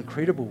Jesus. It's an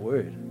incredible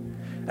word.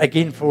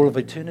 Again, for all of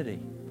eternity.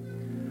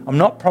 I'm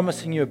not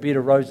promising you a bed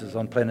of roses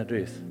on planet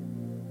Earth.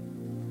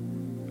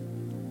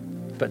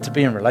 But to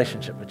be in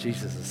relationship with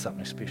Jesus is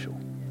something special.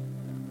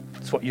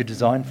 It's what you're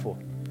designed for.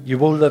 You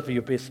will live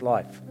your best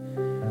life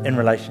in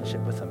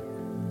relationship with him.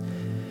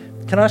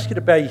 Can I ask you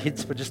to bow your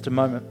heads for just a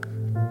moment?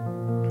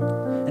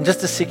 In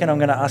just a second, I'm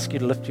going to ask you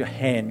to lift your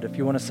hand if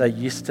you want to say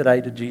yes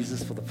today to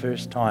Jesus for the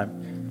first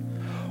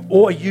time.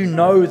 Or you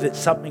know that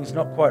something's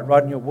not quite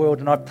right in your world,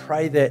 and I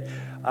pray that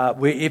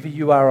wherever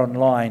you are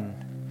online,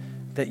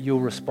 that you'll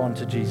respond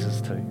to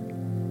Jesus too.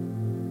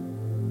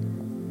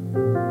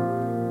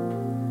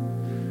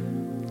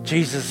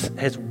 Jesus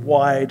has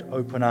wide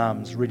open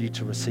arms ready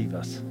to receive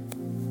us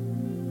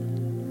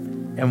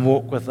and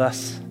walk with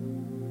us.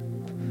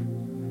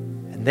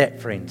 And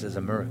that, friends, is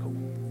a miracle.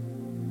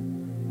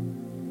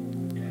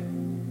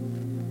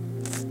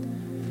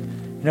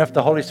 If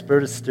the Holy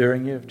Spirit is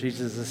stirring you, if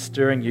Jesus is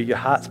stirring you, your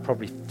heart's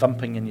probably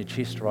thumping in your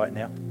chest right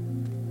now.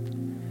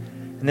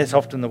 And that's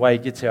often the way he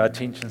gets our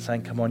attention,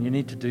 saying, come on, you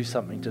need to do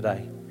something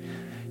today.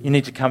 You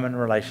need to come in a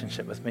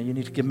relationship with me. You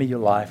need to give me your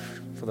life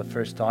for the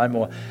first time,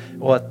 or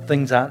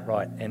things aren't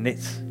right, and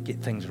let's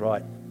get things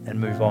right and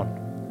move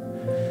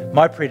on.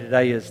 My prayer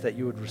today is that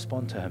you would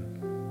respond to him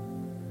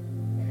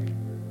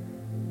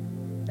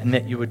and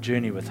that you would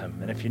journey with him.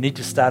 And if you need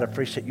to start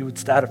afresh, that you would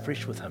start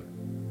afresh with him.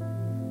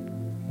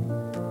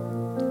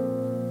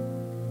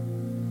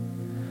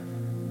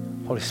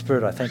 Holy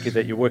Spirit, I thank you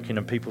that you're working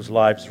in people's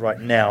lives right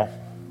now.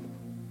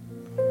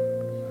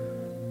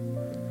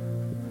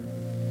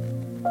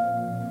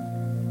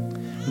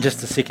 In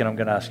just a second, I'm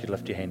going to ask you to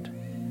lift your hand.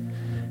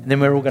 And then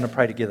we're all going to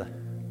pray together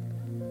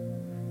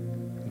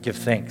and give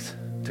thanks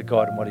to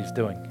God and what he's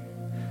doing.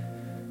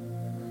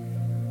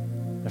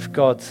 If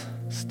God's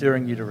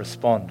stirring you to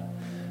respond,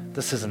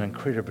 this is an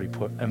incredibly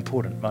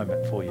important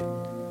moment for you.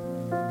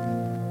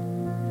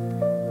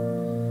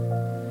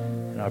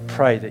 And I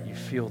pray that you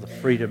feel the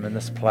freedom in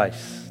this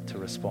place to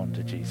respond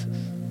to Jesus.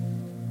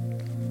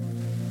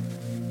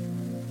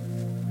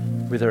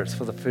 Whether it's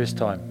for the first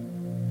time,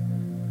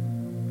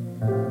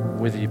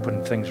 whether you're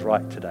putting things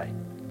right today.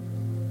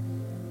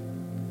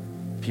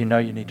 If you know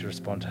you need to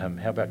respond to him,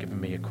 how about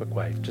giving me a quick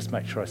wave? Just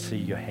make sure I see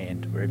your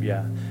hand wherever you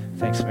are.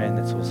 Thanks, man.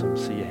 That's awesome.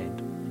 See your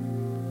hand.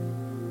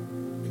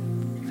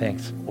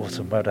 Thanks.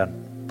 Awesome. Well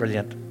done.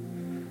 Brilliant.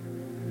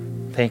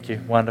 Thank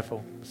you.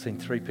 Wonderful. I've seen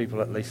 3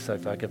 people at least so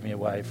far. Give me a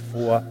wave.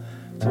 4.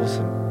 It's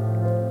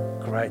awesome.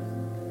 Great.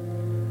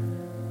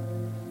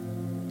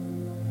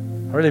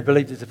 I really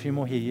believe there's a few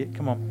more here yet.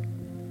 Come on.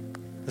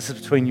 This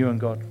is between you and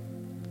God.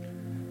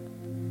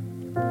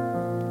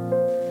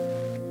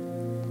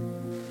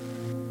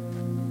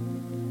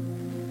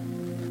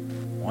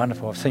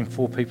 Wonderful. I've seen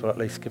 4 people at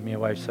least give me a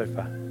wave so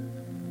far.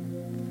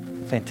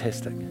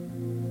 Fantastic.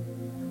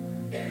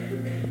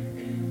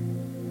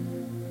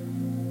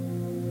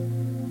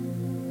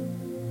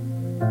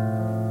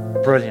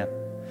 Brilliant.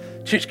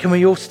 Church, can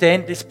we all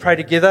stand? Let's pray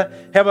together.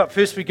 How about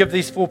first we give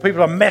these 4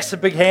 people a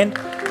massive big hand?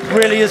 It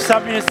really is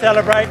something to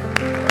celebrate.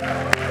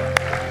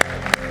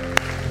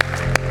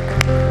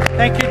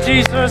 Thank you,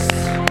 Jesus.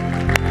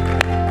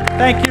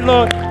 Thank you,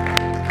 Lord.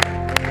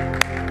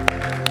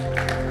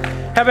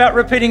 How about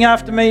repeating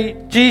after me?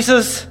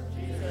 Jesus,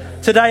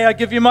 today I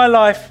give you my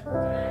life.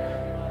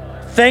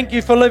 Thank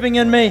you for living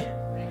in me.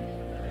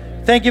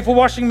 Thank you for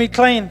washing me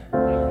clean.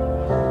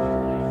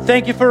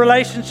 Thank you for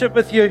relationship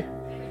with you.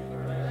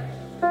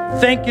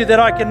 Thank you that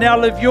I can now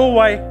live your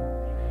way.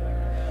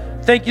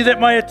 Thank you that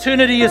my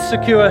eternity is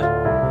secure.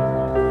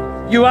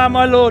 You are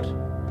my Lord,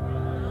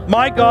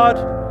 my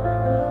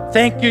God.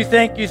 Thank you,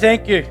 thank you,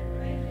 thank you.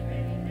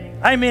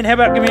 Amen. How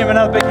about giving him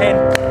another big hand?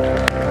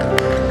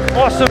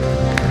 Awesome.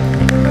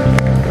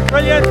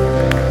 Brilliant.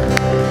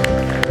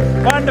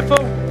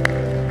 Wonderful.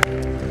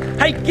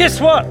 Hey, guess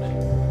what?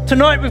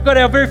 Tonight we've got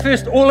our very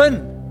first all-in.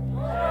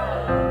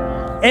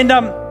 And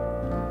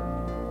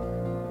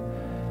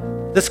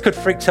this could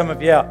freak some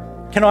of you out.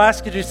 Can I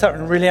ask you to do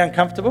something really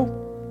uncomfortable?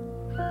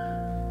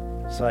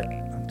 So,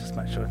 I'll just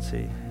make sure and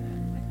see.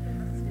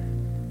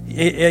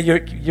 Yeah,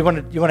 you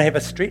want to have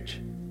a stretch?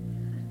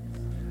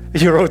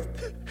 You're all,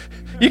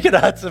 you can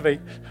answer me.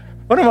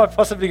 What am I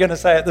possibly going to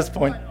say at this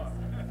point?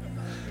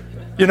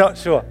 You're not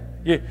sure.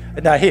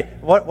 Now here,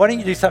 why don't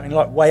you do something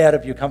like way out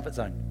of your comfort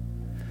zone?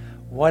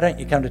 Why don't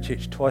you come to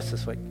church twice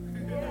this week?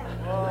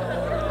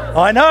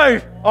 I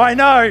know.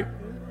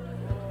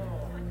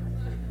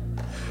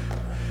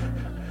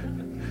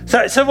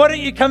 So why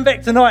don't you come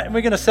back tonight and we're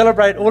going to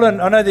celebrate all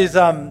in. I know there's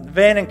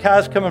van and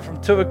cars coming from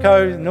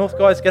Tuako. North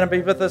Guy's going to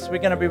be with us. We're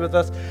going to be with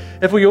us.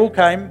 If we all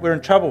came, we're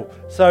in trouble.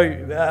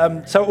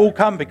 So all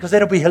come because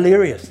that'll be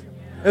hilarious.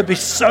 It would be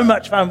so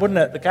much fun, wouldn't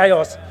it? The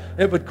chaos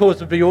it would cause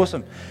would be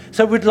awesome.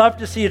 So we'd love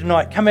to see you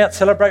tonight. Come out,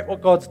 celebrate what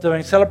God's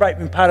doing. Celebrate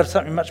being part of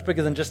something much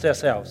bigger than just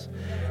ourselves.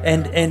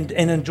 And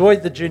enjoy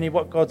the journey,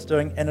 what God's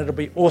doing, and it'll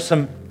be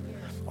awesome.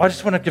 I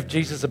just want to give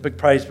Jesus a big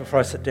praise before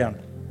I sit down.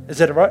 Is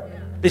that all right?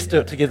 Let's do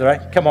it together, eh?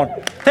 Come on.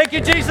 Thank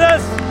you,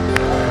 Jesus.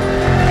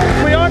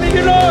 We honor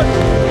you, Lord.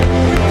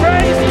 We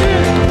praise you.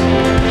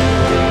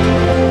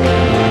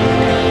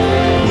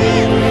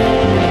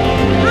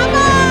 Come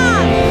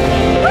on!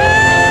 Woo!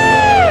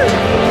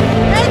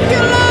 Thank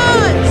you,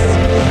 Lord.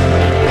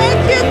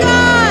 Thank you,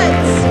 God.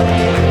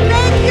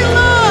 Thank you,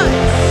 Lord.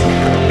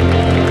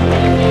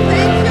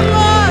 Thank you,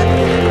 Lord.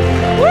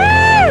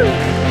 Woo!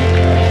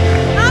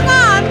 Come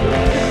on!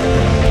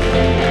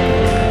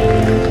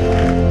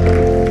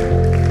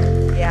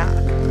 Yeah,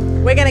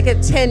 we're going to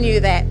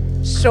continue that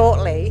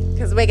shortly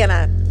because we're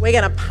gonna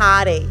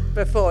party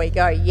before we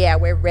go. Yeah,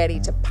 we're ready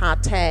to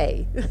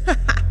partay.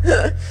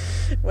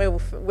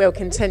 We'll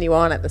continue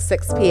on at the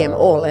 6 p.m.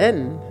 all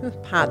in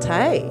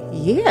partay.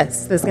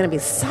 Yes, there's going to be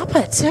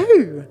supper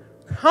too.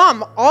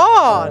 Come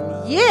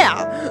on,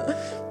 yeah,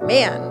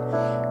 man.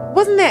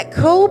 Wasn't that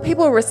cool?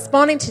 People are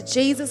responding to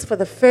Jesus for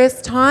the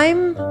first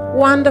time.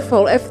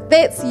 Wonderful. If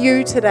that's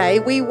you today,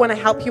 we want to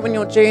help you on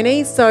your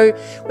journey. So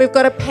we've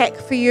got a pack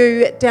for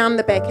you down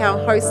the back. Our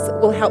hosts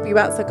will help you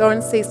out. So go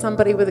and see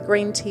somebody with a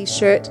green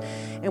t-shirt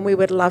and we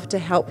would love to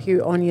help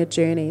you on your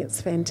journey.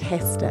 It's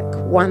fantastic.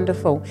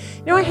 Wonderful.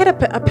 You know, I had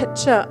a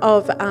picture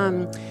of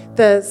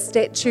the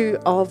Statue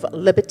of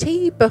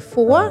Liberty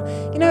before.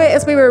 You know,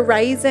 as we were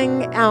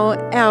raising our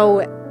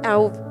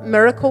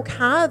miracle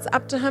cards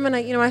up to him, and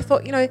I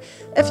thought,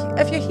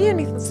 if you're here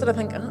and you sort of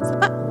think, oh, it's a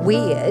bit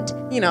weird,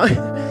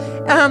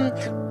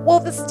 well,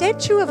 the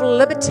Statue of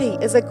Liberty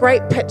is a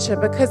great picture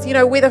because,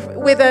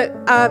 where the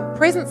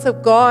presence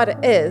of God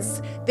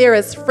is, there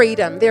is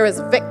freedom, there is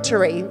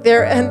victory,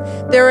 there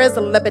is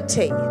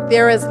liberty,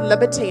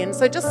 and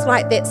so just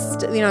like that,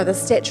 the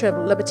Statue of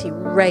Liberty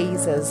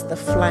raises the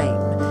flame.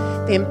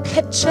 Then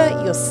picture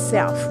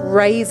yourself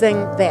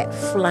raising that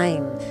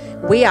flame.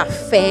 We are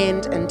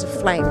fanned into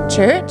flame,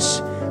 church.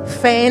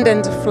 Fanned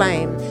into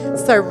flame.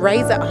 So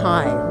raise it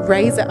high.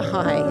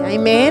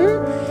 Amen?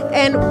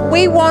 And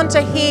we want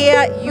to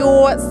hear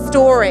your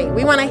story. So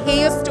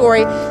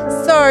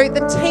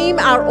the team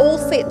are all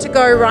set to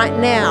go right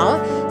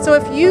now. So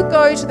if you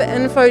go to the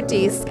info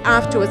desk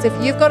afterwards, if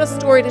you've got a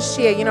story to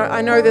share,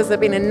 I know there's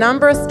been a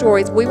number of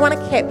stories. We want to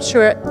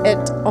capture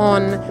it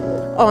on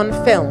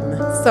film.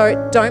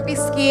 So don't be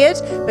scared,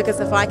 because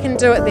if I can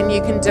do it, then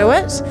you can do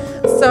it.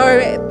 So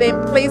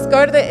then please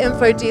go to the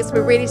info desk.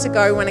 We're ready to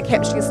go. We want to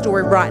capture your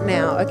story right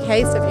now,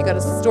 okay? So if you've got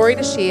a story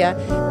to share,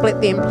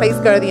 then please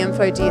go to the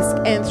info desk.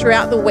 And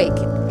throughout the week,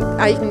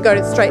 you can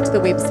go straight to the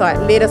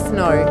website. Let us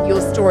know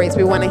your stories.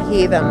 We want to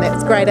hear them.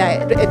 That's great.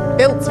 It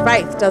builds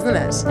faith, doesn't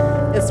it?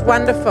 It's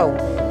wonderful.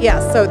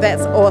 Yeah, so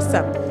that's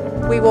awesome.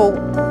 We will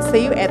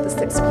see you at the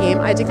 6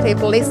 p.m. I declare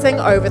blessing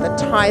over the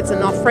tithes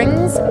and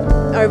offerings,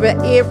 over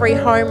every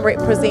home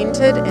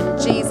represented in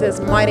Jesus'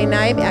 mighty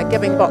name. Our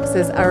giving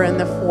boxes are in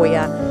the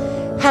foyer.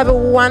 Have a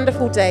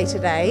wonderful day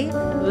today.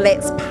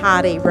 let's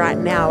party right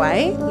now,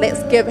 eh?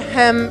 Let's give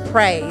him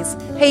praise.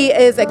 He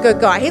is a good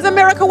God. He's a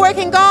miracle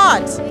working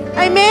God.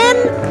 Amen.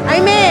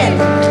 Amen.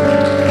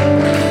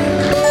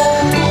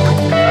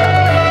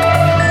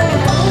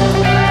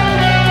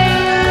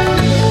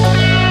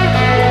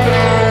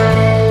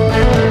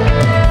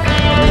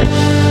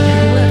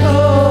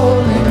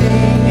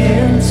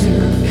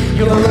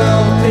 Your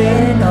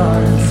open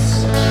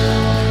arms,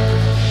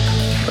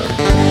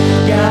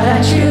 God,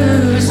 I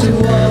choose to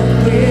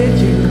walk with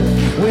you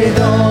with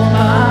all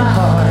my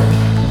heart.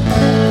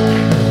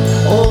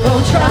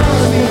 Although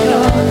trials may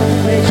come,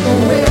 let your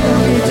will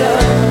be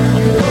done.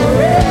 You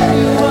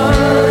already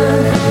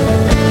won.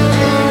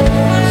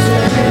 So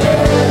with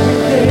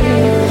everything,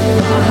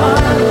 my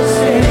heart will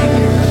sing.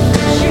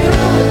 You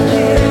are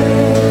King.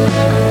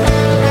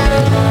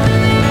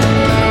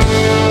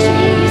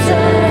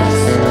 Jesus,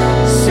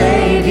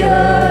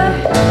 Savior,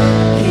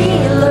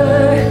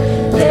 Healer,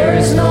 there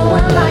is no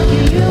one like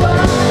you. You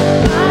are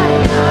my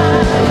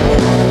God.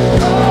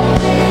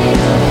 Holy,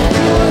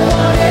 you have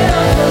won it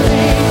all for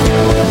me. You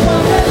have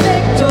won the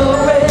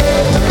victory.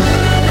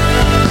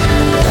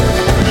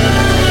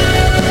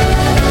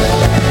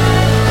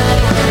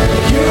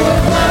 You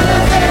have won the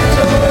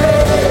victory.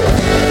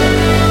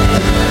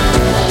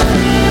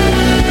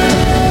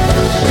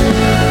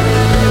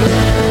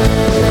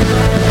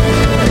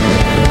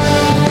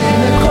 In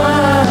the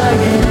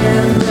quiet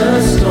and the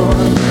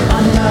storm,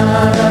 I'm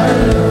not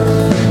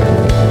alone.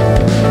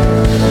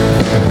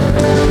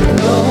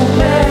 No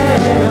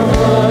matter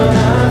what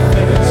I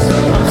face,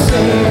 I'm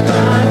saved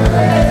by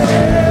grace.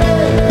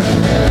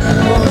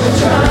 Although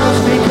trials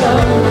may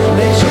come,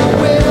 let your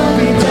will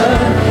be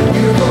done.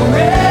 You've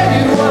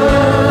already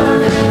won.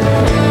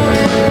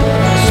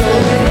 So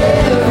with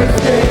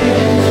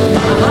everything,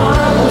 my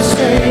heart will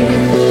sing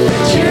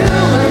that you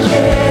are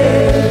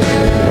King.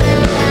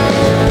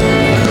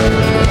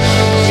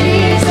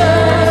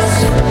 Jesus,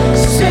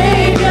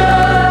 Savior,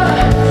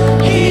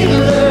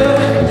 Healer,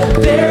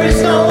 there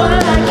is no one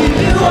like you.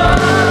 You are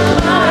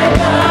my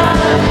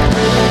God.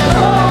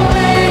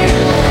 Holy,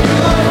 you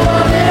have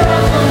won it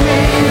all for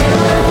me. You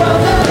have won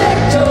the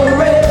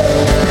victory.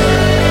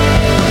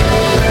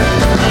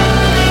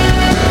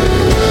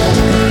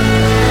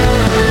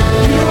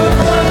 You have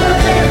won the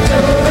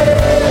victory.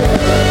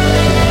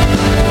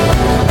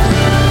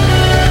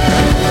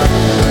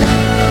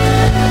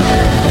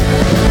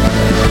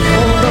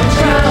 Although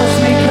trials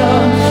may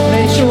come,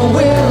 let your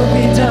will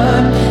be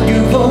done.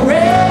 You've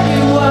already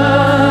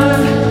won.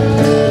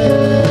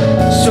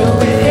 So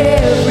with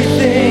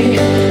everything,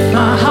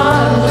 my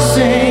heart will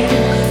sing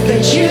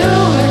that you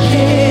are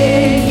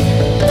King.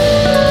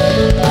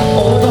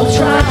 Although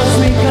trials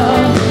may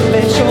come,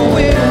 let your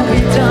will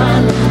be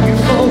done.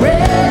 You've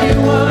already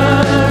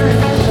won.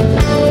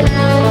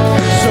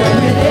 So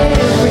with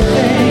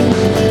everything,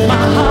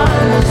 my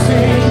heart will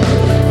sing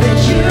that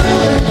you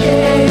are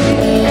King.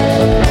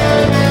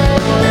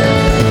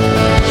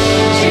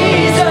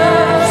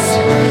 Jesus,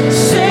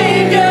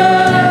 Savior,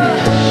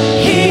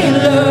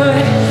 Healer,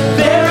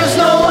 there is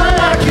no one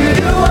like you.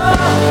 You are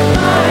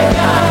my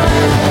God.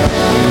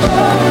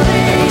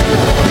 Holy,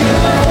 you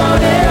have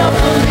won it all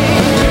for me.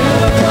 You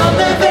have won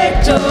the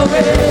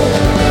victory.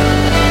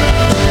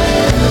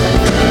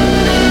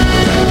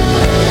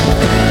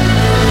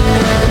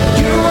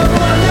 You have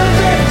won the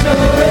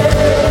victory.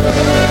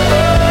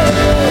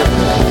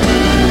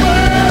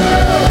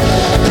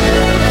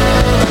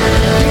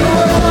 You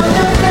have won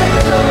the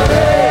victory.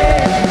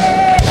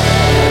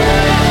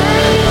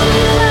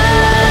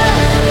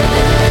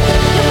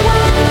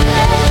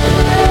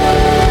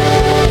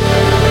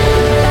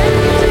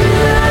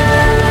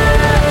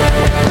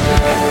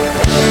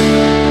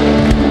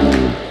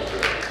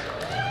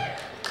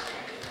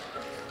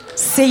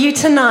 See you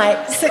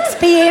tonight, 6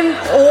 p.m.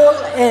 all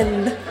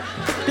in.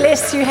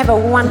 Bless you. Have a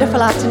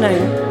wonderful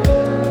afternoon.